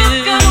we do.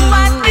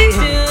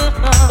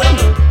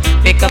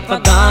 Pick up a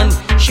gun,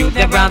 shoot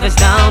their brothers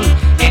down.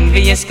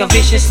 Envious,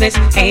 viciousness,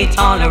 hate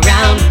all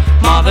around.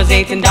 Mothers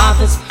hating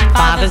daughters,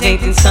 fathers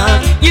hating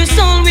sons. Your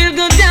soul will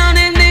go down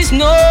and there's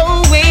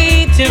no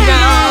way to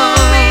run.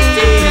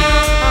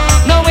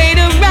 No way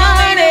to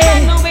run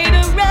it.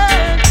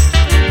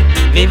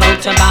 Leave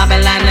out to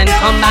Babylon and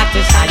come back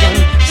to Zion,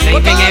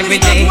 slaving every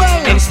day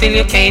and still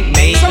you can't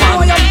make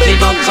one.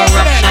 Leave out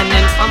corruption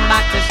and come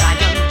back to Zion.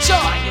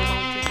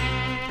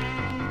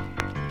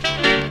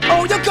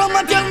 Oh, you come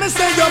and tell me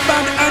say you're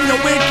bad and you're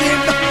wicked.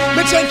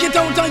 Me check it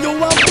out and you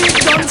have big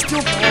guns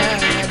to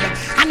bad.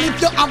 And if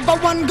you have a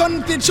one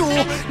gun to chew,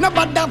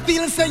 nobody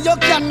feel say you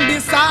can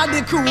decide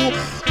the crew.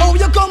 Oh,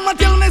 you come and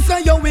tell me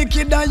say you're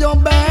wicked and you're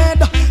bad.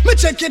 Me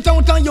check it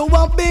out and you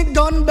have big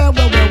gun,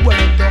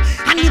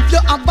 and if you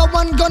have a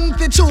one gun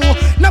to chew,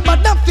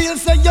 nobody feel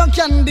say you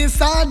can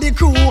decide the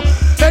crew.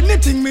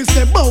 Anything me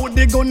say about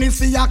the gun is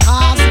for your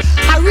cause.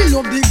 I really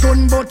love the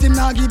gun but him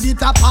not give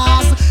it a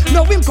pass.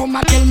 Now him come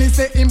and tell me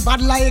say him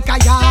bad like a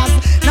yas.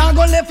 Now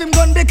go left him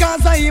gun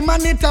because of him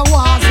and it a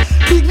was.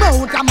 Big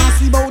mouth a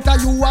massive out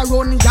a you a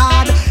run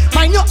yard.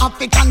 Mind your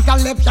African to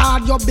left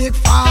yard your big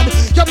fad.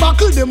 You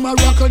buckle them a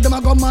rockle them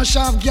a go mash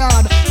off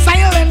guard.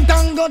 Silent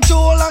and go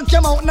tool and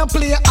come out and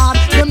play hard.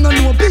 Them no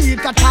know beat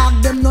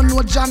attack, them no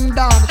know John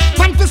Dog.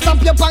 Man fi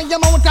stamp you on your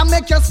mouth and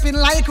make you spin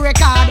like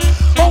record.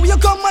 Oh you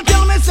come and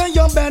tell me say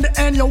you're bad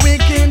and you're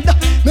wicked.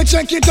 Me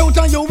check it out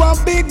and you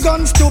have big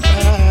guns to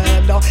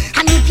bad.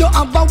 And if you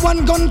have a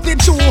one gun to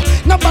chew,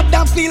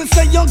 nobody feel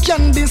say you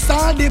can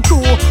decide the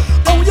crew.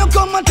 Oh you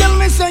come and tell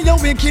me say you're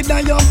wicked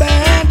and you're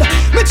bad.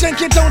 Me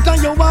check it out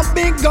and you have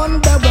big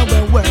gun,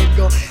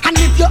 and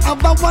if you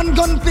have a one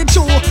gun to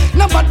chew,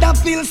 nobody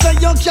feel say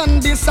you can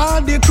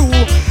decide the crew.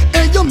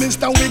 Hey you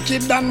Mr.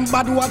 Wicked and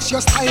bad, watch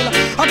your style.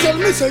 I tell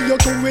me say you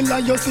too will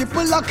and you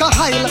simple like a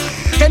hile.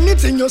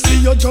 Anything you see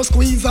you just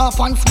squeeze off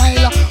and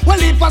smile.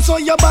 Well if I saw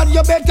you bad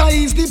you better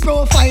ease the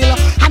profile.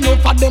 I know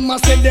for them I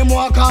said them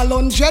walk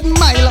 100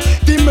 mile.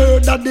 The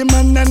murder the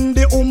man and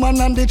the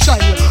woman and the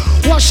child.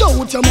 Wash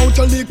out your mouth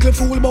you little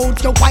fool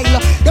about your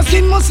while. Your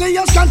skin must say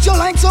you scratch you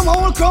like some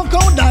old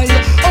crocodile.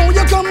 Oh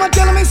you come and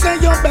tell me say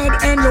you're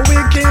bad and you're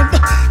wicked.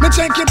 Me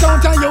check it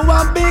out and you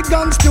have big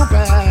guns to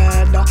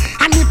bad.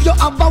 And if you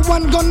have a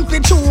one gun to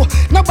chew,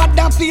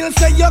 nobody feel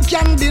say you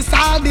can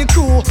decide the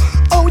crew.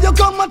 Oh you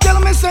come and tell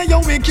me say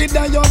you're wicked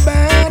and you're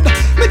bad.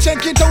 Me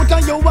check it out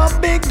and you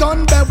have big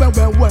gun,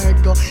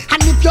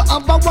 and if you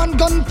have a one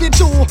gun to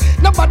chew,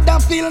 nobody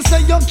feel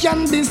say you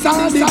can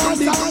decide the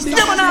crew.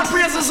 Them man are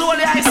praises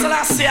holy I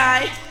Selassie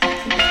I.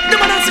 Them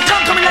man are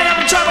come coming I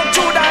have travel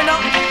through dino.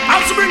 I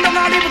have to bring down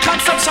all evil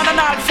conception and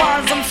all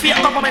false and fake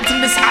government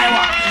in this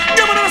Iowa.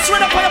 Them man are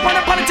swear up upon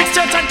the politics,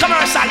 church and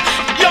commercial.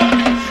 Yo,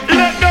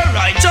 let the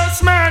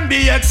righteous man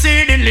be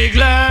exceedingly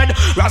glad.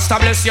 Rasta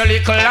bless your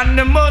little and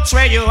the much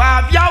where you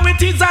have. Yeah, it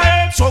is a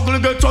head struggle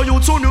get to you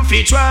to new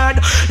feet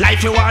tread.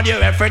 Life you want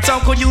your efforts, how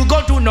could you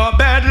go to no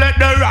bed? Let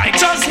the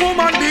righteous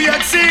woman be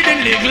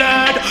exceedingly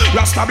glad.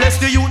 Rasta bless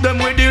the youth them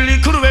with the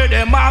little way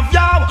them have.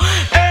 Yeah,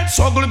 head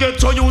struggle get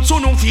to you to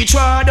new feet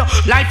tread.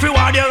 Life you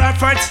want your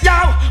efforts.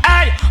 Yeah,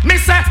 hey, me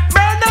say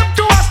burn them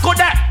to us go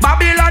there.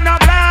 Babylon a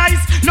lies.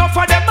 No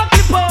for them a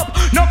clip up,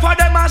 no for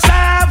them a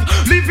serve.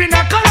 Live in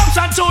a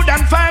corruption so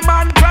them fame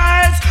and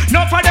praise.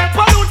 No for them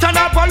pollute and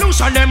a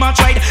pollution them a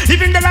trade.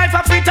 Living the life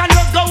of it and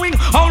not going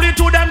only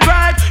to them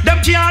pride.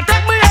 Them can't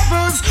take me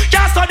heavens,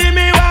 can't study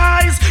me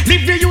wise.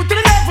 Live the youth to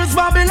the levels,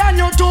 Babylon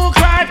you too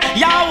cry.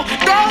 Yo,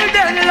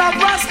 golden love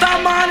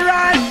Rasta man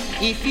right.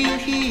 If you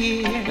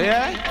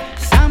hear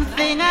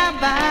something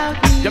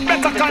about me, you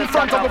better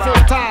confront her before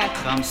you talk.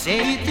 Come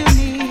say it to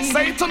me.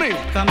 Say it to me.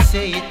 Come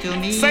say it to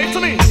me. Say it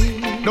to me.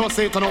 Don't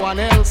say it to no one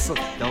else.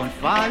 Don't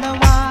follow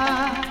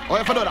what oh,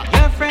 if I do that.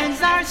 Your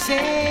friends are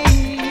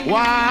saying.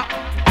 What?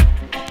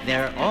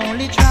 They're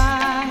only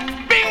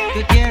trying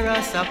to tear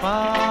us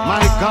apart. My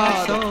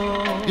God.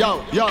 So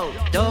yo.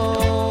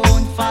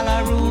 Don't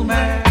follow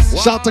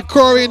rumors. Shout to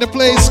Corey in the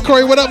place.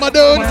 Corey, what up, my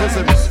dude?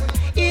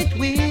 It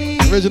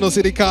will. Original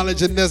City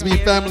College and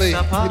Nesby family.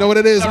 You know what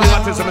it is,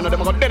 man.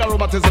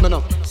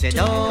 Say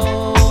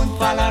don't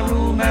follow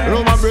rumors.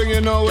 Rumor bring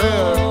you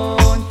nowhere.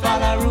 Don't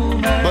follow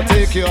rumors. But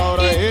take you out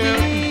of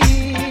here.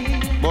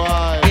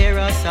 Boy. Tear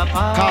us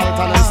apart.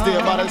 Carlton and stay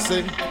by the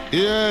sing.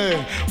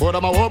 Yeah. What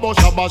am I worry about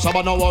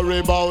Shabba, no worry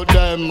about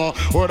them.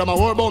 What am I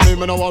worry about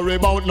me no worry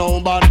about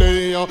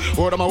nobody.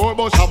 What am I worry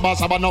about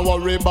Shabba, no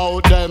worry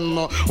about them.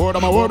 What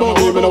am I worry about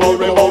me no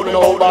worry about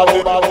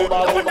nobody.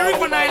 Come on the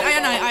River Nile, I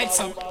and I hide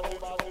some.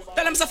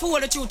 Tell them to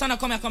forward the truth and I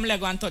come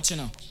Lego and touch you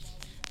know.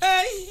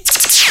 Hey.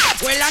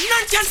 Well, I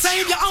none can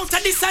save you out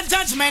of this a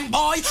judgment,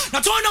 boy.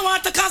 Not all no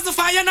want to cause the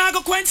fire, now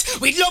go quench.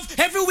 With love,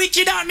 every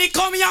wicked army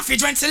come here. Fi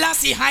drench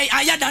Selassie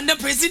higher than the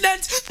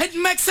president. It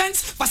makes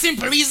sense, for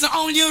simple reason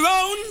on your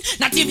own.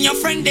 Not even your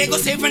friend, they go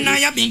save and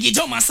I bingy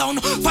Joma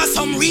sound. For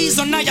some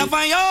reason, I have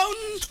my own.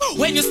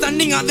 When you're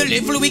standing at the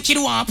level, wicked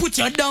one put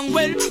you down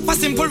well. For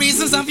simple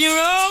reasons of your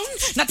own.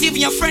 Not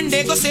even your friend,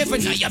 they go save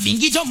and I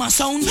bingy Joma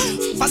sound.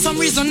 For some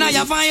reason, I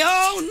have my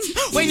own.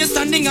 When you're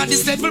standing at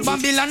this level,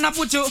 Babylon, I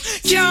put you.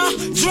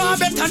 Can't draw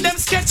better them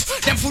sketch.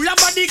 Them full of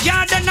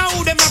bodyguard and now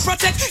them a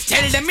protect.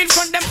 Tell them in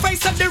front them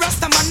face of the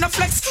Rasta man no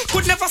flex.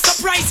 Could never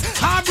surprise.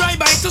 Hard right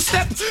by to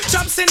step.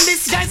 Chops in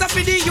disguise of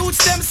the youths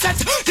them set.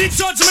 The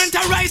judgment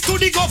arise to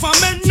the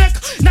government neck.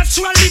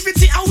 Natural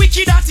liberty and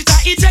wicked at it a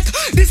eject.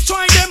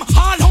 Destroy them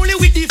all only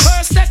with the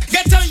first step.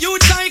 Get a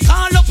youth like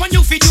call up and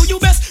you fi do you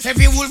best.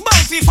 Every wolf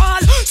bound fi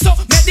fall. So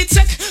make the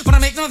check, but I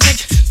make no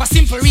check. For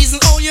simple reason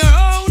all your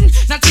own.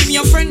 Not even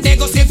your friend they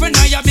go save when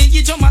I a big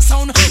Joma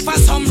sound. For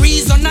some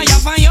reason I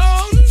have my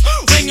own.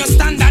 When you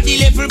stand at the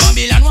level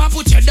Babylon want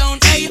put you down.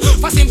 Hey,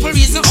 for simple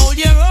reason hold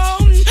your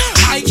own.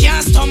 I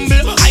can't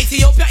stumble.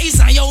 Ethiopia is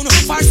my own.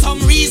 For some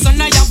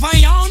reason I have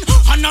my own.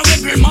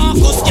 Honorable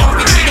Marcus can't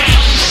be down.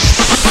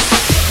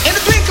 In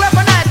the twinkle of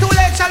an eye, too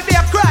late shall be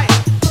a cry.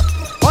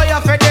 Oh, you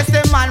for this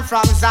the man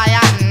from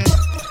Zion.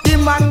 The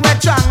man we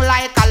strong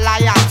like a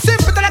lion.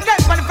 Simple to the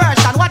great for the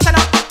version. Watch it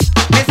up.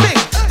 Me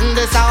sing.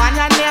 This a one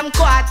your name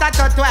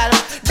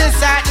 11:45. This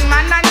certain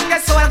man and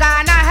his soul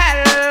gonna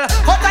hell.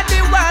 Out of the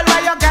world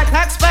where you get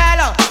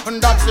expelled.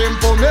 That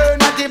simple me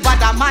not the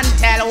bad man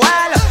tell.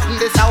 Well,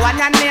 this a one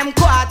your name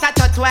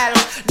 11:45.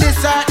 This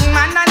certain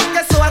man and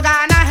his soul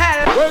gonna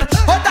hell.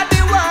 Out of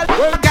the world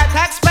where you get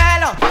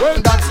expelled.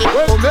 That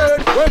simple me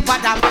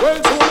bad man. Well,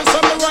 soon as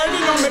I'm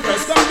riding on me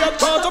best, them get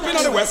caught up in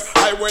the west.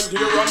 I went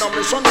here on a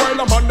mission while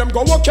a man them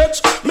go a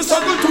catch. Me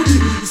struggle to the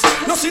east,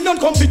 no see them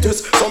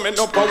competitors. Some men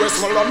up a west,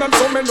 small on them,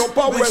 some men up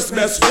a west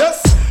best.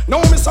 Yes,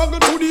 now me struggle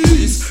to the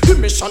east. The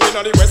mission in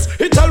the west,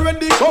 it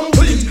already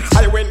complete.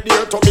 I went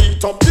there to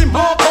meet up the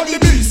mark on the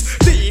beast.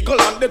 The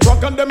eagle and the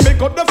dragon, them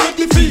make up the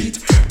 50 feet.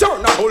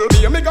 Turn a whole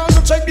day, me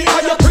gonna check the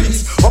higher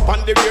priest. Up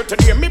on the rear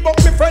today, me buck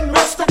me friend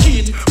Master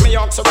Keith. Me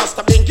ask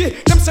Rasta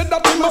Binky, them said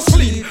that he must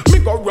flee. Me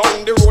go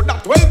round the road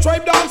that 12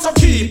 tribe dance a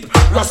keep.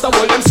 Rasta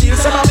hold them seals,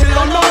 say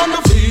Babylon on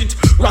the feet.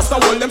 Rasta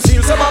hold them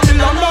seals, say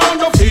Babylon on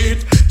the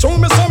feet. Show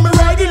me some me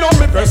riding on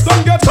me breast,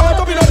 don't get caught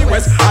up in the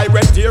west. I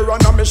went here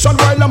on a mission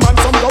while a man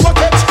from go a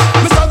catch.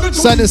 Me struggle to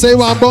Sunday say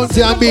one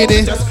bounty and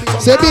Beanie.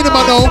 Say Beanie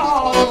man now.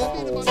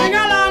 Sing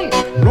along.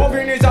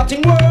 Loving is a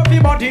thing where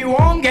everybody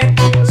won't get.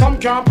 Some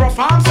can't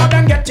perform, so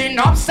them getting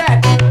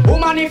upset.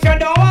 Woman, if you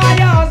don't want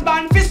your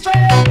husband fi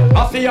straight,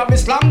 I fear of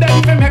Islam,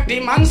 then fi make the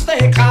man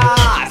stay.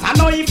 Cause I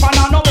know if I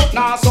know but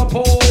not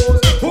suppose.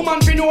 Woman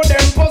fi know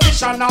them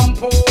position and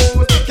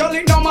pose. Girl,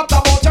 it don't matter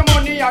about your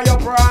money or your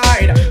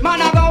pride.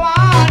 Man, I go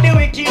on the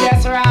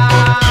wickedest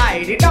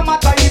ride. It don't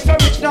matter if you're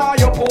rich or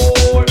you're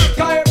poor.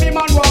 Cause every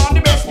man want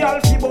the best girl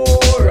fi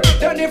bore.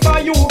 Then if I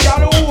you,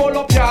 girl, who hold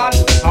up your hand?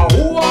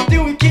 Who want the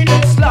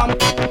wickedest slam?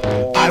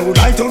 I would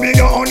like to be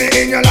the only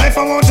in your life.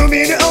 I want to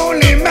be the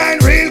only man.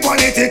 Real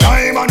quality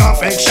time and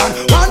affection.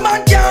 One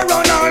man can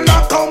run all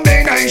that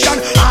combination.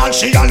 All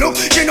she a look,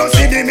 she don't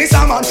see the miss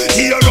a man.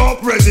 Tear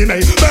up resume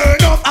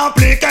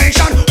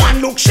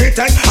she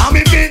take. And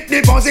me fit the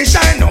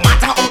position, no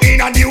matter how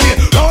in and the way.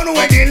 Run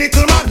away the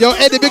little man. Yo,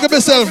 Eddie, big up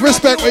yourself.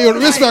 Respect,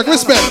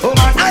 respect. Oh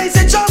man, I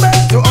say trouble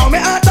to all me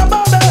at the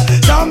bubble.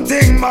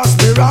 Something must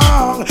be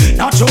wrong.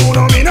 Not true,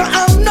 no me no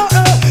I'm no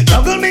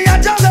juggle me a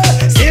juggle.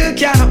 Still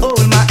can't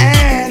hold my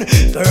hand.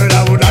 Girl,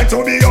 I would like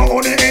to be your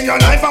only in your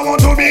life. I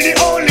want to be the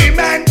only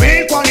man.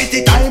 Real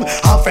quality time,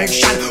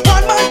 affection.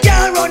 One man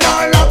can run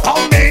all a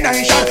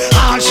combination.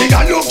 All she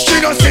a look, she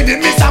don't see the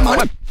miss a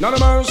man. None of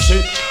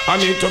mercy, I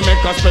need to make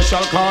a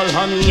special call.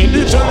 Hand me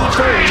the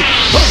telephone.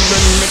 And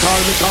when me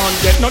call, me can't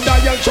get no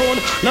dial tone.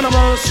 None of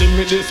mercy,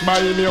 me this by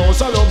me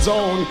house a love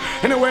zone.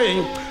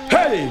 Anyway,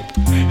 hey,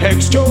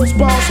 excuse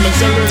boss, me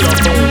cellular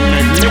phone.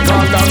 Make me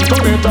call down to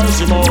later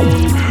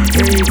Simone.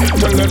 Hey,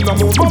 tell them no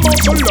move a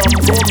muscle lump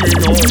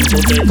coming home.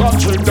 So take a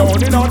trip down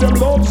in all them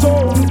love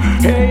zone.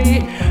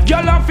 Hey,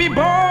 y'all have to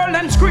ball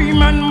and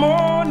scream and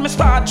moan. Me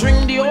start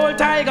drink the old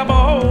tiger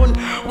bone.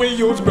 We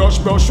use brush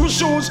with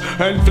shoes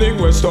and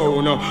fling with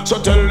stone.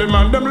 So tell them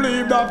and them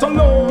leave that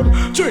alone.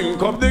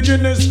 Drink up the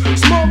Guinness,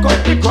 smoke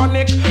up the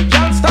chronic.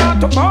 Y'all start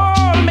to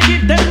ball, me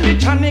give them the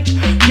tonic.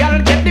 Y'all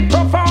get the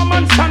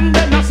performance and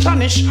then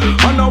astonish.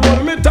 And I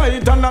hold me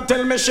tight and I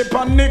tell me she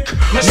panic.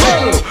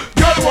 Well,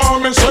 y'all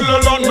want me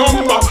cellular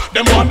number.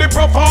 Them want the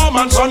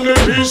performance and the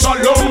piece of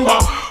lumber.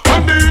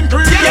 And the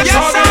ingredients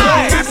are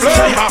the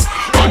flavor.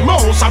 And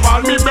most of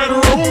all me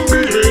bedroom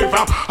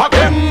behavior.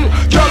 Again,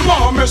 y'all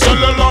want me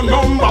cellular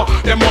number.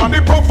 Them want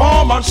the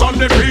performance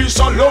and the piece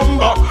of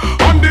lumber.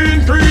 And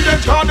the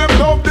ingredients cause them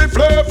love the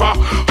flavor.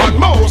 And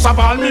most of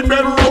all me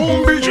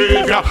bedroom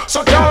behavior.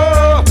 So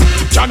girl,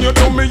 can you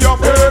do me a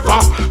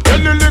favor?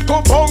 Tell the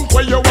little punk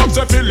where you want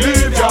to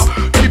believe ya.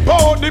 Keep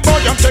out the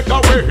boy and take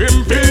away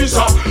him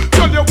visa.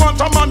 Tell you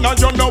want a man and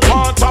you no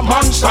want a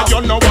monster.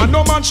 You no want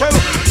no man shell,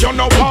 you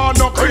no want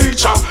no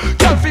creature.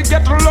 Girl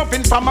forget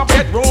loving from a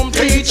bedroom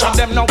teacher.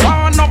 Them no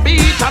want no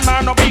beat and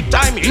man no big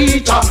time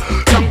eater.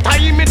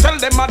 Sometime me tell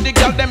them a the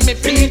girl them me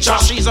feature.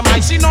 She's a my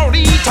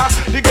senorita,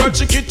 the girl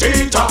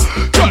chiquitita.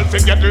 Girl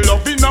forget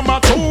loving I'm a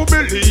true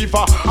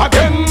believer.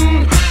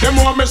 Again, them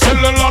want me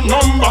cellular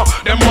number.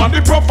 Them want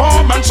the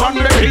performance and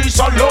the piece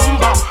of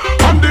lumber.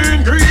 And the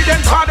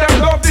ingredients cause them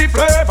love the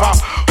flavor.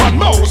 And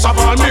most of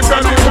all me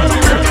very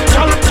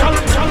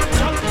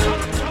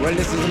well,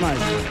 this is nice.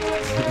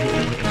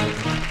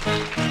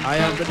 I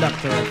am the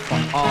doctor for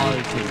all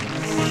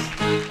things.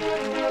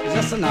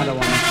 Just another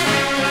one.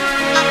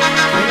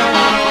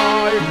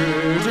 I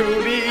will to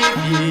be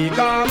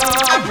come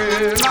up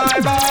in my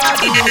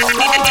body.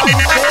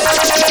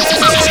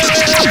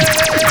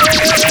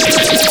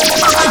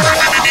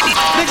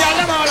 The gal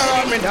them all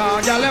around me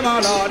down, gal them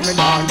all around me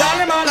down, gal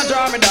them all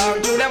draw me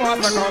down, do them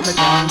want to come me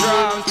down.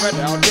 Drum spread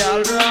out,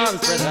 gal drum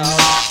spread out,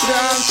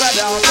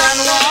 and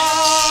wine.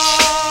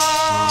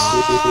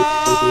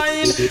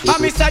 I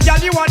miss a gal,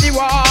 you are the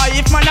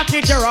wife, man I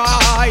treat you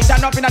right.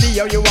 And up in the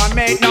year you want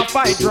make no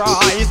fight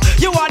rise.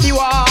 You are the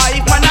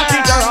wife, man I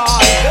treat you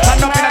right.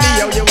 And up in the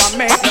year you want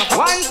make no.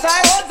 Once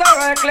I was a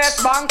reckless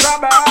bank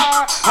robber,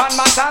 and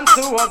my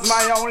Sansu was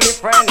my only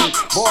friend.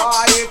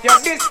 Boy, if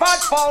you're this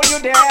fat foul, you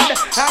dead.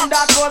 And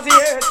that was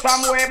years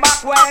from way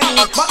back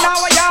when. But now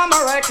I am a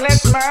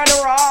reckless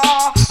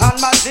murderer, and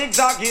my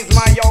zigzag is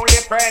my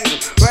only friend.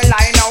 Well,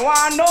 I know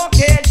I no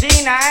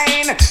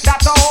KG9.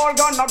 That's a whole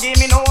gun, no give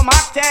me no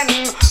Mac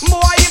 10.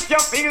 Boy, if you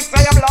feel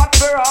say your blood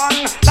to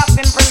run, that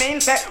simply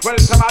means say, well,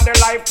 some other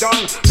life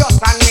done.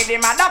 Just hand me the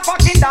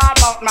motherfucking dog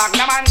out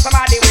Magnum and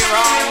somebody will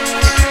run.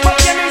 But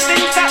give me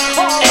things that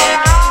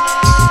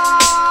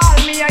overall,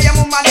 me and your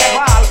mama they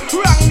fall.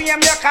 Wrong name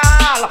you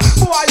call.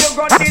 Boy, you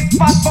got this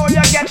fat boy,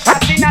 you get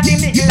shot in the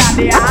middle of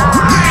the hall.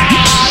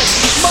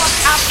 But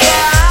after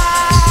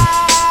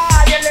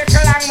all, you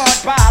little long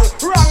mouth pal.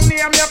 Wrong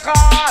name you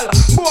call.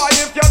 Boy,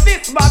 if you're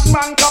this bad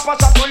man, cup a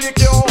shot will lick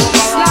you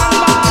over. Slang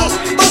ball,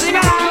 buzzing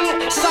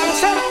along,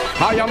 sunset.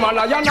 I am a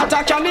lion, not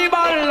a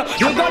cannibal.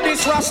 You got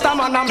this Rasta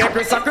man and make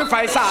me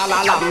sacrifice all a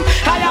lamb.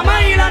 I am a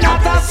healer,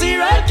 not a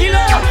serial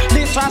killer.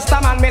 This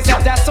Rasta man me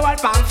set their soul on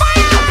fire.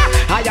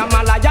 I am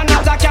a lion,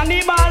 not a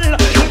cannibal.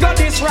 You got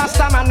this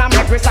Rasta man and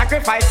make me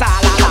sacrifice all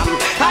a lamb.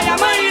 I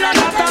am a healer,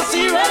 not a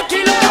serial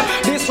killer.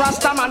 This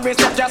Rasta man me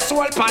set their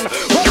soul on.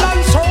 Well,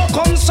 I'm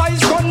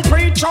circumcised, gun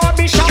preacher,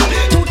 bishop.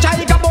 Two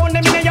tiger bone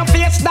them in your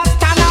face, that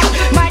stand up.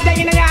 My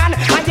day in the hand,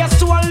 and your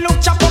soul look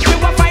chop up. You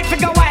a fight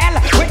figure well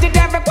with the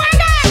devil.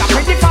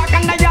 Pretty fuck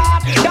in the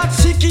yard, that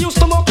sick used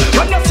to mock.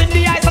 When you see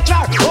the eyes a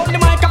try, hold the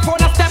microphone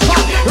a step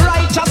up.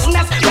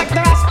 Righteousness, like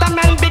the Rasta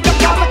man, big up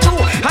for true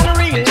and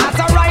real. As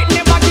a right,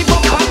 never give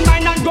up, and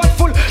mind and God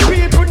full.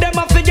 People them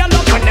a figure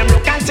up when them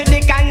look and see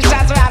the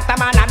conscious Rasta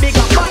man a big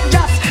up. But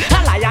just a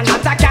lion,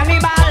 not a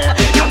cannibal.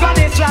 You got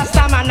this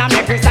Rasta man a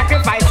make me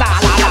sacrifice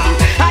all of them.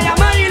 I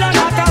am a healer,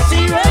 not a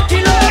serial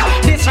killer.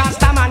 This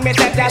Rasta man me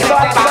set their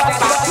soul back.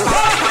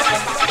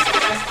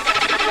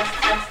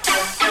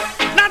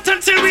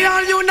 Until we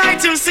all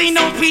unite, you'll see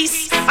no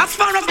peace. As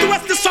far as the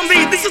west is from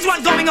me, this is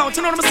what's going out.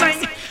 You know what I'm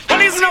saying? Well,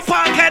 listen up,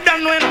 Parkhead,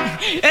 and when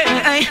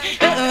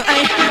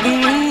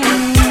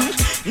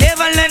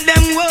never let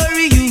them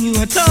worry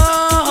you at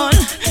all.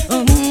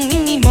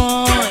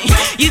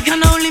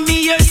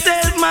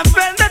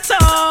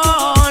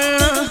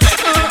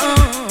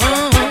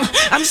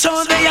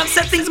 sure they have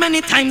said things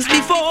many times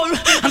before,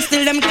 and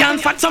still them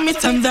can't fathom it,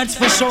 and that's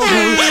for sure.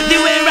 The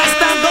way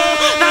Rasta go,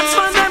 that's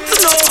for them to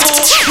know.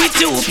 We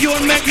too pure,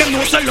 make them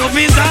know so love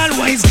is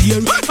always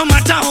here. No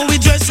matter how we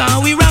dress, how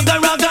we ragga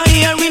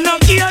here, we no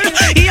care.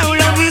 Yeah,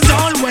 love is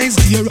always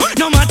there.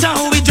 No matter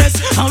how we dress,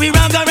 how we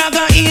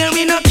ragga here,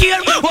 we no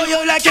care. Oh, you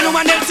like no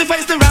one else to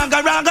face the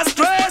ragga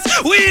stress.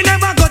 We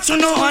never got to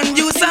know and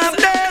you some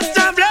bless,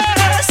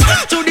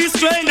 to the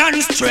strain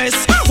and stress.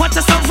 What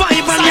a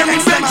survivor, you're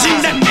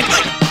reflecting them.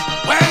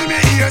 Well, me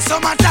hear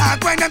some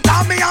attack when them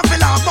tell me I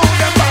feel about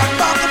them bad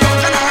back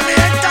about and all the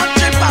head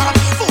touching back.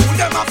 Fool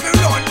them off the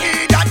run,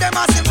 that them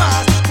as the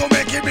mass. Go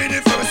make it be the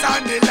first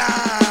and the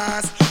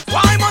last.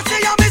 Why must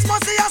see a miss,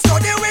 must see a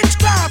study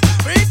witchcraft?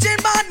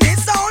 Preaching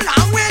badness, so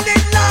long will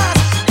it last?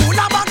 Pull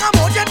a bag of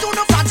mud, you do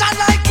no fragile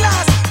like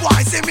glass. Why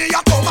see me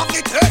a come off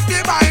the turf,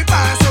 the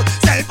bypass? So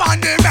self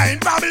on the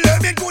main problem,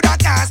 it could have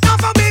cast. Now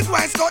for big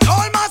West Coast,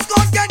 all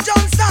mascot get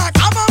jump start.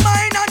 I'm a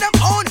mind on them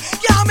own,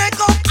 can't make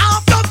up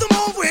half. Love to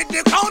move with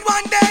the crowd,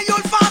 one day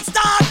you'll fast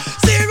start.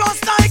 Serious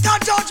like a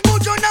judge,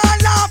 but you not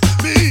laugh.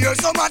 Me hear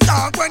some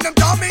attack when them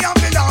tell me I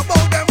feel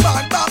about them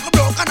bad back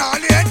broke and all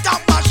the head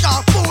top mash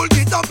off. Pull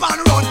it up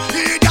and run,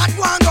 he that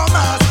one go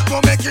mass. Go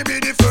make it be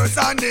the first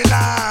and the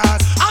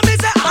last. And me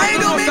say I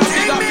do me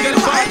thing, me do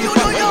I you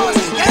do yours.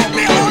 Get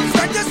me home,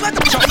 friend, just let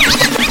them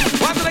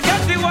What did I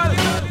get the wall?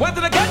 What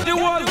did I get the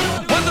wall?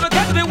 What did I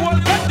get the wall?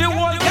 Get the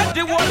wall, get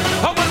the wall.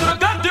 How what did I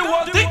get the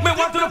wall? Think me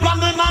want to the plan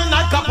the night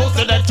like a post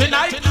to that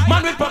tonight.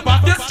 Man with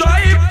papa this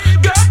stripe.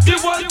 Get the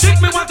wall, think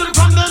me want to the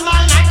plan the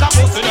night like a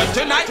post to that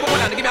tonight. Come on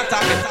and give me a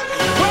target.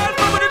 Well,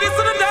 mama do this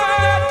to the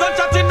dead. Don't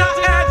chat in the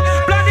head.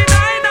 Bloody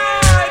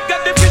night,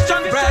 get the fish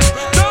and bread.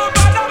 No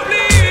bother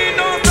please,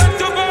 no sense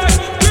to work.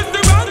 Twist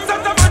the wrong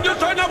set of man, you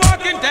turn a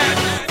walking dead.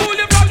 Fool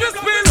your blood with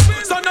spill,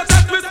 so not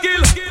that with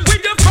skill.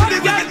 With your body,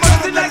 get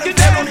busted like you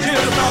never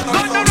kill.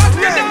 Gonna rock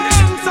you down,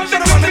 so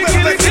that you can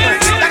kill it.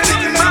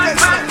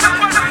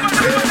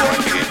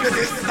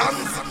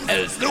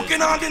 Else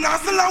looking on the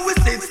national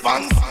with 6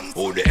 fans.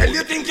 Who the hell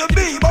you think you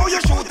be? Boy, you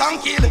shoot and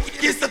kill.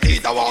 Kiss the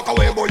teeth and walk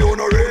away, boy, you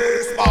no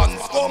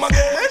response. Come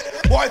again,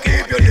 boy,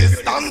 keep your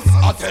distance.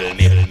 Tell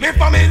me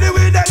familiar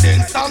with that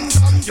instance.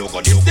 You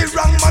go dip the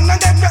wrong man and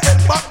then your head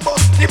back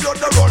bust. The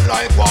blood that run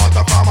like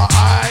water from a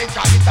eye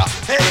canita.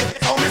 Hey,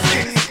 how me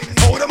sing?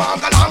 How the man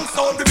along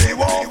sound to be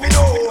what we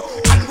know.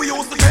 And we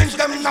used to change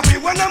them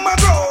nappy when them a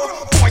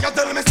grow. Boy, you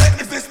tell me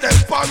say if we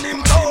step on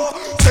him toe.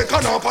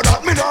 Second half of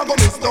that, me not go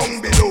miss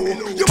down below.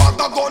 You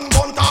want a gun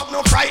talk,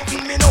 no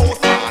frighten me no.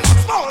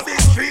 Small big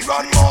street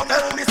run more,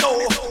 tell me so.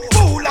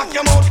 Fool like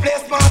your mouth, play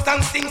smart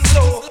and sing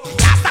slow.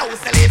 That's how we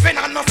living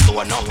and no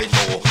store, no we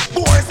show.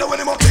 Boys say when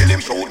him a kill him,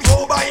 shoot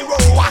row by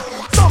row.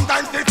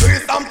 Sometimes they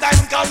free,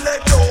 sometimes can't let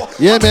go.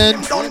 Yeah,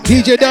 man.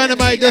 DJ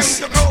Dynamite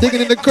just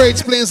digging in the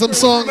crates, playing some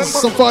songs,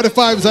 some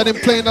 45s I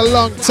didn't play in a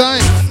long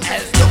time.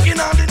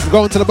 We're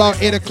going till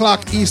about 8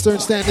 o'clock Eastern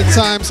Standard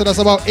Time, so that's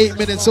about 8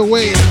 minutes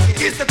away.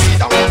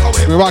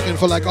 We're rocking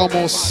for like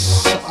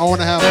almost an hour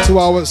and a half, 2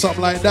 hours,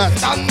 something like that.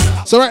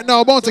 So right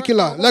now, Bounty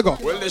Killer, Lego.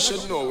 Well, they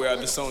should know we are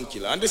the Sound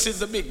Killer, and this is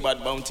the big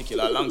bad Bounty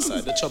Killer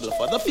alongside the Trouble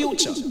for the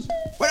Future.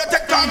 Well, I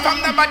take time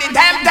from the body,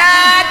 damn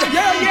dad.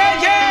 Yeah.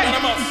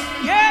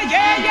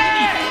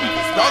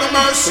 Not a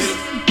mercy.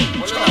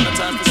 What's kind of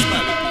time for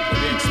smiling people?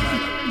 They ain't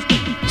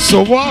smiling.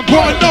 So what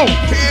going now?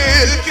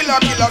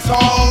 Killer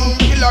sound.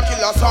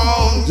 Killer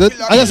sound.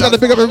 I just gotta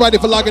pick up everybody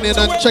for logging in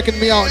and checking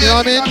me out, you know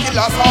what I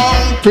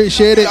mean?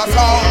 Appreciate it. Killer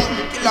sound.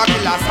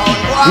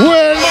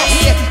 Well,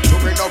 to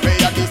bring away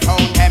the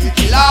sound, them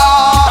killer.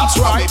 That's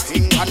right.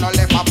 Pink and no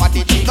left up at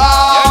the trigger.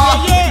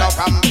 No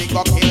from big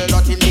up kill,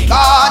 nothing nigga.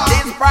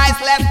 This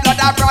priceless blood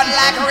that run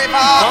like a river.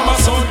 I'm a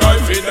sound guy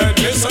for that,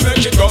 listen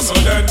make it go so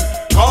then.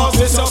 Cause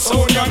this a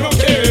sound you don't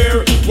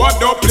care. What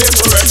the place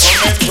to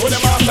recommend to the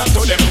master,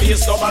 to them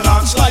please double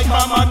launch like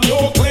mama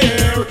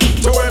nuclear.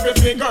 To every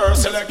figure,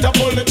 select a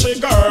pull the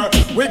trigger.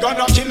 We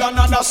gonna kill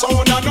another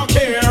sound and no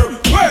care.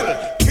 Well,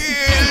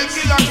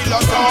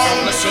 killer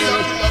sound.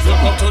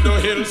 Look up to the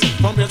hills,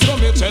 from here to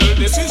me tell.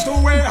 This is the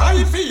way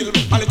I feel.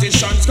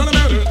 Politicians gonna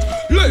melt.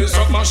 Lace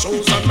up my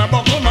shoes and my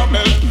buckle my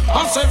belt.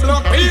 I say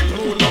black people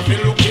who love me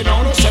looking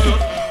on themselves.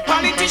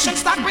 Politicians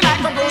stack me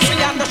like a grocery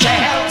on the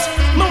shelves.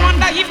 No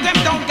wonder if them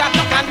don't got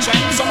no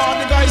conscience. Some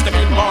of the guys them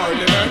in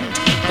parliament.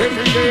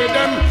 Every day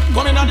them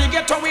coming on the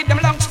ghetto with them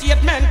long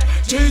statement.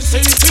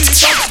 GCT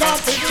tax down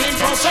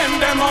 15%,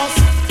 them us.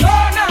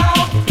 Oh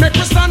now, make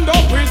we stand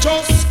up with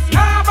us.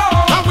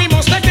 And we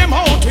must take them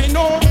out, we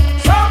know.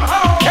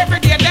 Somehow, every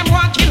day them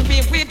want kill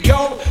me with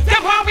yo.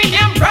 Them want we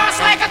them brass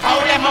like a cow,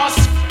 them us.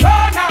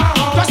 Oh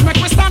now, just make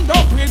we stand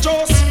up with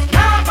us.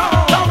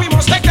 And we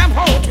must take them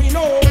out, we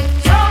know.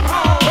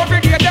 Somehow, every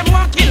day them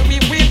want kill me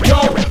with yo.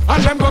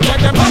 And them go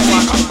take them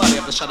out. Somebody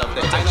have to shut up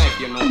there. I know if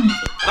you know.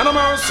 And a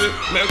mercy,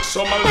 make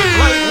some look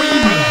like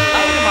weed.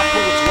 I them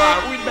approach war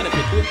with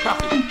benefit, with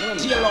profit.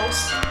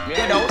 Jailhouse,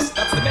 deadhouse,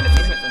 that's the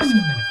benefit.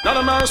 Not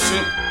a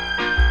mercy.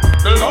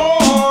 The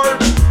Lord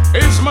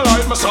is my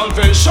light, my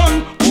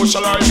salvation. Who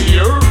shall I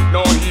fear?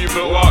 No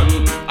evil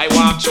one. I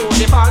walk through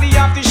the valley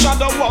of the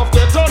shadow of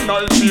death.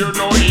 I fear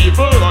no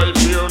evil, I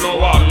fear no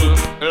one.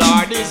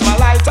 Lord is my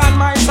light and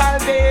my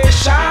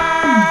salvation.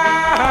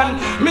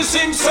 Me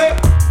sing say,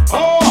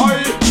 oh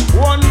I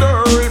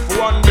wonder if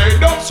one day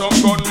that some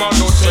gunman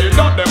will say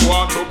that them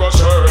want to go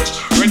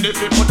church. When they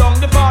put down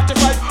the 45,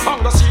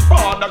 I'm gonna see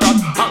Father God,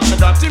 and they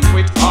got him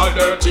with all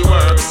dirty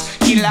works.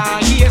 Killer,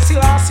 yes,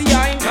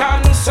 I ain't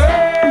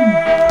concerned.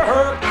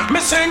 Me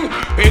sing,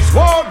 it's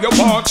war you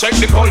want, check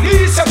the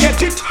police, you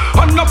get it.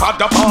 And no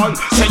bother ball,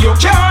 say you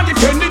can't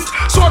defend it.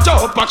 Soldier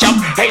up my cap,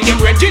 hey,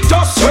 them ready to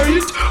say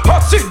it.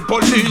 Hustle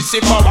police,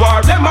 if a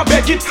war, them a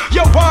beg it.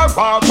 You war,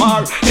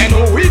 then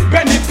who it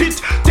benefit?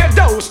 They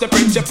dose the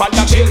principal,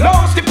 that she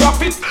lost the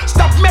profit.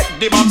 Stop make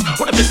the bombs,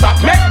 what if you stop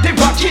make the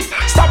ratchet?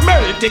 Stop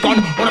make the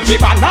gun, what if you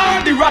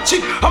banana the ratchet?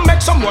 And make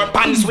some more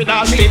pants with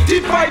all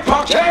 55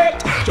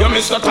 pocket. You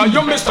Mr. Tie, you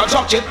Mr.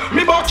 Jacket,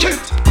 me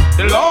bucket.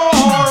 The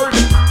Lord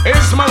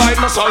is my light,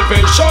 my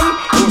salvation.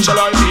 Who shall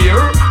I fear?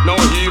 No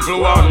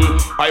evil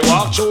one. I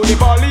walk through the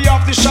valley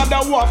of the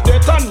shadow of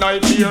death, and I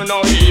fear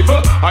no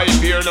evil, I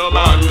fear no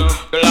man.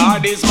 The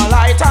Lord is my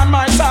light and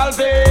my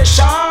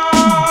salvation.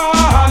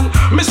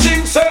 Me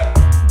sing say,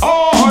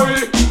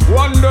 I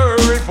wonder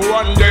if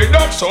one day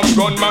that some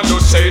gunman will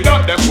say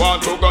that them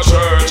want to go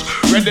church.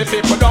 Ready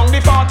to put down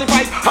the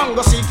 45 and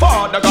go see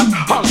Father God,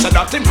 answer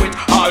that him with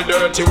all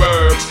dirty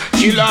words.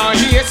 Killer,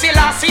 yes,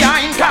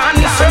 I ain't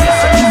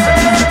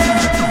concerned.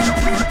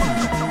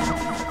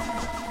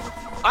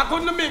 I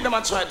couldn't make them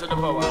a try to the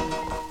power.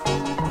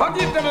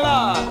 Forgive them,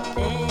 Lord.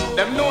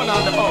 Them know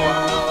now the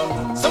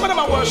power. Some of them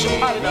are worship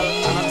idol.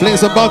 Playing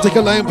some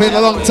Baltica Line, playing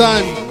a long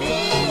time.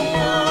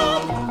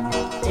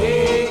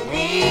 Take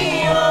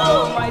me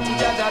home, mighty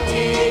Jaja,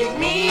 take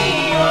me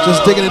home.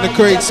 Just digging in the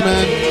crates,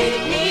 man.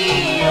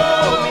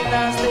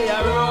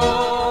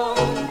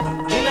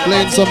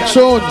 Playing some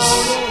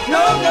tunes.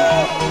 No,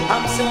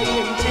 I'm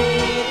saying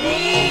take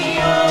me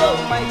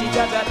home, mighty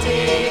Jaja,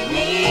 take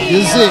me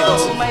Is it?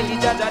 mighty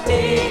Jaja,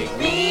 take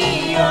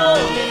me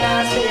home.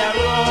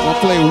 I'll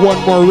play one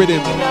more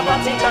rhythm.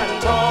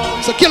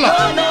 It's a killer.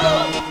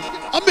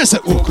 I miss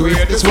it. Who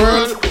created this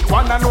world?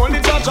 One and only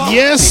Jaja.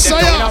 Yes,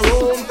 I am.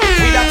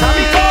 With a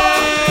chemical,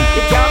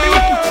 it can be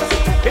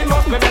worse. It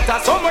must be better.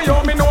 Some of you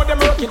me know them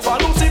working for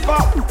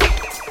Lucifer.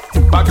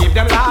 Forgive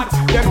them, lad.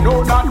 Them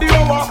know not the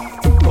hour.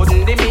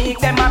 Couldn't they make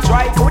them a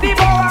try to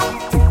devour?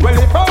 Well,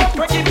 if I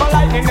we keep a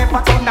lightning,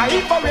 never thunder.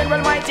 If I rain,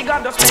 well, mighty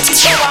God just make it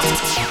shower.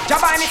 Jah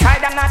by me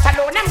side, I'm not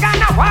alone. Them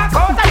gonna walk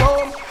out the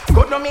room.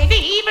 Could no me the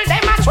evil,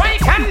 them a try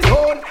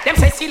condone. Them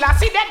say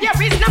Selassie that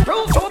there is no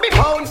proof to be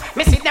found.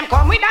 Me see them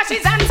come with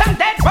ashes and some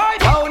dead boy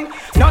bone.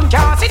 None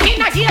can sit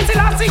in a here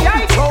Selassie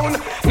I throne.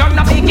 None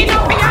not picking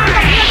up beyond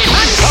the hill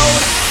man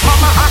tone.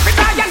 Mama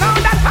Africa, you know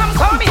that I'm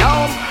coming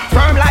home.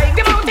 Firm like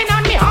the mountain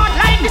and me hard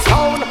like the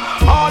stone.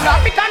 All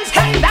Africans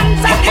can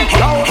dance and get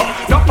low.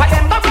 No for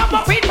them go rub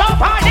up with no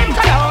for them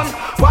cologne.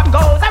 What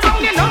goes around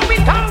you know we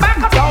come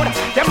back around.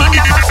 Them man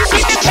a mash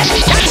shit and let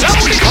me can blow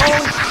the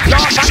phone.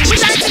 Lord and we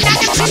like to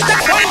get them sister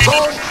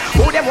control.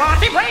 Who them want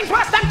the brain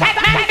trust and take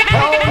the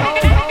phone.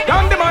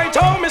 Down the might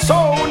tell me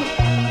soon.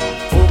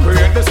 Who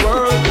create this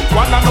world?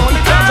 One and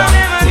only Jaja.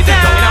 Sit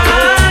it down in a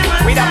room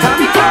with a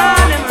family car.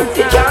 It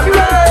can't be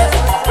worse.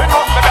 We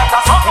must be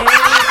better something.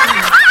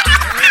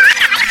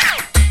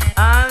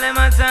 All them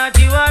a talk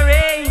you a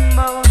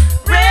rainbow,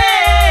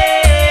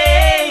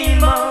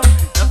 rainbow.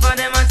 No for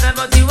them a talk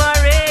but you a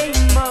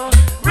rainbow,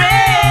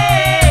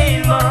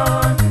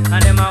 rainbow.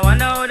 And them a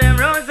wonder how them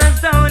roads are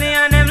stony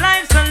and them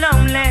lives so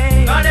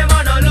lonely. Cause them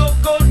a don't look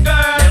good,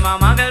 girl. Them a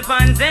muggle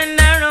pants in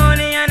their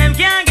rolling and them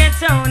can't get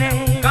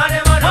Tony. Cause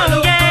them a don't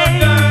look good,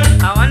 girl.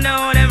 I wonder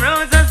how them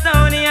roads are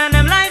stony and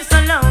them lives so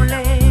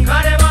lonely.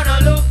 Cause them a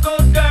don't look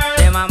good, girl.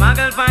 Them a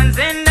muggle pants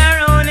in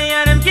their rolling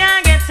and them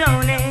can't get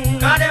Tony.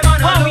 Cause them a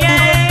don't look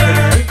good,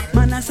 girl.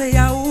 Man, I say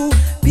ya who,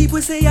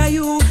 people say ya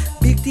you.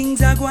 Big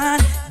things are going,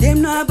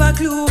 them no have a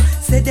clue.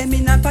 Say them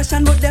in a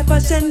fashion, but their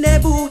fashion they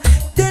boo.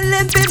 Tell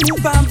them to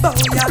move and bow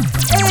ya.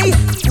 Hey,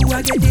 who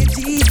a get the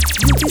G?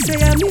 You say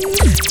ya me.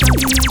 From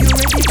you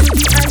ready to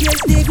the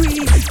highest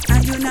degree.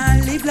 And you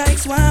not live like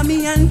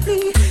Swami and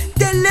Flea.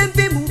 Tell them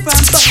to move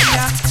and bow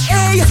ya.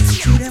 Hey,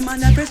 see them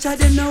under pressure,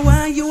 them know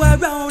why you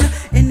around.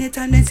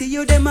 Anytime they see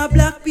you, them a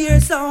black beer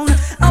sound.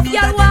 Of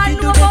y'all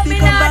want know about me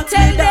not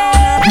tell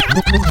them.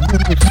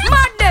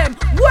 Mad them,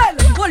 well,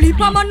 only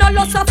mama no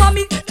loss of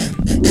me.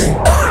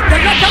 The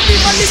lot of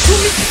people listen to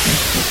me.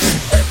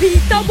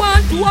 Peter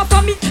want to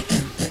offer me.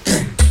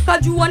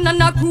 Cause you and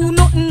a crew,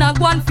 nothing a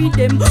go and feed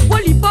them.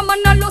 Only mama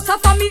no loss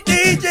of me.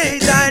 DJ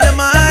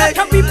Dynamite. The lot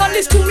of people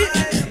listen to me.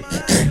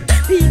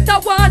 Peter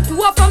want to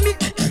offer me.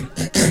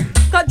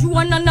 Cause you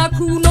and a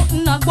crew,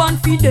 nothing a go and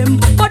feed them.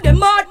 But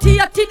them hearty,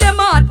 them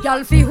hard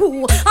gal fi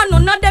who. And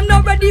none of them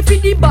not ready for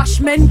the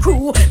bashman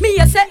crew. Me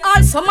a say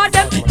all some of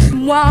them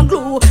want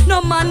glue.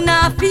 No man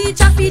na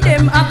feature fi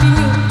them happy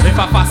you. If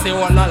I pass it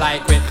one no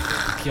like it,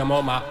 your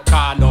mama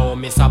can't know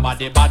miss a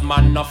body bad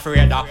man no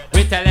afraid of.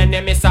 We telling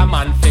him miss a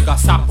man figure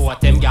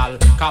support him gal.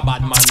 Cause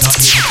bad man no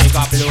eat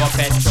figure blow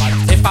petrol.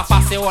 If I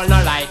pass it one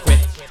no like it,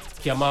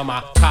 your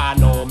mama. Car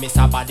no miss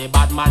a body,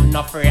 bad man no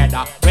afraid.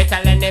 We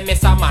telling him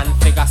miss a man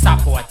figure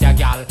support your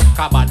gal.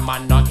 Cause bad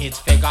man no itch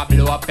figure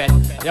blow up it.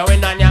 You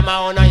win on your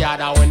mouth, no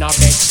yard, we no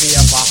big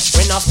favor.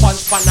 We no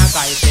sponge for no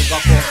guys, we go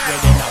cook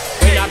with it.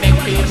 We no big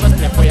people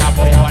slip for your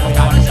boy one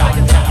gunshot.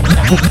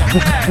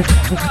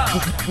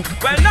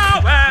 Well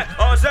now,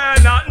 oh say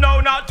not,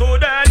 no, not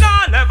today, no.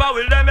 Never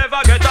will them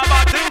ever get a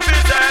bad thing to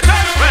say.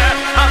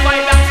 I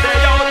find that stay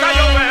out of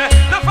your way.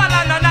 No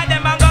follow none of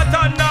them and go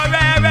turn no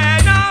rare,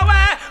 no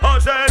way. Oh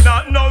say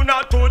not, no,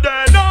 not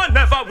today, no.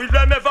 Never will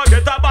them ever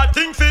get a bad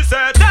thing to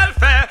say. Tell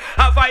fair,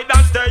 I find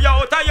that stay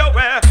out of your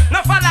way.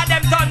 No follow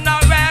them turn no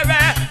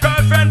rare.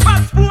 Girlfriend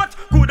passport,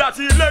 good at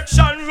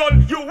election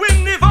run. You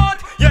win the vote.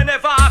 You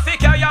never have to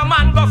carry your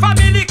man go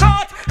family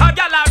court. A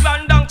gal a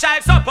run down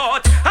child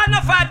support.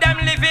 Enough of them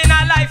living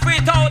a life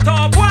without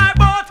a boy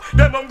but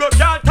them go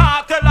can't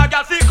talk till a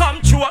gal fi come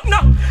choke.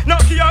 No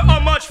care how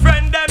much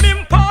friend them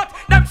import.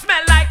 Them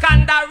smell like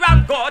under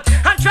ram goat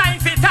and trying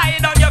to tie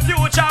down your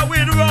future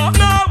with rope.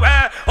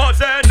 Nowhere, oh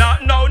say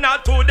not, no,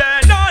 not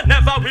today, no.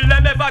 Never will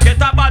them ever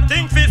get a bad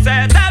thing fi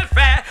say. Tell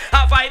fair,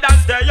 avoid and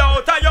stay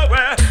out of your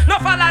way. No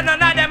follow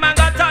none of them and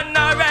go turn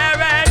no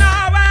rare,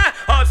 nowhere.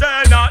 Oh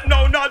say not,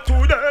 no, not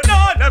today,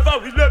 no. Never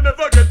will them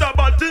ever get a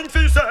bad thing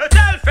fi say.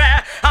 Tell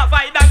fair,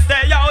 avoid and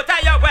stay out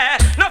of your way.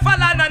 No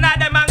follow none of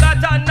them and go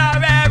turn no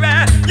rare.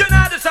 You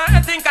know the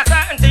certain thing, cause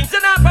certain things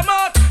you not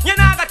promote. You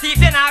not go thief,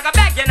 you not go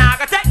beg, you not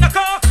go take no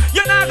coke.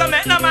 You not go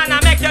make no man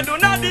and make you do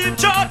no deep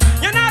joke.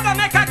 You not go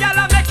make a girl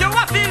and make you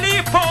a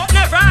Philip Port.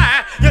 Never.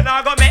 You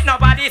not go make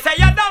nobody say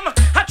you're dumb.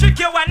 I trick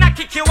you and I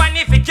kick you and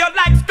if it you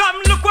like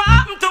scum. Look what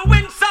happened to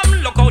win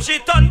some. Look how she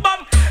turn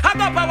bum. I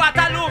go for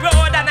Waterloo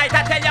Road and I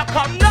tell you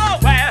come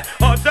nowhere.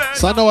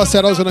 So I know I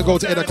said I was gonna go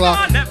to 8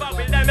 o'clock.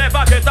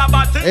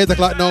 8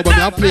 o'clock now, but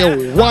I'll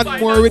play one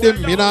more with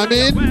him, you know what I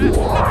mean?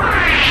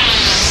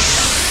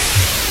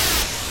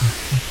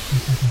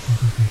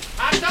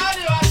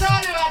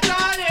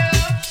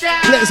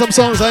 Play some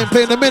songs I ain't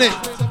playing in a minute.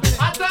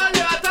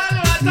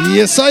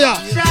 Yes, I am.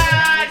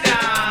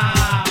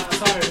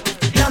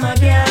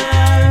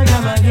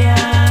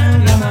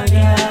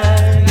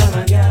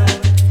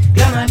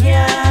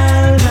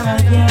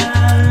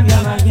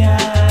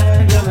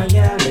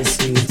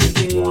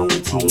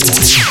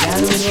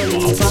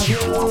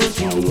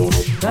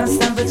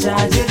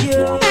 Charge your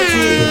beauty,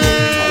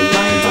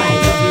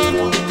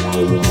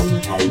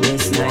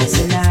 it's nice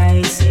and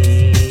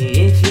nicey.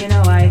 If you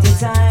know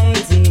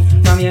tighty,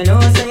 from your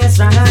nose so you're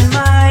strong and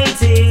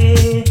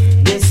mighty.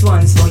 This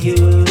one's for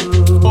you.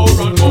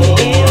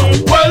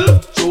 Well,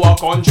 to a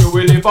country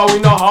we live and we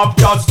no have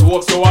gas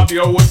stove, so a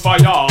beer wood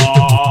fire.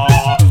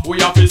 We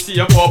have to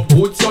save up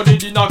wood so the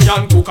dinner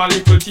can cook and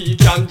little tea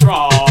can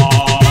draw.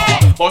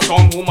 But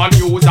some woman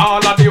use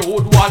all of the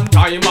wood one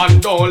time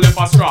and don't left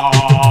a straw.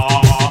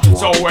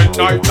 So when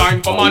night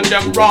time come and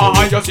them raw,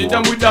 you see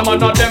them with them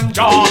and not them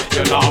jaw.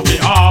 You know the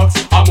ask,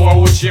 a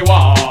more wood she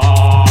want,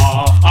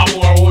 a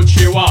more wood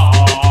she want.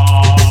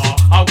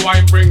 I go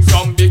and bring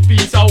some big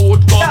piece of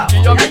wood, come to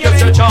you, make you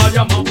say charge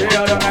your mom.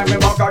 Yeah, don't let me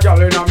back a girl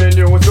in a me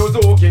new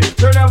Suzuki.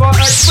 You never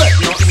expect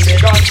nothing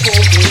big and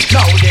spooky.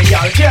 Now the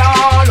girl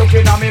can't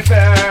looking at me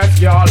face,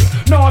 girl.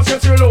 No, she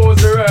lose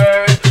the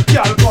race.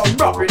 Girl come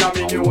rapping at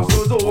me new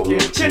Suzuki.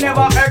 She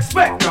never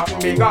expect nothing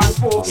big and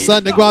spooky.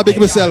 Sunday, go and big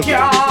myself.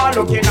 Girl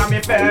looking at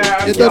me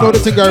face. You don't know the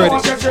thing already.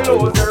 No, she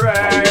lose the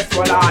race.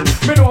 Well on,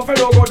 me don't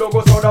feel logo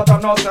so that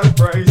I'm not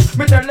self-praise.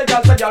 Me tell the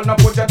girl say girl no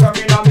put your tongue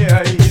in on me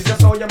eyes. Just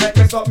so you make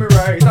me stop me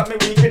rise. And me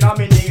weak in on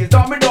me knees.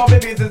 Don't me do me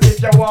business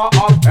if you want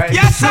up pay.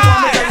 Yes sir.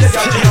 Me tell the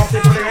girl she don't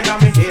fit playing on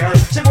me here.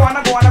 She go on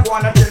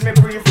till me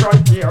brief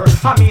front here.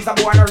 And me's a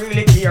boy no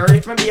really care.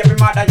 If me baby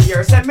mother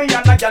here, send me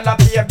and a girl a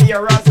play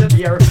beer and sit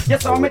here.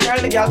 Yes so me tell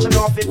the girl she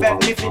don't fit bet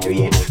me fit do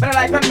it. But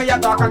I like when me a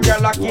talk and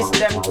girl a kiss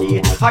them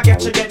teeth. I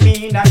get she get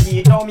me in a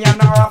heat. Now me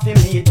and her off in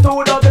meet.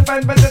 2,000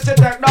 fence but she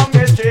take down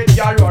me street.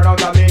 Girl run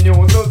out of me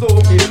new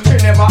Suzuki. She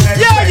never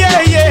expect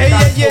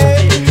yeah.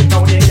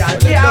 Now the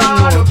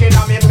girl looking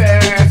at me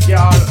face,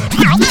 girl.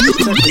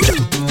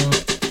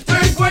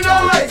 Think we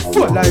nice,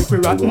 full like we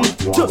rotten.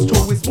 Just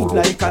throw we smooth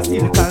like a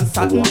silk and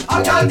satin.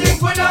 I can't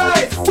think we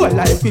nice, full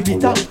like we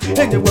bitter.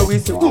 Anywhere we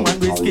see woman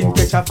we skin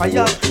catch a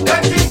fire.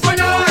 Them think we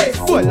nice,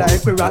 full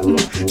like we rotten.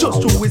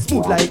 Just throw we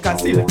smooth like a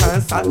silk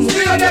and satin.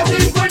 Still them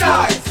think we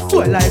nice,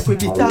 full like we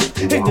bitter.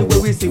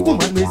 Anywhere we see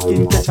woman we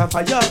skin catch a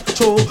fire.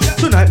 So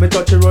tonight me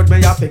touch the road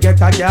me have to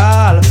get a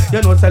girl.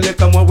 You know say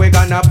little more we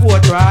gonna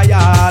put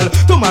trial.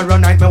 Tomorrow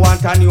night me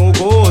want a new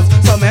ghost.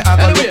 So me have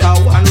a look at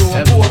one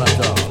room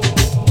boat.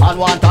 And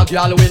want a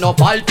girl we no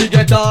fight to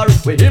get her.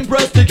 We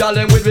impress the girl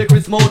and we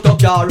Chris motor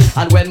car.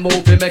 And when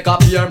movie make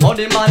up here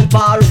money man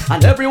par.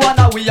 And everyone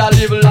a we a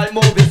live like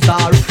movie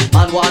star.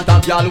 Man want a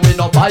girl we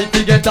no fight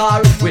to get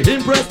her. We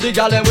impress the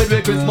girl and we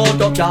Chris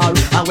motor car.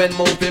 And when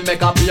movie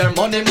make up here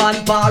money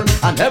man par.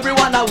 And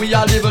everyone a we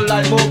a live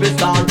like movie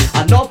star.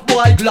 Enough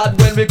boy glad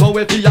when we go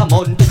with a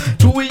month.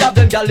 Two we have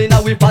them gal in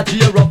a we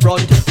party up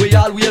front. We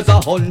always a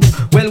hunt,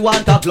 well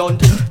want a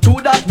blunt. Two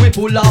that we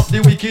pull off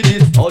the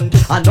wickedest stunt.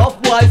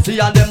 Enough boys see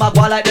and them a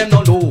go like them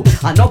no know.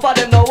 Enough of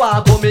them no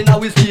want come in a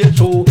we stage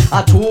show.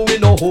 A two we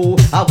no hoe,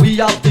 and we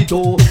have the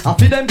toe. I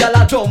feel them gal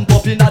a jump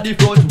up in a the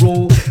front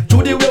row. To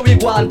the way we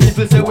go and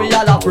people say we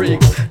all a freak.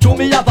 To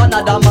me have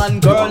another man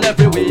girl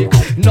every week.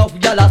 Enough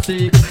gal a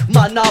sick,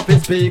 man off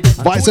his speak.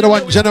 Vice of the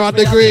one general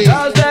degree.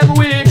 Girls them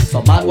weak,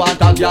 some man want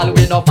a gal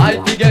we no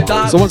fight to get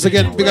on. So once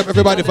again, big up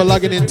everybody for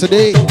logging in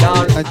today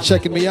and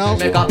checking me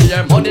out.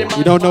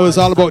 You don't know it's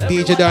all about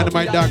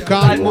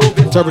DJDynamite.com,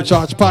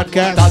 Turbocharge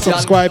Podcast,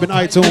 subscribe in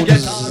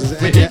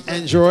iTunes, and your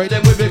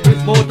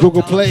Android,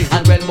 Google Play.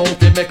 And when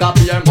movie make up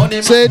your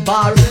money, Sid.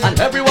 bar, and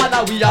everyone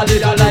we are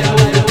living like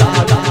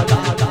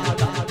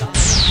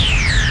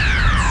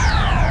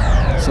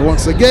So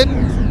once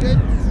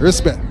again,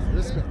 respect.